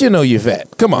 Bitch, you know you're fat.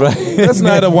 Come on. That's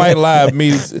not a white lie of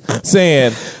me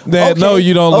saying that, Okay. no,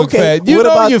 you don't look Okay. fat. You What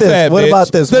know about you're this? fat, What bitch.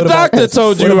 about this? The What about doctor this?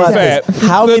 told you What you were about fat. this?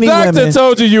 How the many doctor women-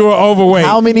 told you you were overweight.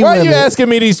 How many Why are you women- asking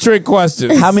me these trick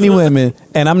questions? How many women,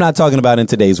 and I'm not talking about in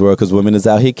today's world because women is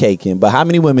out here caking, but how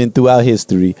many women throughout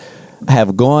history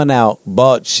have gone out,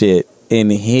 bought shit,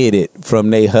 and hid it from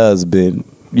their husband?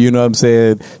 You know what I'm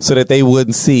saying? So that they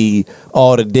wouldn't see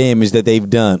all the damage that they've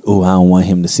done. Oh, I don't want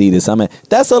him to see this. I mean,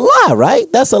 that's a lie, right?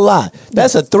 That's a lie.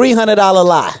 That's a $300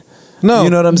 lie. No. You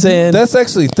know what I'm saying? That's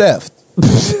actually theft.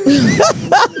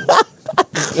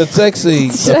 It's actually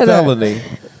a Shut up. felony.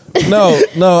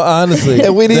 No, honestly. Yeah,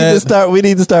 we need that- to start. We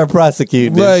need to start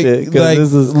prosecuting this Like, shit. 'Cause like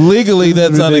this is legally,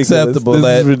 this is that's ridiculous. unacceptable. This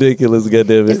That is ridiculous.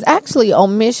 Goddamn it. It's actually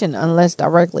omission unless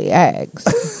directly asked.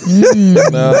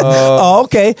 Oh,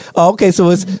 okay. So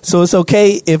it's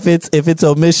okay if it's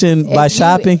omission by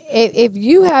shopping. If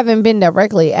you haven't been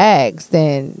directly asked,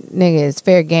 then nigga, it's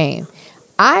fair game.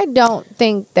 I don't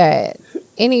think that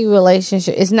any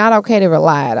relationship, it's not okay to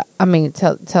rely.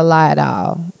 To lie at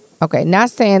all. Okay, not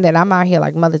saying that I'm out here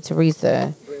like Mother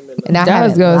Teresa. And I I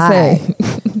was haven't gonna lied. say.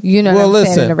 You know Well, what I'm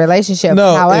saying, listen. in a relationship.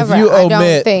 No, if However, you I omit-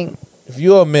 don't think. if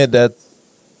you omit that,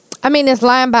 It's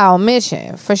lying by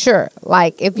omission for sure.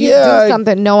 Like if you Yeah, do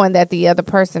something knowing that the other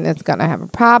person is gonna have a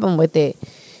problem with it.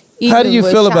 how even do you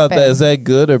with feel about that? shopping. Is that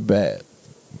good or bad?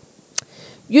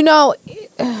 You know,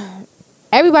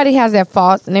 everybody has their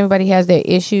faults and everybody has their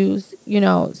issues. You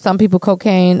know, some people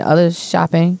cocaine, others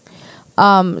shopping.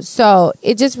 So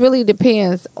it just really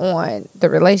depends on the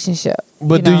relationship.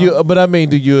 But know?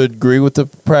 do you agree with the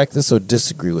practice or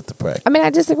disagree with the practice? I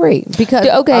disagree because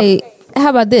Okay, how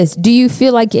about this? Do you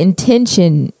feel like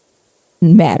intention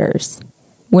matters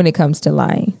when it comes to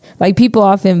lying? Like people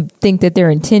often think that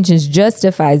their intentions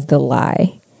justifies the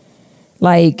lie.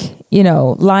 Like,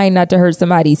 lying not to hurt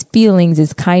somebody's feelings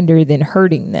is kinder than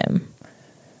hurting them.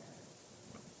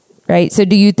 Right? So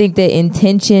do you think that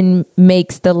intention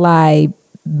makes the lie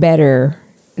better?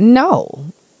 no,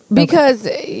 because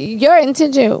your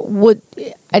intention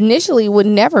would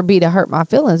never be to hurt my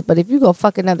feelings. But if you go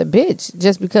fuck another bitch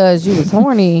just because you was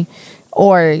horny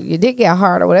or you did get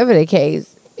hard or whatever the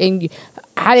case, and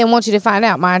I didn't want you to find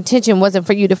out. My intention wasn't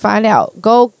for you to find out.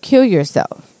 Go kill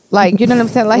yourself. Like, you know what I'm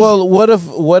saying? Like, Well, what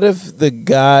if the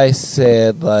guy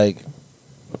said, like,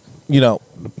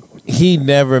 he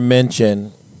never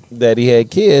mentioned that he had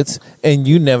kids and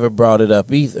you never brought it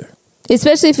up either?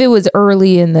 Especially if it was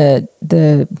early in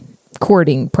the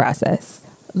courting process.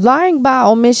 lying by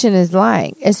omission is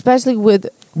lying, especially with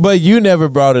But you never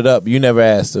brought it up. You never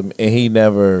asked him, and he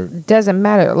never. doesn't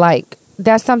matter. Like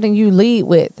that's something you lead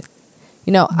with.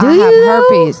 You know, Do I have you?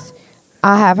 herpes.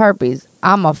 I have herpes.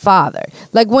 I'm a father.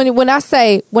 Like when a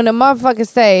motherfucker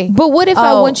say, But what if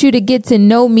I Oh. want you to get to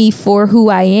know me for who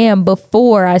I am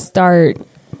before I start?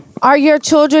 "Are your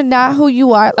children not who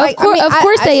you are?" Like, Of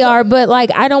course they are, but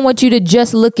like I don't want you to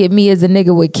just look at me as a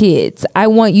nigga with kids. I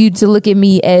want you to look at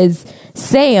me as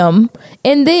Sam,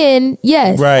 and then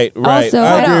yes, Right. Also,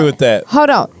 I agree with that. Hold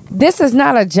on. This is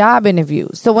not a job interview.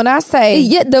 So when I say,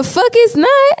 Yeah, the fuck is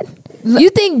not. You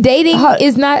think dating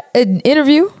is not an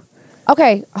interview?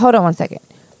 okay, hold on one second.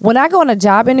 When I go on a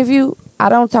job interview, I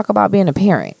don't talk about being a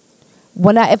parent.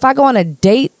 If I go on a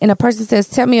date and a person says,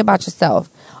 "Tell me about yourself,"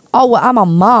 oh, well, I'm a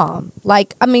mom.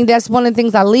 Like, that's one of the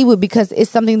things I lead with because it's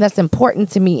something that's important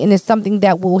to me and it's something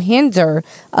that will hinder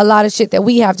a lot of shit that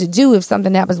we have to do if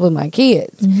something happens with my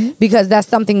kids. Because that's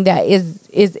something that is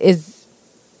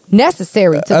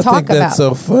necessary to I talk think that's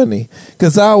about. so funny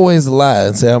because I always lie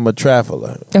and say I'm a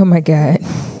traveler. Oh my god.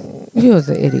 You was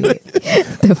an idiot.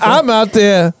 I'm out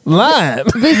there lying.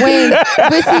 But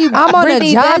see, I'm on a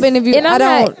Brittany, job that's- interview. and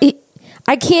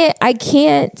I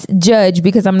can't judge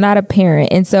because I'm not a parent,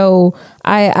 and so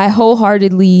I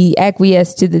wholeheartedly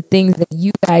acquiesce to the things that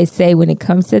you guys say when it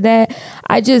comes to that.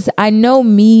 I know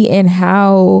me and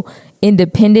how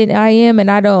independent I am, and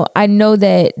I know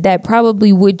that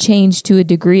probably would change to a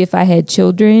degree if I had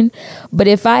children. But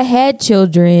if I had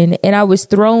children and I was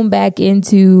thrown back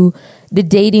into the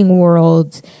dating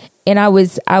world and I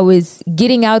was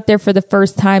getting out there for the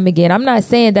first time again, I'm not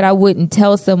saying that I wouldn't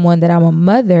tell someone that I'm a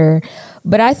mother,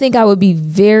 but I think I would be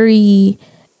very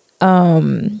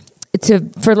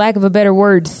for lack of a better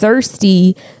word,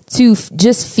 thirsty to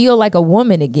just feel like a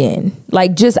woman again.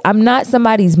 Like, just, I'm not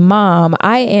somebody's mom.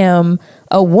 I am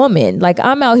a woman. Like,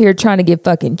 I'm out here trying to get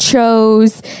fucking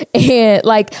chose. And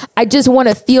like, I just want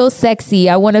to feel sexy.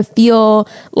 I want to feel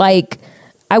like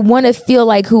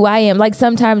who I am. Like,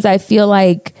 sometimes I feel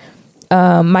like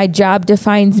my job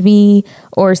defines me,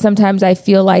 or sometimes I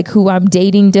feel like who I'm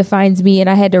dating defines me, and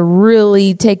I had to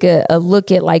really take a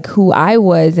look at like who I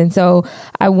was. And so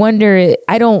I wonder,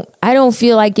 I don't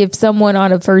feel like if someone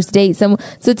on a first date, so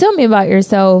tell me about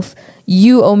yourself,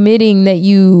 you omitting that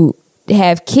you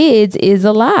have kids is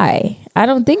a lie. I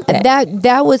don't think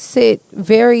that would sit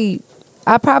very,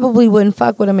 I probably wouldn't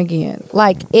fuck with him again.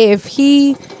 Like,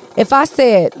 if I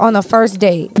said on the first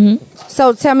date,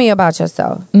 so tell me about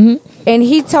yourself. And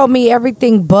he told me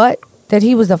everything but that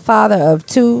he was a father of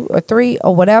 2 or 3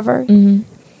 or whatever. And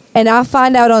I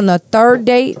find out on the third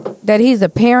date that he's a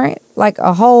parent, like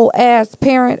a whole ass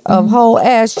parent of whole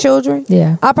ass children.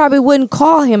 Yeah. I probably wouldn't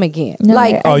call him again. No,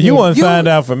 like, you want to find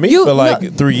out for me for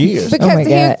like 3 years. Because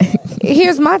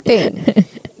here's my thing.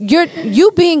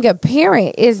 You being a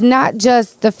parent is not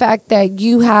just the fact that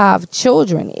you have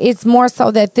children. It's more so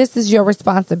that this is your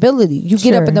responsibility. You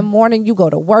get up in the morning, you go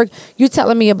to work, you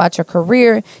telling me about your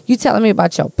career, you telling me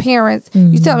about your parents,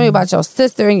 you telling me about your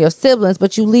sister and your siblings,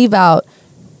 but you leave out.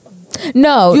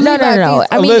 No. I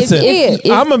mean, listen,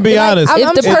 I'm gonna be honest.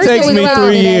 It takes me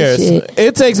 3 years.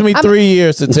 It takes me 3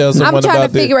 years to tell someone I'm trying about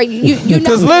to figure out.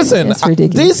 Because listen,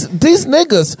 these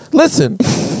niggas. Listen,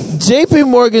 J.P.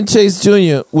 Morgan Chase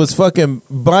Jr. was fucking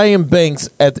buying banks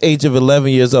at the age of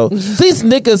 11 years old. These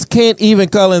niggas can't even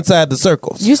call inside the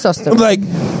circles. You so stupid. Like,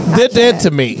 they're dead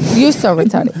to me. You so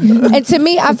retarded. And to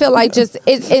me, I feel like just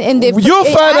you'll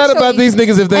find out about these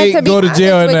niggas if they go to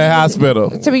jail in the hospital.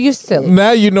 To be you silly.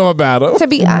 Now you know about them. To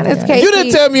be honest, Casey, you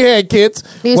didn't tell me you had kids.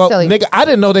 You silly. Nigga, I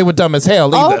didn't know they were dumb as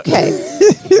hell either. Okay.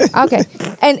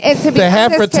 And to be they're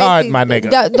half honest, retarded, Casey, my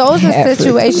nigga. Those are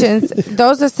situations.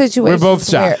 Those are situations. We're both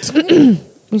shocked.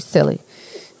 You silly.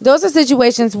 Those are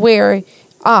situations where,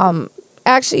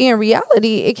 actually, in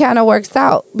reality, it kind of works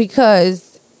out,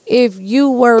 because if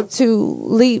you were to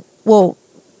leave,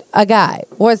 a guy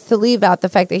was to leave out the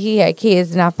fact that he had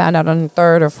kids, and I found out on the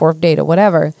 3rd or 4th date or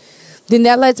whatever, then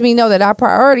that lets me know that our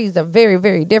priorities are very,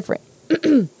 very different.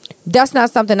 That's not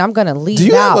something I'm going to leave out. Do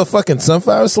you have a fucking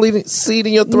sunflower seed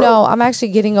in your throat? No, I'm actually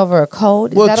getting over a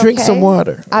cold. Well, drink some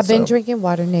water. I've been drinking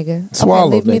water, nigga.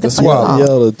 Swallow, okay, nigga. Swallow.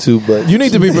 Y'all are too, but you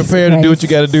need to be prepared to do what you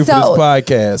got to do for this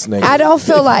podcast, nigga. I don't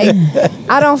feel like.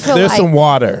 There's some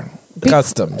water.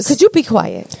 Customs. Could you be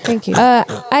quiet? Thank you.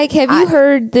 Ike, have you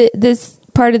heard this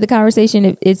part of the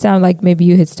conversation? It sounded like maybe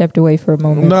you had stepped away for a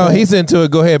moment. No, he's into it.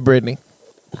 Go ahead, Brittany.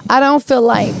 I don't feel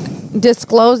like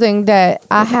disclosing that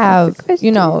I have,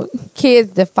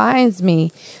 kids defines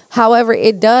me. However,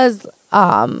 it does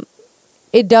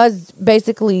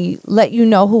basically let you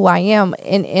know who I am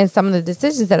in some of the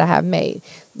decisions that I have made.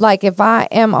 Like, if I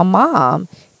am a mom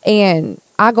and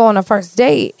I go on a first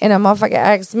date and a motherfucker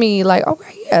asks me, like,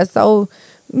 okay, yeah, so,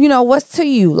 what's to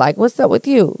you? Like, what's up with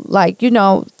you? Like,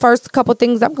 first couple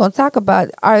things I'm going to talk about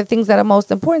are the things that are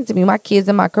most important to me, my kids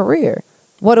and my career.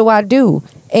 What do I do?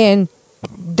 And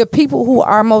the people who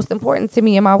are most important to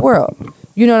me in my world.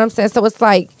 You know what I'm saying? So it's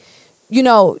like,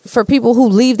 for people who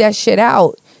leave that shit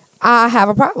out, I have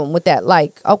a problem with that.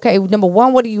 Like, okay, number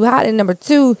one, what are you hiding? Number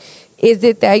two, is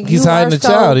it that he's hiding the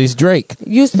child? He's Drake.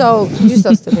 You so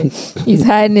stupid. He's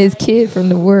hiding his kid from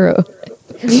the world.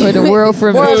 Or the world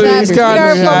from his He's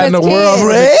hiding the world from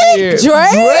his kid.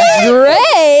 Drake.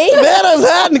 Let us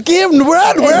hide the kid from the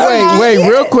world. Wait,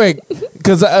 real quick,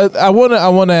 because I want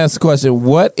to ask a question.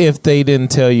 What if they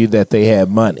didn't tell you that they had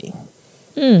money?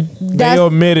 They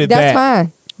omitted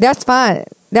that. That's fine.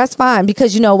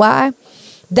 Because you know why?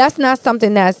 That's not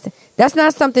something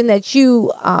that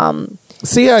you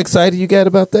see how excited you got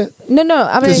about that? No.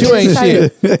 I mean, because you ain't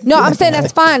shit. No, I'm saying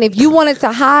that's fine. If you wanted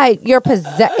to hide your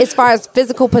as far as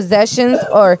physical possessions,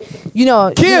 or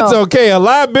kids, okay, a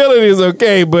liability is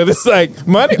okay, but it's like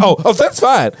money. Oh, that's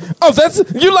fine. Oh,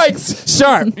 you like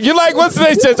Sharp. You like what's the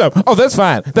name? Sharp. Oh, that's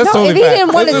fine. That's totally fine. If he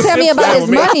didn't want to tell me about his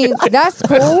money, that's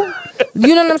cool.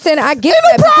 You know what I'm saying? I get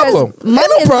that. Ain't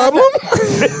no problem.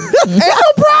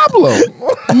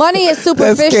 Money is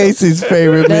superficial. That's Casey's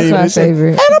favorite. That's my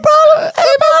favorite. Ain't no problem.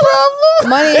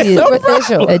 Money is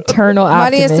superficial. Eternal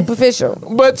Money is optimist.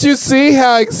 superficial. But you see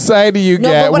how excited you No,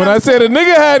 got but when when I said a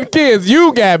nigga had kids.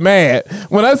 You got mad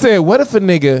when I said, "What if a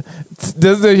nigga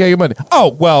doesn't have your money?" Oh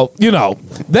well,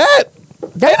 that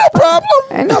ain't no problem.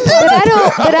 Ain't no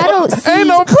But I don't see. Ain't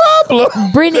no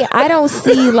problem. Brittany, I don't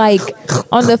see like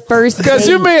on the first Because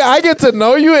date. you mean I get to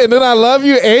know you and then I love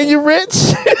you and you're rich?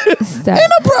 Stop.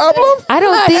 Ain't no problem. I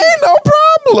don't think. Ain't no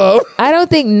problem. I don't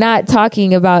think not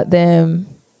talking about them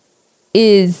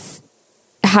is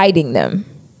hiding them.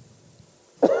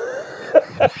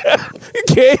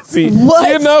 Casey,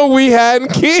 you know we had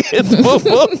kids.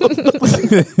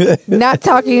 Not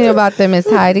talking about them is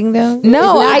hiding them.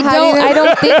 No, It's not I hiding don't. them? I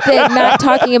don't think that not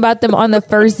talking about them on the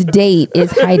first date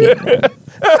is hiding them.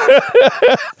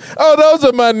 Oh, those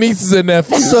are my nieces and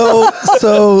nephews. So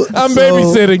I'm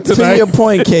babysitting tonight. To your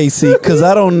point, Casey, because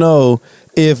I don't know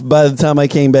if by the time I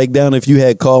came back down, if you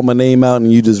had called my name out and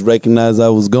you just recognized I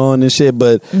was gone and shit.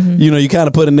 But you kind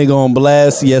of put a nigga on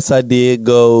blast. Yes, I did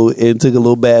go and took a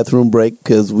little bathroom break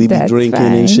because we be That's drinking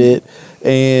fine. and shit.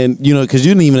 And because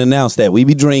you didn't even announce that we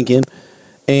be drinking.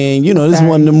 And this is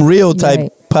one of them real type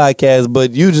Right. podcasts.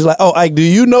 But you just like, oh, Ike, do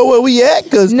you know where we at?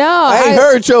 Because No, I ain't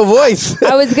heard your voice.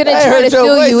 I was gonna I ain't try to heard your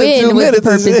fill voice you in 2 in with the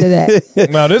minutes. purpose of that.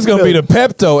 Now this is gonna be the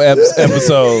Pepto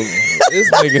episode.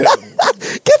 This nigga.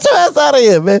 Get your ass out of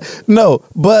here, man. No,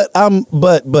 but I don't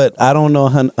know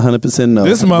 100% no.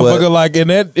 This motherfucker But like in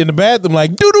the bathroom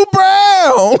like Doodoo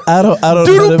Brown. I don't know.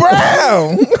 Doodoo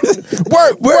Brown.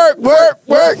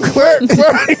 work.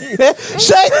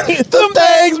 Shake them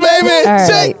things, baby. All right.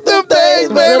 Shake them things,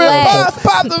 baby. Relax.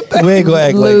 Pop them things. We ain't gonna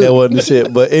act like that wasn't the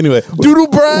shit. But anyway, Doodoo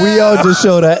Brown. we all just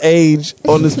showed our age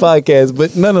on this podcast.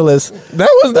 But nonetheless, That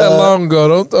wasn't that long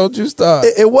ago. Don't you stop.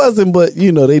 it wasn't. But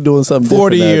they doing something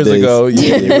 40 different years nowadays. ago.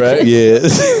 Yeah, right. Yeah.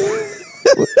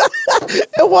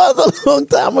 It was a long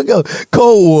time ago.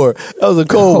 Cold War. That was a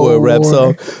Cold War rap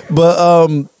song. But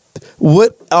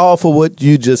for what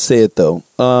you just said though.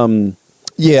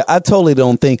 Yeah, I totally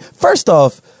don't think. First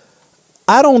off,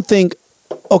 I don't think.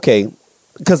 Okay,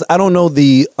 because I don't know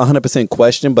the 100%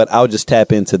 question, but I'll just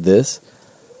tap into this.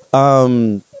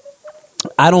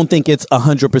 I don't think it's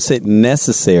 100%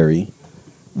 necessary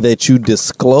that you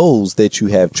disclose that you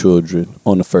have children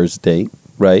on the first date,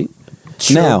 right?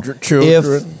 Children.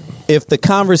 If the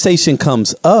conversation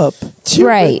comes up,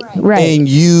 Right. and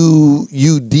you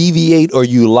deviate or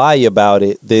you lie about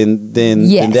it, then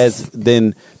Yes.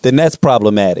 that's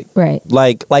problematic. Right.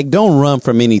 Like don't run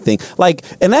from anything.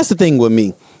 And that's the thing with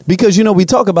me. Because we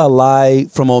talk about lie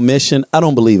from omission. I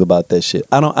don't believe about that shit.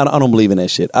 I don't believe in that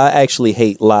shit. I actually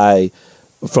hate lie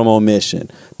from omission.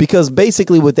 Because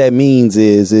basically what that means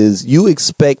is you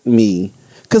expect me,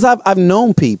 because I've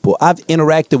known people, I've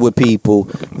interacted with people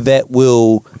that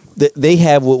they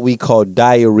have what we call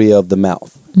diarrhea of the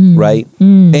mouth, right?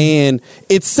 And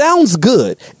it sounds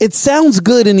good. It sounds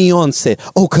good in the onset.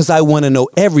 Oh, because I want to know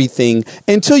everything,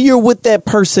 until you're with that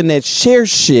person that shares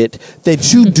shit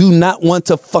that you do not want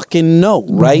to fucking know,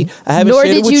 right? I haven't Nor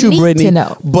shared it did with you you, need Brittany, to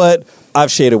know. but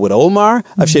I've shared it with Omar.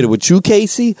 I've shared it with you,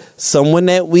 Casey. Someone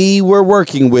that we were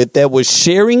working with that was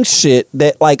sharing shit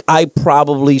that I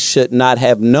probably should not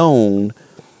have known.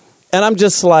 And I'm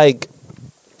just like,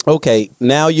 okay,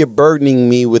 now you're burdening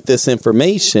me with this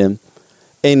information.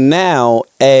 And now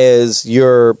as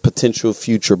your potential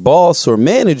future boss or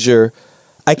manager,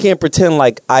 I can't pretend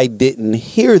like I didn't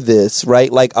hear this,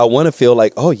 right? I want to feel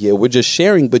like, oh yeah, we're just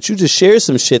sharing, but you just share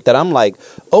some shit that I'm like,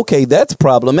 okay, that's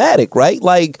problematic, right?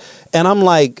 And I'm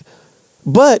like,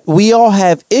 but we all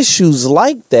have issues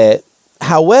like that.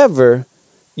 However,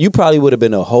 you probably would have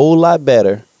been a whole lot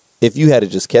better if you had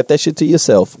just kept that shit to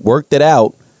yourself, worked it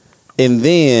out, and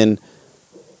then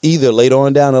either later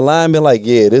on down the line been like,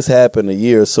 yeah, this happened a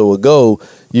year or so ago,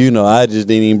 I just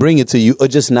didn't even bring it to you, or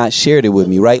just not shared it with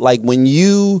me, right? When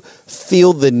you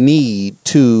feel the need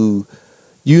to,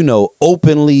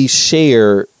 openly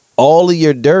share all of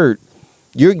your dirt,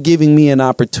 you're giving me an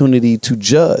opportunity to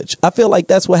judge. I feel like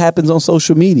that's what happens on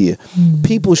social media.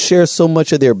 People share so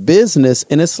much of their business,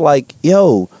 and it's like,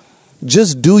 yo,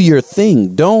 just do your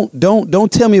thing. Don't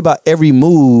tell me about every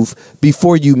move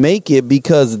before you make it,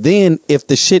 because then if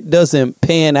the shit doesn't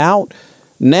pan out,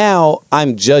 now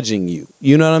I'm judging you.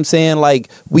 You know what I'm saying?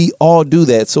 We all do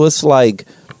that. So it's like,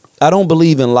 I don't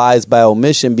believe in lies by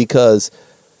omission, because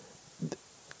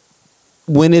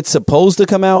when it's supposed to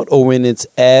come out or when it's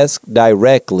asked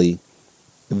directly,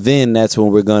 then that's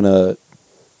when we're going to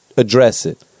address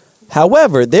it.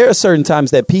 However, there are certain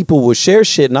times that people will share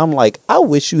shit and I'm like, I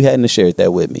wish you hadn't shared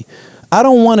that with me. I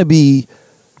don't want to be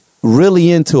really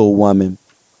into a woman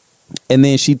and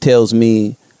then she tells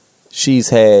me she's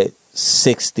had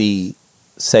 60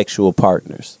 sexual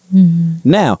partners.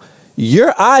 Now,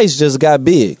 your eyes just got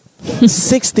big.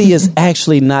 60 is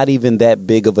actually not even that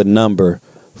big of a number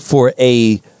for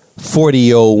a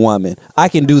 40-year-old woman. I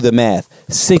can do the math.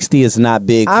 60 is not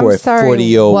big for a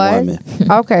 40-year-old woman.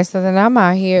 Okay, so then I'm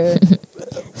out here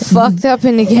fucked up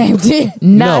in the game.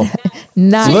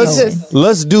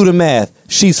 Let's do the math.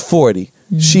 She's 40.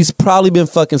 She's probably been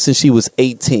fucking since she was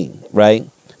 18, right?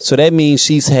 So that means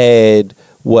she's had,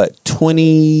 what,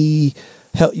 20...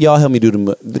 y'all help me do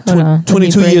the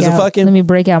 22 years of fucking. Let me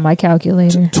break out my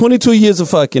calculator. 22 years of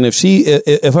fucking.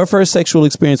 If her first sexual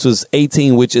experience was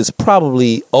 18, which is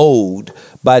probably old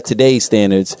by today's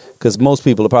standards, because most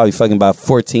people are probably fucking by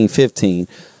 14, 15.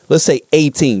 Let's say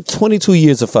 18, 22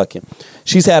 years of fucking.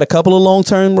 She's had a couple of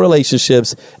long-term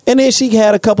relationships, and then she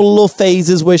had a couple of little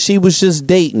phases where she was just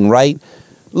dating, right?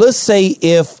 Let's say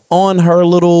if on her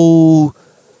little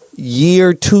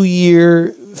year,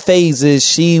 2-year phases,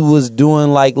 she was doing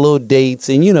like little dates,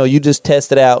 and you just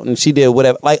test it out, and she did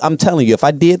whatever. Like, I'm telling you, if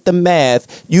I did the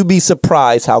math, you'd be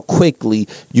surprised how quickly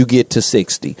you get to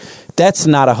 60. That's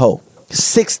not a hoe.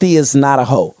 60 is not a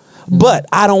hoe. But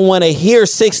I don't want to hear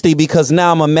 60 because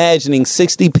now I'm imagining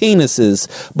 60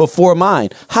 penises before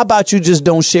mine. How about you just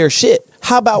don't share shit?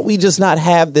 How about we just not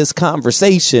have this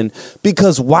conversation?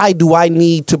 Because why do I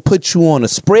need to put you on a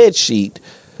spreadsheet?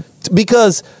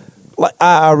 Because like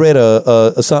I read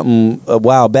something a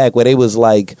while back where they was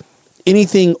like,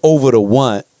 anything over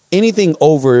one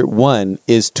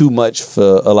is too much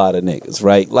for a lot of niggas,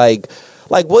 right? Like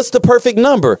what's the perfect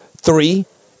number? 3?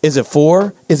 Is it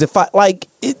 4? Is it 5? Like,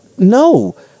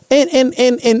 no. And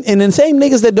the same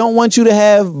niggas that don't want you to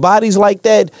have bodies like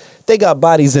that, they got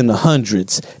bodies in the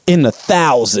hundreds, in the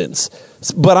thousands.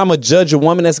 But I'm a judge a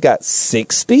woman that's got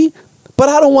 60. But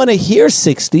I don't want to hear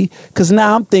 60 because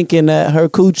now I'm thinking that her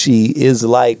coochie is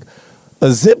like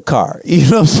a zip car. You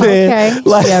know what I'm saying? Okay.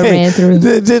 Like, yeah, ran through.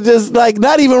 Just like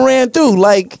not even ran through.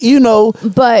 Like,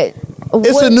 But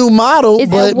it's a new model,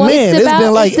 but man, it's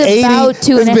been like 80. It's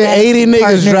been 80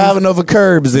 niggas driving over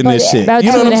curbs in this shit.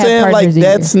 You know what I'm saying? Like,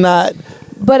 that's not.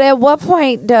 But at what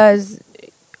point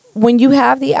when you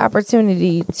have the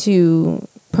opportunity to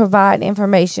provide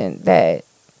information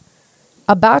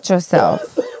about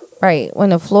yourself, right?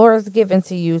 When the floor is given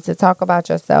to you to talk about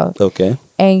yourself, okay,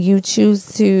 and you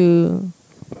choose to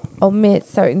omit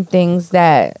certain things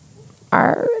that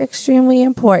are extremely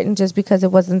important just because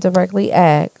it wasn't directly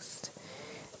asked.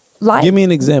 Like, give me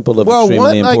an example of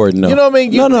extremely important. You know what I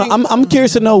mean? I'm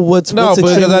curious to know what's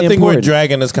extremely because I think important. we're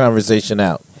dragging this conversation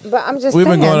out. But I'm just We've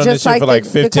saying, been going on just this shit for like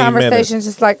 15 the conversation minutes.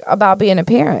 just like about being a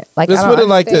parent. Like, Let's put it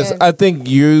like this. I think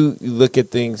you look at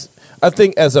things. I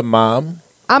think as a mom,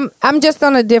 I'm just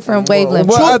on a different wavelength.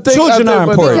 Well, children are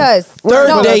important. Because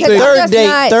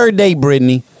third date,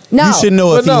 Brittany. No. You should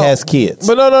know if he has kids.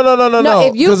 But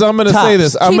no. Because I'm going to say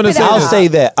this. I'm going to say I'll this. say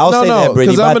that. I'll say that,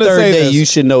 Brittany. By third date, you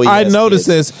should know he has kids. I noticed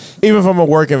this even from a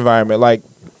work environment. Like,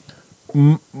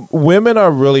 women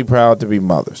are really proud to be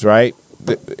mothers, right?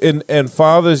 And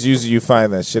fathers, usually you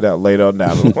find that shit out later on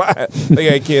down the line.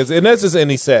 They got kids. And that's just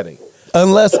any setting.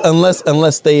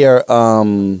 Unless they are,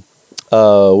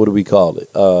 what do we call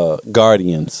it?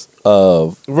 Guardians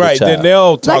of right. The child. Then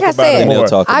they'll talk about it more. They'll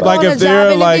talk about like if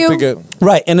they're like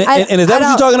right. And is that what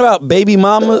you're talking about? Baby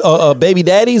mama or baby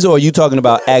daddies, or are you talking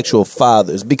about actual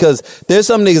fathers? Because there's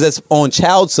some niggas that's on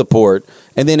child support,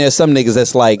 and then there's some niggas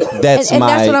that's like that's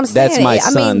my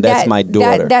son, that's my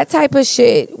daughter. That type of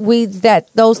shit weeds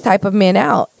those type of men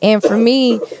out. And for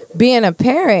me, being a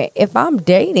parent, if I'm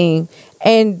dating,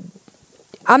 and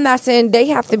I'm not saying they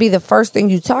have to be the first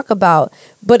thing you talk about,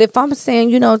 but if I'm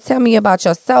saying, tell me about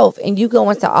yourself, and you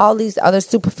go into all these other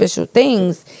superficial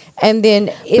things, and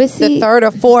then it's the third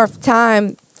or fourth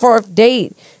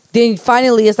date, then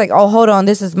finally it's like, oh, hold on,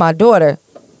 this is my daughter.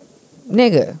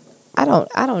 Nigga, I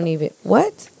don't even,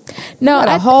 what? No,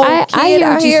 I hear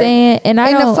what you're saying, and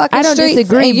I don't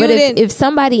disagree. But if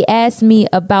somebody asked me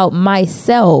about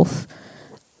myself,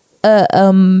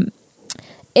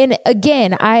 and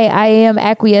again, I am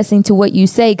acquiescing to what you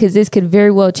say because this could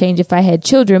very well change if I had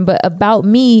children. But about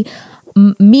me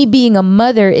being a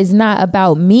mother is not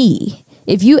about me.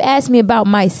 If you ask me about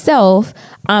myself,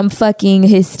 I'm fucking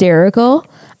hysterical.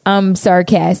 I'm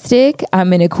sarcastic.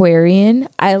 I'm an Aquarian.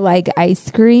 I like ice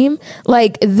cream.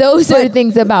 Like, those are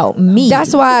things about me.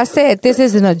 That's why I said this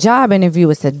isn't a job interview.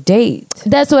 It's a date.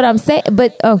 That's what I'm saying.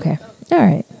 But okay. All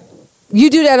right. You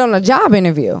do that on a job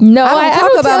interview. No, I don't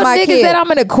talk about tell my niggas kid. that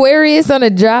I'm an Aquarius on a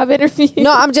job interview.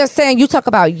 No, I'm just saying you talk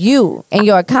about you and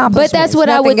your accomplishments. But that's what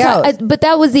I would. But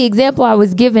that was the example I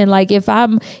was given. Like if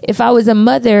I was a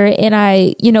mother and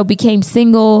I became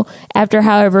single after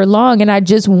however long, and I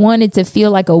just wanted to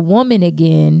feel like a woman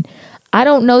again, I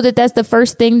don't know that that's the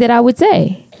first thing that I would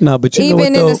say. No, but you know what,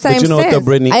 Even though? in the same But you know what, though, sense,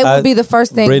 Brittany? it would be the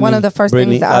first thing. One of the first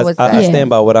things that I would say. I stand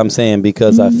by what I'm saying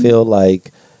because I feel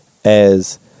like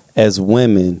as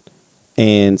women,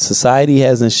 and society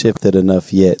hasn't shifted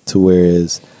enough yet to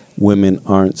whereas women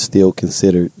aren't still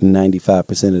considered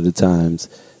 95% of the times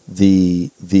the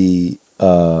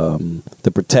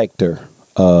protector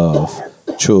of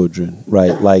children,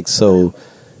 right? Like, so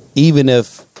even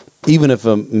if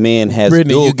a man has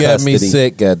Brittany, dual you got custody, me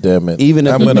sick, goddammit. Even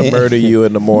if I'm a going to man- murder you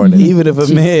in the morning. even if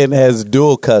a man has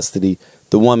dual custody,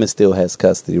 the woman still has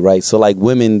custody, right? So like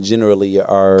women generally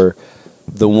are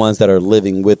the ones that are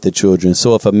living with the children.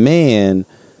 So if a man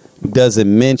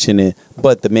doesn't mention it,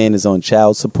 but the man is on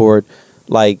child support,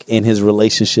 like, and his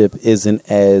relationship isn't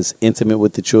as intimate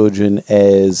with the children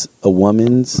as a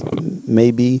woman's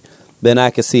maybe, then I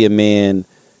could see a man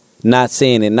not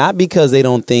saying it, not because they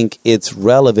don't think it's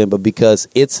relevant, but because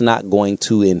it's not going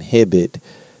to inhibit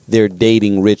their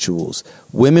dating rituals.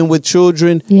 Women with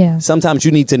children, sometimes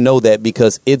you need to know that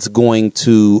because it's going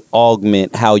to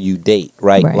augment how you date,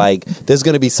 right? Like, there's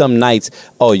going to be some nights,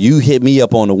 oh, you hit me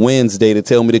up on a Wednesday to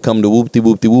tell me to come to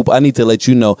whoop-de-whoop-de-whoop. I need to let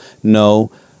you know, no,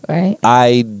 right?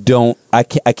 I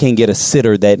can't get a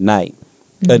sitter that night.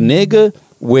 A nigga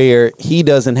where he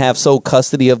doesn't have sole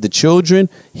custody of the children,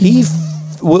 he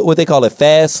what they call it,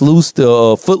 fast, loose,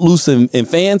 footloose and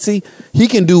fancy. He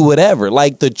can do whatever.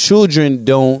 Like, the children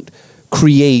don't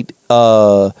create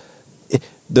the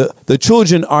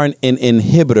children aren't an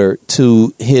inhibitor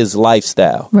to his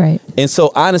lifestyle. Right. And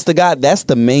so, honest to God, that's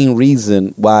the main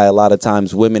reason why a lot of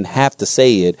times women have to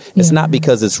say it. It's not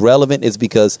because it's relevant. It's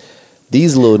because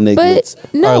these little niggas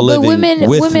are living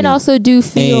with women me. also do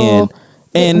feel...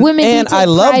 And women do take I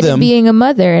love pride them in being a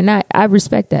mother, and I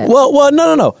respect that. Well,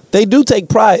 no. They do take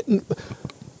pride.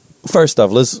 First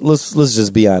off, let's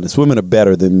just be honest. Women are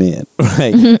better than men,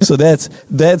 right? So that's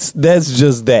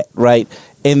just that, right?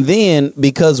 And then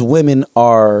because women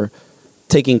are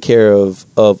taking care of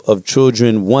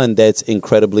children, one, that's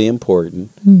incredibly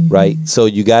important, right? So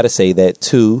you got to say that.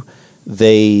 Two,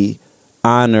 they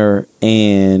honor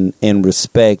and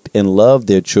respect and love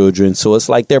their children, so it's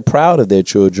like they're proud of their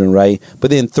children, right? But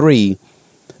then three,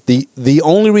 the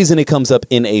only reason it comes up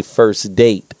in a first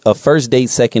date,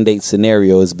 second date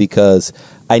scenario is because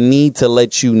I need to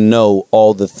let you know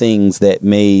all the things that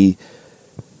may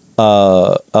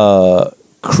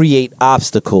create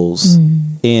obstacles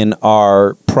in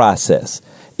our process.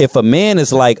 If a man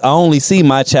is like, I only see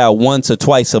my child once or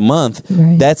twice a month,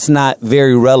 that's not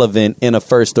very relevant in a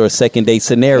first or second date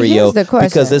scenario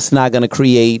because it's not going to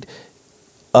create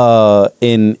I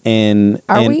can't think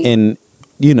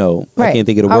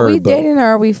of the word. Are we dating or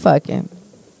are we fucking?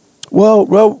 Well,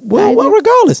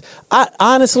 regardless. I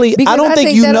don't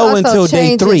think you know until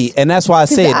day 3, and that's why I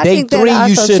said day 3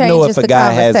 you should know if a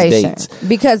guy has dates.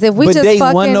 Because if we just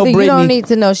fucking, then you don't need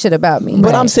to know shit about me.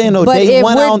 But I'm saying, no, day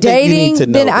 1, I don't think you need to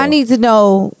know. Then I need to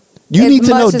know. You need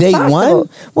to know day 1?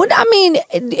 Well, I mean,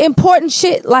 important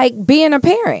shit like being a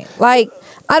parent. Like,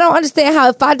 I don't understand how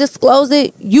if I disclose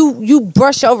it, you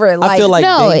brush over it. Like, I feel like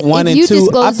day 1 and 2.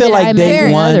 I feel like day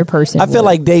 1. I feel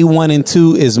like day 1 and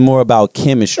 2 is more about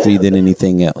chemistry than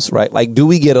anything else, right? Like, do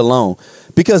we get along?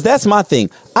 Because that's my thing.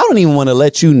 I don't even want to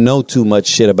let you know too much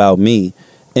shit about me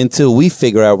until we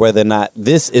figure out whether or not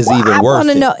this is even worth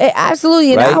it. Know,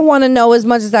 absolutely, right? And I want to know as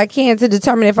much as I can to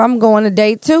determine if I'm going to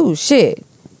date too. Shit,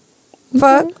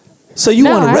 fuck. So you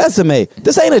want a resume?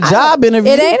 This ain't a job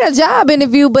interview. It ain't a job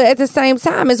interview, but at the same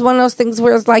time, it's one of those things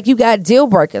where it's like you got deal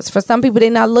breakers. For some people, they're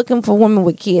not looking for women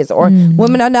with kids, or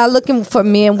women are not looking for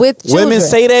men with children. Women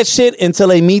say that shit until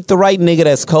they meet the right nigga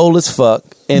that's cold as fuck,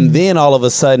 and then all of a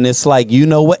sudden it's like, you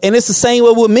know what? And it's the same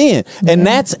way with men, and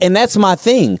that's my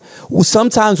thing.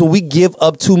 Sometimes when we give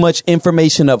up too much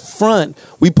information up front,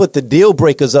 we put the deal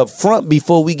breakers up front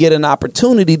before we get an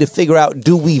opportunity to figure out,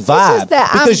 do we vibe?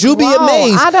 Because you'll be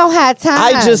amazed. I don't have time.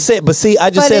 I just said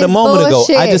a moment ago.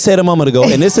 I just said a moment ago,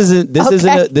 and this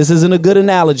isn't a good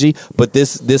analogy, but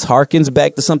this harkens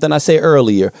back to something I said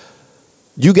earlier.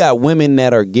 You got women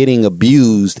that are getting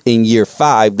abused in year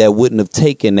 5 that wouldn't have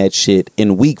taken that shit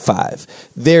in week 5.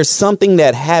 There's something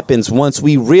that happens once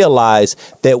we realize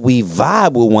that we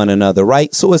vibe with one another,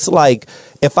 right? So it's like,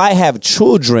 if I have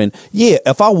children,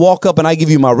 if I walk up and I give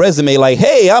you my resume like,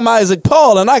 hey, I'm Isaac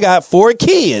Paul and I got 4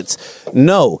 kids.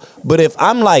 No. But if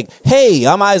I'm like, hey,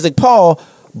 I'm Isaac Paul,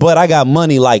 but I got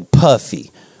money like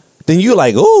Puffy. Then you're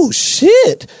like, oh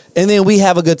shit. And then we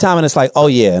have a good time and it's like, oh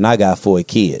yeah, and I got 4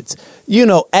 kids. You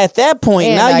know, at that point,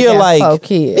 And now I you're got like, 4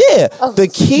 kids. yeah, the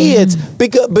kids,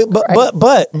 because,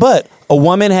 but a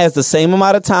woman has the same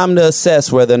amount of time to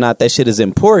assess whether or not that shit is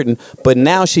important, but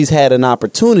now she's had an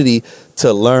opportunity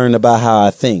to learn about how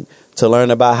I think, to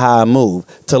learn about how I move,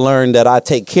 to learn that I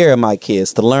take care of my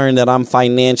kids, to learn that I'm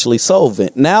financially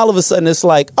solvent. Now all of a sudden it's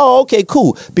like, oh, okay,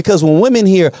 cool. Because when women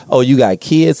hear, oh, you got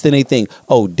kids, then they think,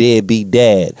 oh, deadbeat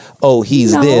dad. Oh,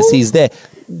 he's this, he's that.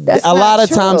 That's a lot not of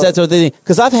true. times that's what they think.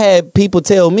 Because I've had people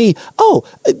tell me, oh,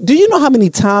 do you know how many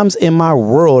times in my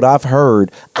world I've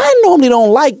heard, I normally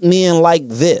don't like men like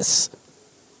this.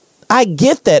 I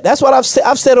get that. That's what I've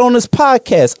said on this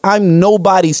podcast. I'm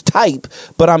nobody's type,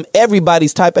 but I'm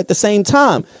everybody's type at the same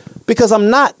time. Because I'm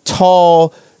not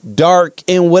tall, dark,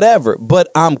 and whatever, but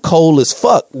I'm cold as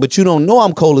fuck. But you don't know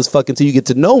I'm cold as fuck until you get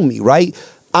to know me, right?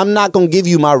 I'm not going to give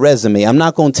you my resume. I'm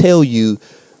not going to tell you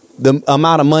the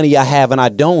amount of money I have and I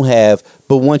don't have.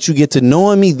 But once you get to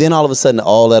knowing me, then all of a sudden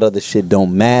all that other shit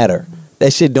don't matter.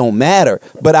 That shit don't matter.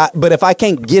 But if I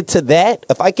can't get to that,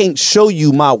 if I can't show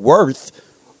you my worth,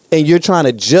 and you're trying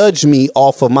to judge me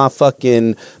off of my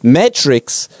fucking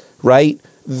metrics, right?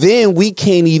 Then we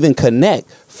can't even connect.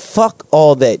 Fuck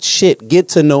all that shit. Get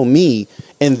to know me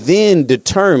and then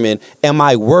determine, am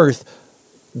I worth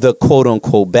the quote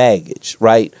unquote baggage,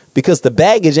 right? Because the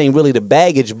baggage ain't really the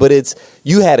baggage, but it's,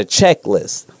 you had a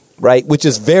checklist, right? Which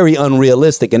is very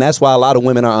unrealistic. And that's why a lot of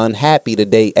women are unhappy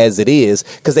today as it is,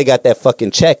 because they got that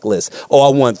fucking checklist. Oh,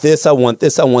 I want this, I want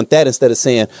this, I want that, instead of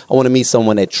saying, I want to meet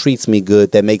someone that treats me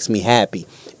good, that makes me happy.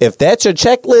 If that's your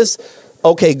checklist,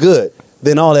 okay, good.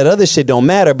 Then all that other shit don't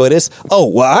matter. But it's, oh,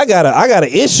 well, I got an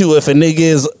issue if a nigga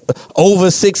is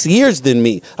over 6 years than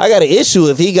me. I got an issue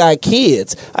if he got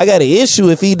kids. I got an issue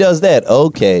if he does that.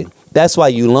 Okay. That's why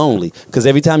you lonely. Because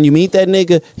every time you meet that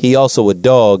nigga, he also a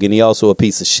dog and he also a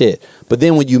piece of shit. But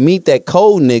then when you meet that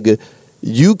cold nigga,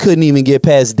 you couldn't even get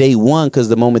past day 1 because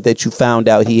the moment that you found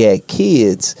out he had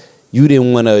kids, you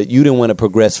didn't want to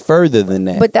progress further than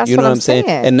that. But that's you know what I'm saying.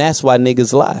 And that's why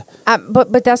niggas lie.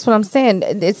 But that's what I'm saying.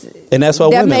 And that's why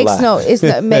that women makes lie.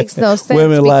 It makes no sense.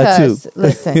 Women lie too.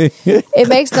 Listen, it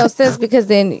makes no sense because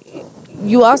then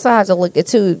you also have to look at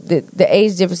too the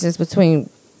age differences between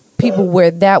people where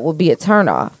that would be a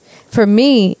turnoff. For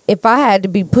me, if I had to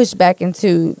be pushed back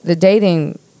into the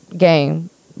dating game,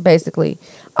 basically,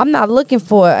 I'm not looking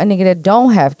for a nigga that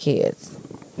don't have kids.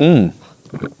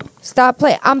 Stop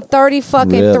playing. I'm 30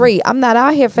 fucking 3. I'm not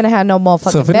out here finna have no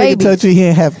motherfucking So if a babies. nigga touch you, he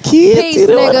ain't have kids. Peace, you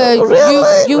know what? nigga.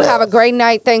 Really? You have a great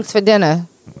night. Thanks for dinner.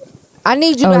 I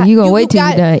need you. Oh, you gonna wait till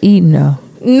you done eating though?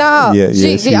 No, Yeah,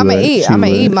 she I'm gonna would. eat. She I'm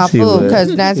gonna would. eat my She food would.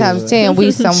 because 9 times 10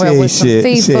 we somewhere She with some ain't shit. She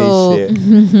ain't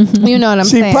seafood. You know what I'm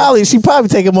She saying? probably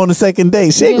take him on the second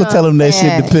date. She ain't You gonna tell him that shit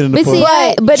know, depending But upon.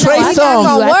 see, but Trey no, I Songz,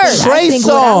 gonna work. Trey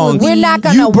Songz, We're not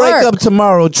gonna you break work. up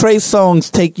tomorrow. Trey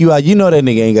Songz take you out. You know that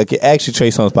nigga ain't got kids. Actually, Trey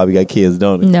Songz probably got kids,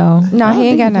 don't he? No, No, he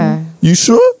ain't got none. You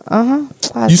sure?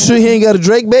 You sure he ain't got a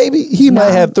Drake baby? He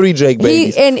might have 3 Drake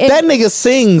babies. and- that nigga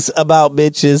sings about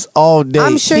bitches all day.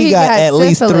 I'm sure he got at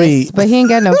least syphilis, 3. but he ain't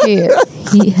got no kids.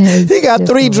 He got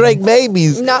 3 Drake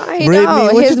babies. No, he Brittany,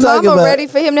 don't. what His you talking mama about? ready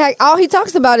for him to have. All he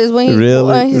talks about is when he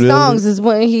Really? his Really? songs is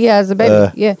when he has a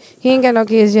baby. Yeah, he ain't got no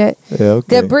kids yet. Yeah,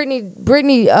 okay. That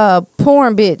Britney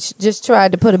porn bitch just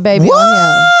tried to put a baby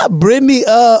on What? Brittany,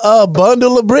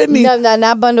 bundle of Brittany. him. No,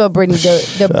 not bundle of Britney.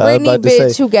 The Britney about to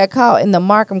bitch say. who got caught in the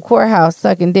Markham courthouse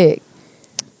sucking dick.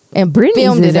 And Brittany's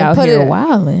filmed is it and out put here it,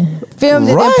 wilding. filmed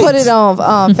it and Right. put it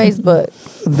on Facebook.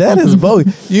 That is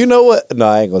bogus. You know what? No,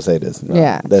 I ain't gonna say this. No,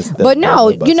 Yeah, that's but no,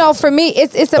 you know, for me,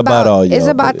 it's About all about it's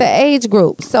y'all, about but the age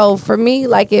group. So for me,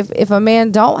 like if a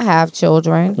man don't have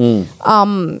children,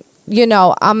 you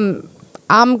know, I'm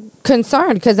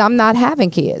concerned because I'm not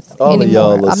having kids All of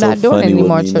anymore. y'all are I'm so not doing funny any with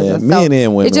more me, children. man. Men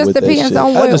and women it just with that depends shit.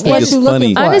 on I what just think you're it's looking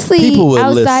funny. for. Honestly, People with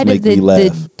lists outside make of the me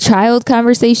laugh. child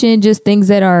conversation, just things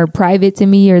that are private to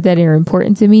me or that are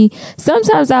important to me,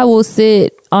 sometimes I will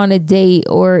sit on a date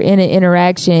or in an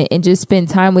interaction and just spend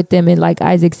time with them and, like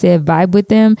Isaac said, vibe with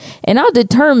them. And I'll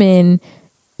determine,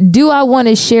 do I want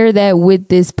to share that with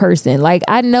this person? Like,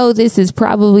 I know this is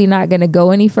probably not going to go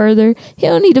any further. He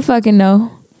don't need to fucking know.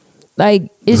 Like,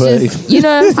 it's Right. just, you know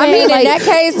what I'm saying? I mean, Like, in that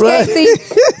case, Right. Casey,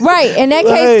 right? In that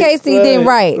Right, case, Casey, then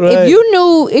right, right. right. If you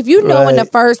knew in the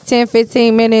Right. first 10,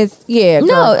 15 minutes, yeah. no,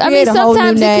 girl, I create mean, a whole new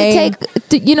sometimes it name. could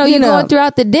take, you're You know. going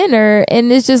throughout the dinner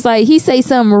and it's just like, he say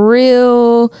something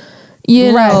real,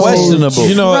 Right. Questionable.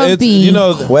 You know, it's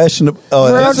Trumpy. Questionable. Oh,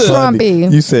 Real that's funny.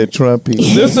 Trumpy. You said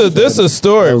Trumpy. this a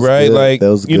story, That was right? good. Like, That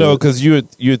was you know, good. because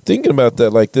you're thinking about that.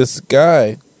 Like, this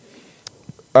guy,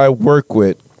 I work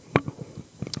with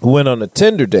went on a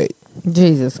Tinder date.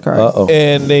 Jesus Christ.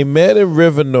 And they met in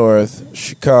River North,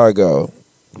 Chicago.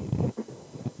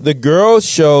 The girl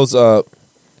shows up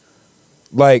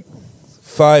like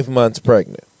 5 months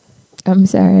pregnant. I'm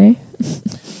sorry.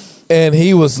 And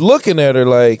he was looking at her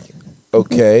like,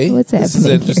 okay, What's this is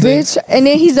happening? interesting. Bitch. And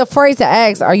then he's afraid to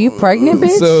ask, are you pregnant,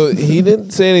 bitch? So he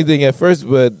didn't say anything at first,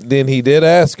 but then he did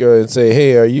ask her and say,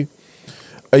 hey, are you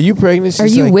pregnant? Are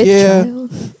She's you like, with yeah.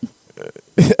 child?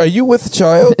 Are you with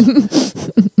child?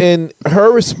 And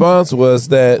her response was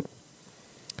that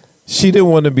she didn't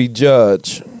want to be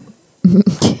judged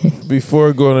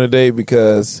before going on a date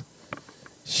because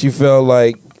she felt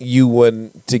like you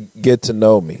wouldn't to get to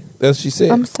know me. That's what she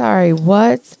said. I'm sorry,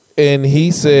 what? And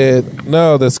he said,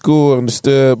 no, that's cool,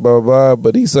 understood, blah, blah, blah.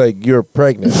 But he's like, you're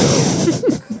pregnant.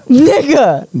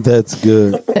 Nigga, That's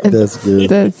good. That's good.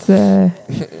 That's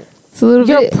it's a little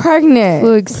you're bit a pregnant.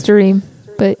 little extreme,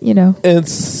 but you know. And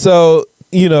so,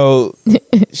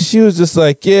 she was just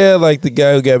like, yeah, like the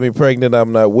guy who got me pregnant,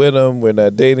 I'm not with him. We're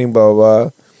not dating, blah, blah,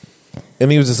 blah.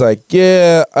 And he was just like,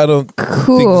 yeah, I don't think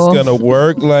Cool. it's going to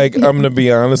work. Like, I'm going to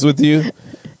be honest with you.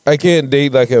 I can't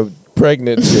date like a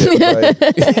pregnant chick. Like,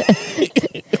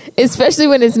 Especially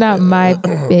when it's not my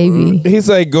baby. he's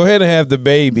like, go ahead and have the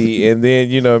baby. And then,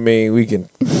 we can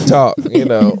talk,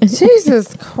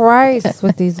 Jesus Christ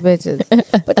with these bitches.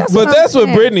 But that's But what that's I'm what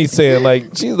saying. Brittany's saying.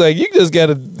 Like, she's like, you just got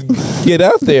to get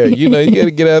out there. You got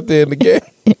to get out there in the game.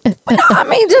 I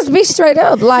mean, just be straight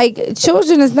up. Like,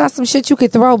 children is not some shit you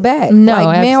could throw back. No,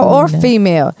 like male or absolutely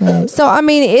not. female. So I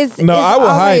mean, it's No, it's I will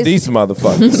hide always- these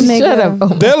motherfuckers. Nigga. Shut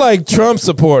up. They're like Trump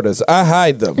supporters. I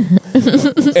hide them.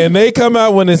 And they come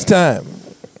out when it's time.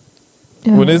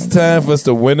 When it's time for us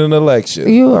to win an election.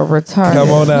 You are retarded. Come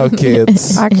on out,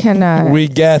 kids. I cannot. We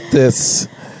got this.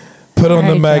 Put on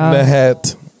the Alright, Magna y'all.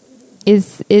 hat.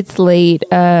 It's late.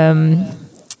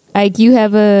 Ike, you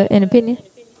have an opinion?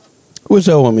 What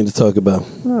y'all want me to talk about?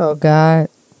 Oh God,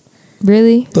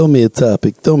 Really? Throw me a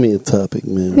topic. Throw me a topic,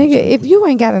 man. nigga, if you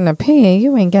ain't got an opinion,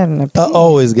 you ain't got an I opinion.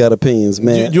 always got opinions,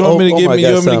 man. You want me to give my me? God,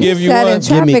 You want me to something. give you Sat one? in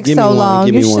traffic Give me so one. long,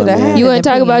 Give you me one, should have man. had. You an want to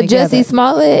talk opinion about together. Jussie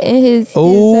Smollett and his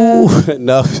Oh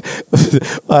no!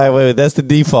 All right, wait. That's the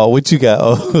default. What you got?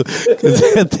 Oh,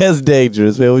 that's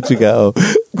dangerous, man. What you got? Oh,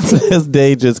 that's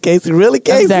dangerous. Casey, really,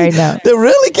 Casey? sorry, no. They're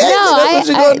really, Casey? No, That's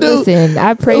what you gonna do? listen,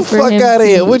 I pray The for fuck him. out of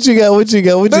here. too. What you got? What you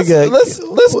got? What you got? Let's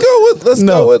go with. Let's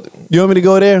no. go with. You want me to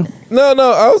go there? No.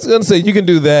 I was gonna say you can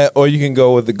do that, or you can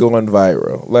go with the going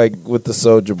viral, like with the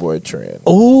Soulja Boy trend.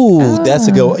 Ooh, that's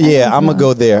a good. Yeah, I'm gonna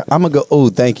go there. I'm gonna go. Oh,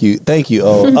 thank you.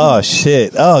 Oh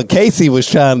shit. Oh, Casey was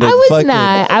trying to. I was fucking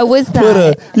not. I was Put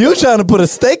not. you were trying to put a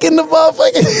stake in the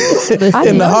motherfucker I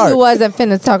in the know heart. you wasn't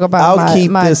finna talk about I'll keep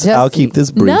my this. I'll Jussie. keep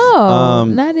this brief. No,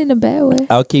 not in a bad way.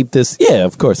 I'll keep this. Yeah,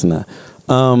 of course not.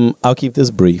 I'll keep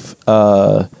this brief.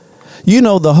 The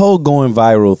whole going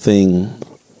viral thing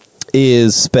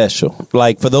is special.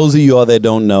 Like, for those of you all that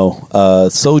don't know,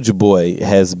 Soulja Boy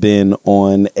has been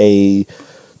on a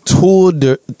tour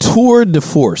de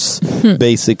force,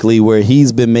 basically, where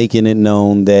he's been making it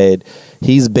known that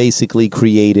he's basically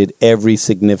created every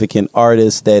significant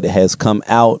artist that has come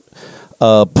out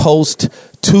post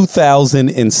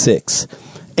 2006.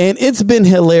 And it's been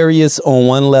hilarious on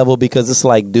one level because it's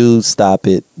like, dude, stop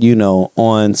it.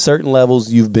 On certain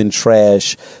levels, you've been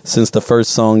trash since the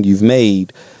first song you've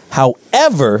made.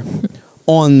 However,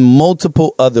 on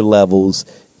multiple other levels,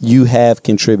 you have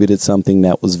contributed something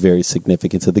that was very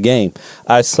significant to the game.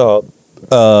 I saw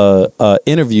an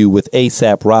interview with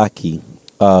A$AP Rocky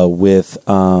with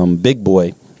Big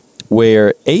Boy,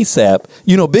 where A$AP,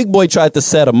 Big Boy tried to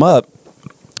set him up,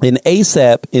 and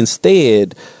A$AP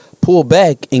instead pulled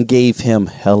back and gave him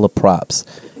hella props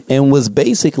and was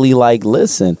basically like,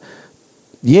 listen,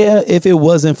 yeah, if it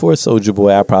wasn't for Soulja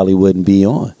Boy, I probably wouldn't be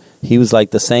on. He was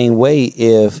like, the same way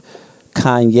if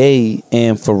Kanye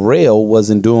and Pharrell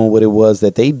wasn't doing what it was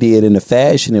that they did in the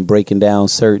fashion and breaking down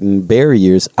certain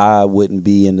barriers, I wouldn't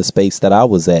be in the space that I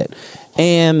was at.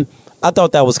 And I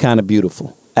thought that was kind of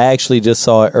beautiful. I actually just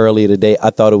saw it earlier today. I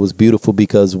thought it was beautiful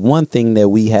because one thing that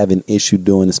we have an issue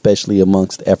doing, especially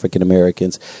amongst African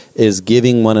Americans, is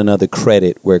giving one another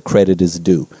credit where credit is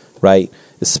due, right?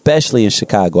 Especially in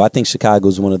Chicago. I think Chicago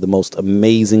is one of the most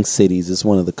amazing cities. It's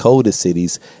one of the coldest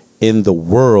cities in the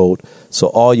world. So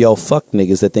all y'all fuck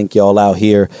niggas that think y'all out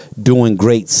here doing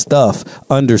great stuff,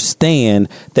 understand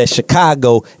that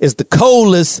Chicago is the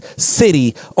coldest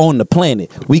city on the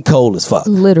planet. We cold as fuck.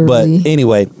 Literally. But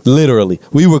anyway, literally.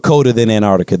 We were colder than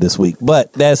Antarctica this week.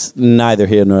 But that's neither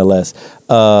here nor less.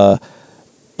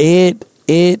 It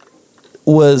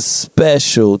was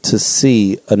special to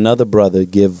see another brother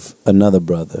give another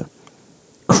brother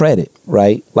credit,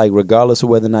 right? Like regardless of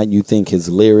whether or not you think his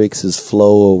lyrics, his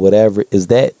flow or whatever, is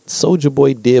that Soulja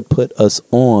Boy did put us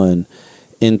on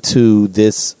into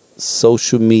this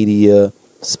social media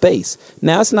space.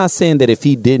 Now, it's not saying that if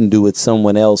he didn't do it,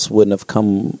 someone else wouldn't have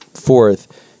come forth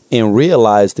and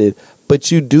realized it, but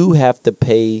you do have to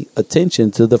pay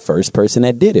attention to the first person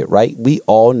that did it, right? We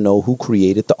all know who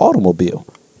created the automobile.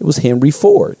 It was Henry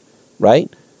Ford, right?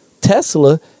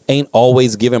 Tesla ain't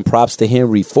always giving props to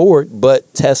Henry Ford,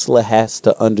 but Tesla has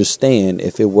to understand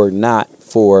if it were not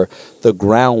for the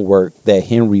groundwork that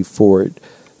Henry Ford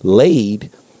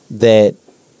laid, that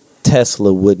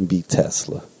Tesla wouldn't be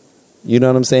Tesla. You know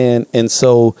what I'm saying? And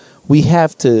so we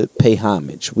have to pay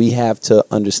homage. We have to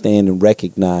understand and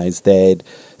recognize that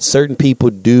certain people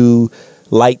do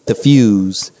light the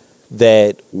fuse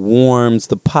that warms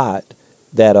the pot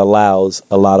that allows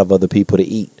a lot of other people to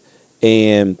eat.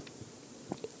 And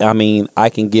I mean, I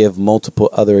can give multiple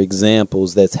other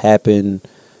examples that's happened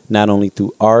not only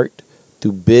through art,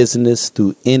 through business,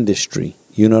 through industry.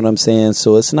 You know what I'm saying?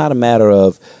 So it's not a matter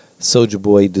of Soulja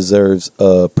Boy deserves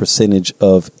a percentage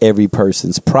of every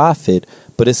person's profit,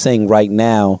 but it's saying right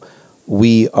now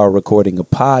we are recording a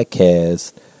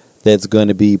podcast that's going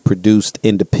to be produced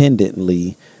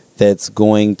independently, that's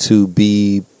going to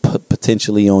be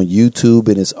potentially on YouTube,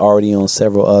 and it's already on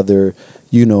several other,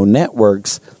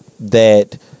 networks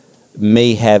that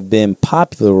may have been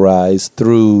popularized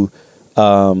through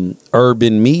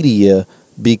urban media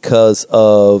because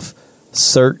of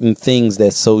certain things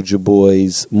that Soulja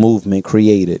Boy's movement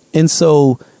created. And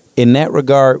so in that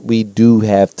regard, we do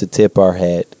have to tip our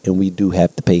hat and we do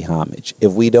have to pay homage.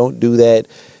 If we don't do that,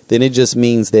 then it just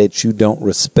means that you don't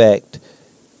respect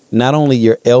not only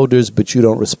your elders, but you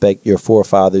don't respect your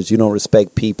forefathers. You don't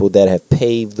respect people that have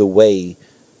paved the way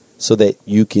so that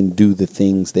you can do the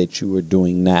things that you are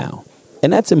doing now.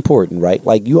 And that's important, right?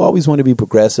 Like, you always want to be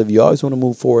progressive. You always want to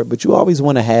move forward, but you always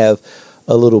want to have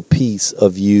a little piece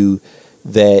of you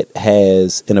that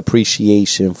has an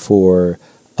appreciation for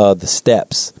the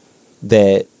steps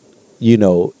that,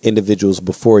 individuals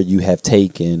before you have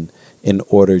taken in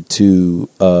order to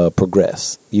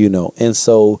progress, And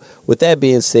so with that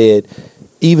being said,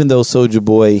 even though Soulja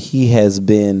Boy, he has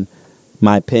been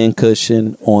my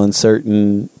pincushion on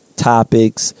certain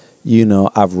topics,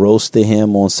 I've roasted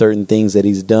him on certain things that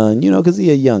he's done, because he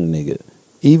a young nigga.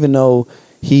 Even though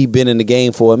he been in the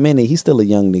game for a minute, he's still a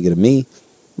young nigga to me.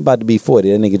 I'm about to be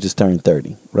 40. That nigga just turned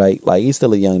 30, right? Like, he's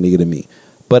still a young nigga to me.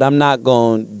 But I'm not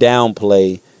going to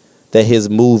downplay that his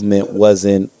movement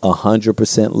wasn't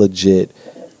 100% legit,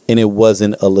 and it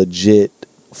wasn't a legit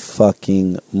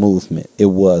fucking movement. It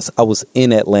was. I was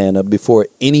in Atlanta before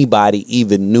anybody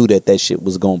even knew that shit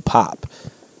was going to pop.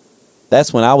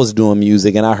 That's when I was doing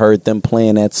music, and I heard them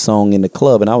playing that song in the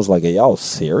club, and I was like, are y'all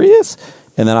serious?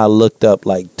 And then I looked up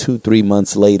like 2-3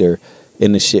 months later,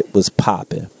 and the shit was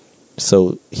popping.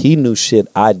 So he knew shit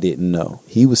I didn't know.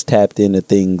 He was tapped into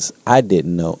things I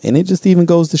didn't know. And it just even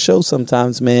goes to show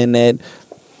sometimes, man, that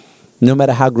no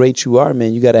matter how great you are,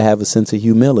 man, you got to have a sense of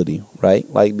humility, right?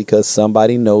 Like, because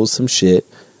somebody knows some shit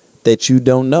that you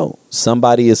don't know.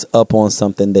 Somebody is up on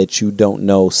something that you don't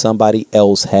know. Somebody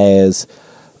else has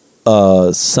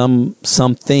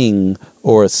something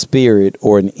or a spirit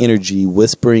or an energy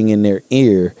whispering in their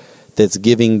ear that's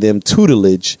giving them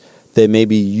tutelage that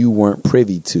maybe you weren't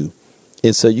privy to.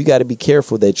 And so you got to be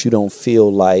careful that you don't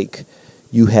feel like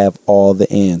you have all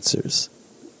the answers.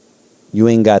 You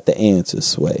ain't got the answers,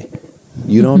 Sway.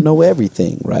 You don't know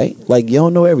everything, right? Like, you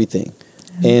don't know everything.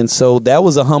 And so that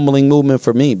was a humbling movement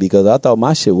for me, because I thought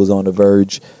my shit was on the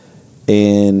verge.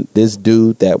 And this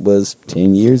dude that was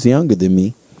 10 years younger than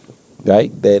me,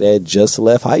 right, that had just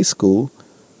left high school,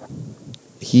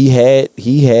 he had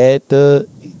the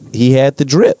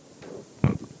drip,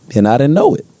 and I didn't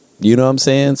know it. You know what I'm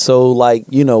saying? So, like,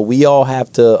 we all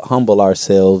have to humble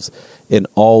ourselves and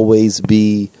always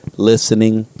be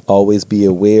listening, always be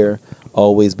aware,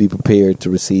 always be prepared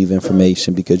to receive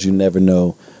information, because you never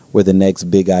know where the next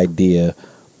big idea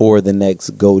or the next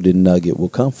golden nugget will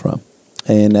come from.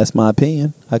 And that's my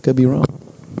opinion. I could be wrong.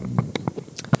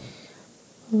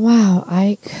 Wow,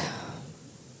 Ike.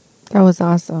 That was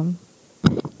awesome.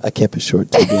 I kept it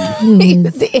short too, didn't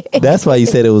I? That's why you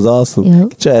said it was awesome. Yep.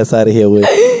 Get your ass out of here with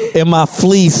in my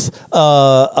fleece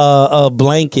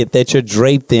blanket that you're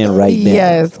draped in right now.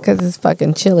 Yes, because it's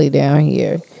fucking chilly down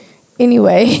here.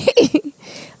 Anyway,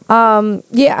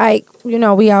 Ike,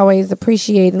 we always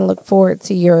appreciate and look forward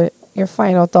to your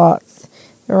final thoughts.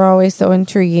 They're always so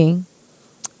intriguing.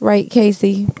 Right,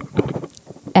 Casey?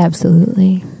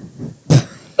 Absolutely.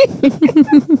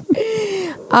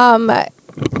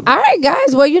 All right,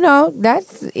 guys. Well,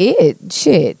 that's it.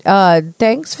 Shit.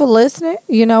 Thanks for listening.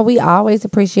 We always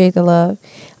appreciate the love.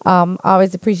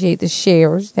 Always appreciate the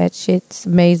shares. That shit's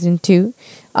amazing too.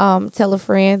 Tell a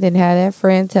friend, then have that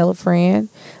friend tell a friend.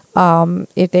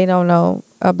 If they don't know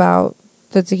about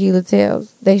the Tequila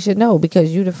Tales, they should know,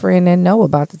 because you the friend that know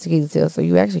about the Tequila Tales. So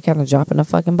you actually kind of dropping a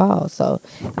fucking ball. So,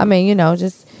 I mean,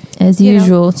 just as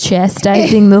usual,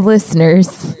 chastising the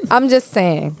listeners. I'm just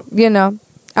saying,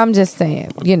 I'm just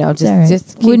saying, just right.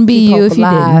 just keep, Wouldn't be keep you hope if you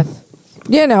alive.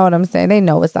 didn't. You know what I'm saying? They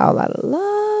know it's all out of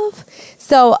love.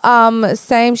 So,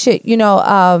 same shit. Check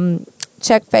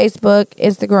Facebook,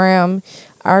 Instagram,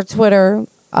 our Twitter,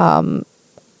 our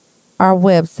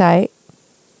website,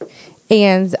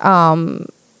 and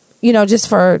just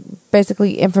for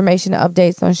basically information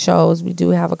updates on shows. We do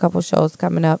have a couple shows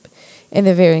coming up in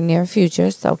the very near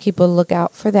future, so keep a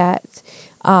lookout for that.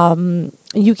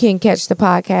 You can catch the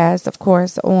podcast, of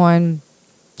course, on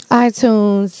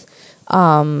iTunes,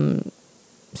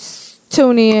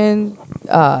 TuneIn,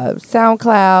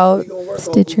 SoundCloud,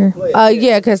 Stitcher.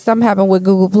 Yeah, because some happen with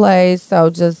Google Play, so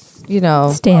just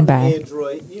Stand by.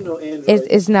 Android. Android.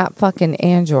 it's not fucking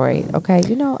Android. Okay,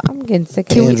 I'm getting sick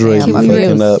of Android, it. you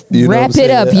fucking up. You know Wrap what I'm it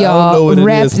saying? up, I don't y'all. know what it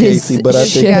Wrap is, this Casey, but I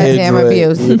think goddamn Android,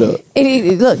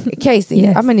 abuse. Look, Casey,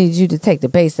 Yes. I'm gonna need you to take the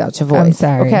bass out your voice. I'm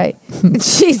sorry. Okay,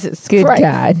 Jesus, Good Christ.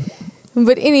 God.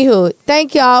 But anywho,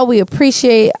 thank y'all. We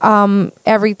appreciate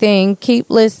everything. Keep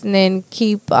listening.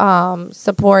 Keep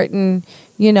supporting.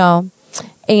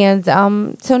 And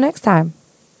till next time.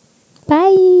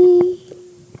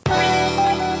 Bye.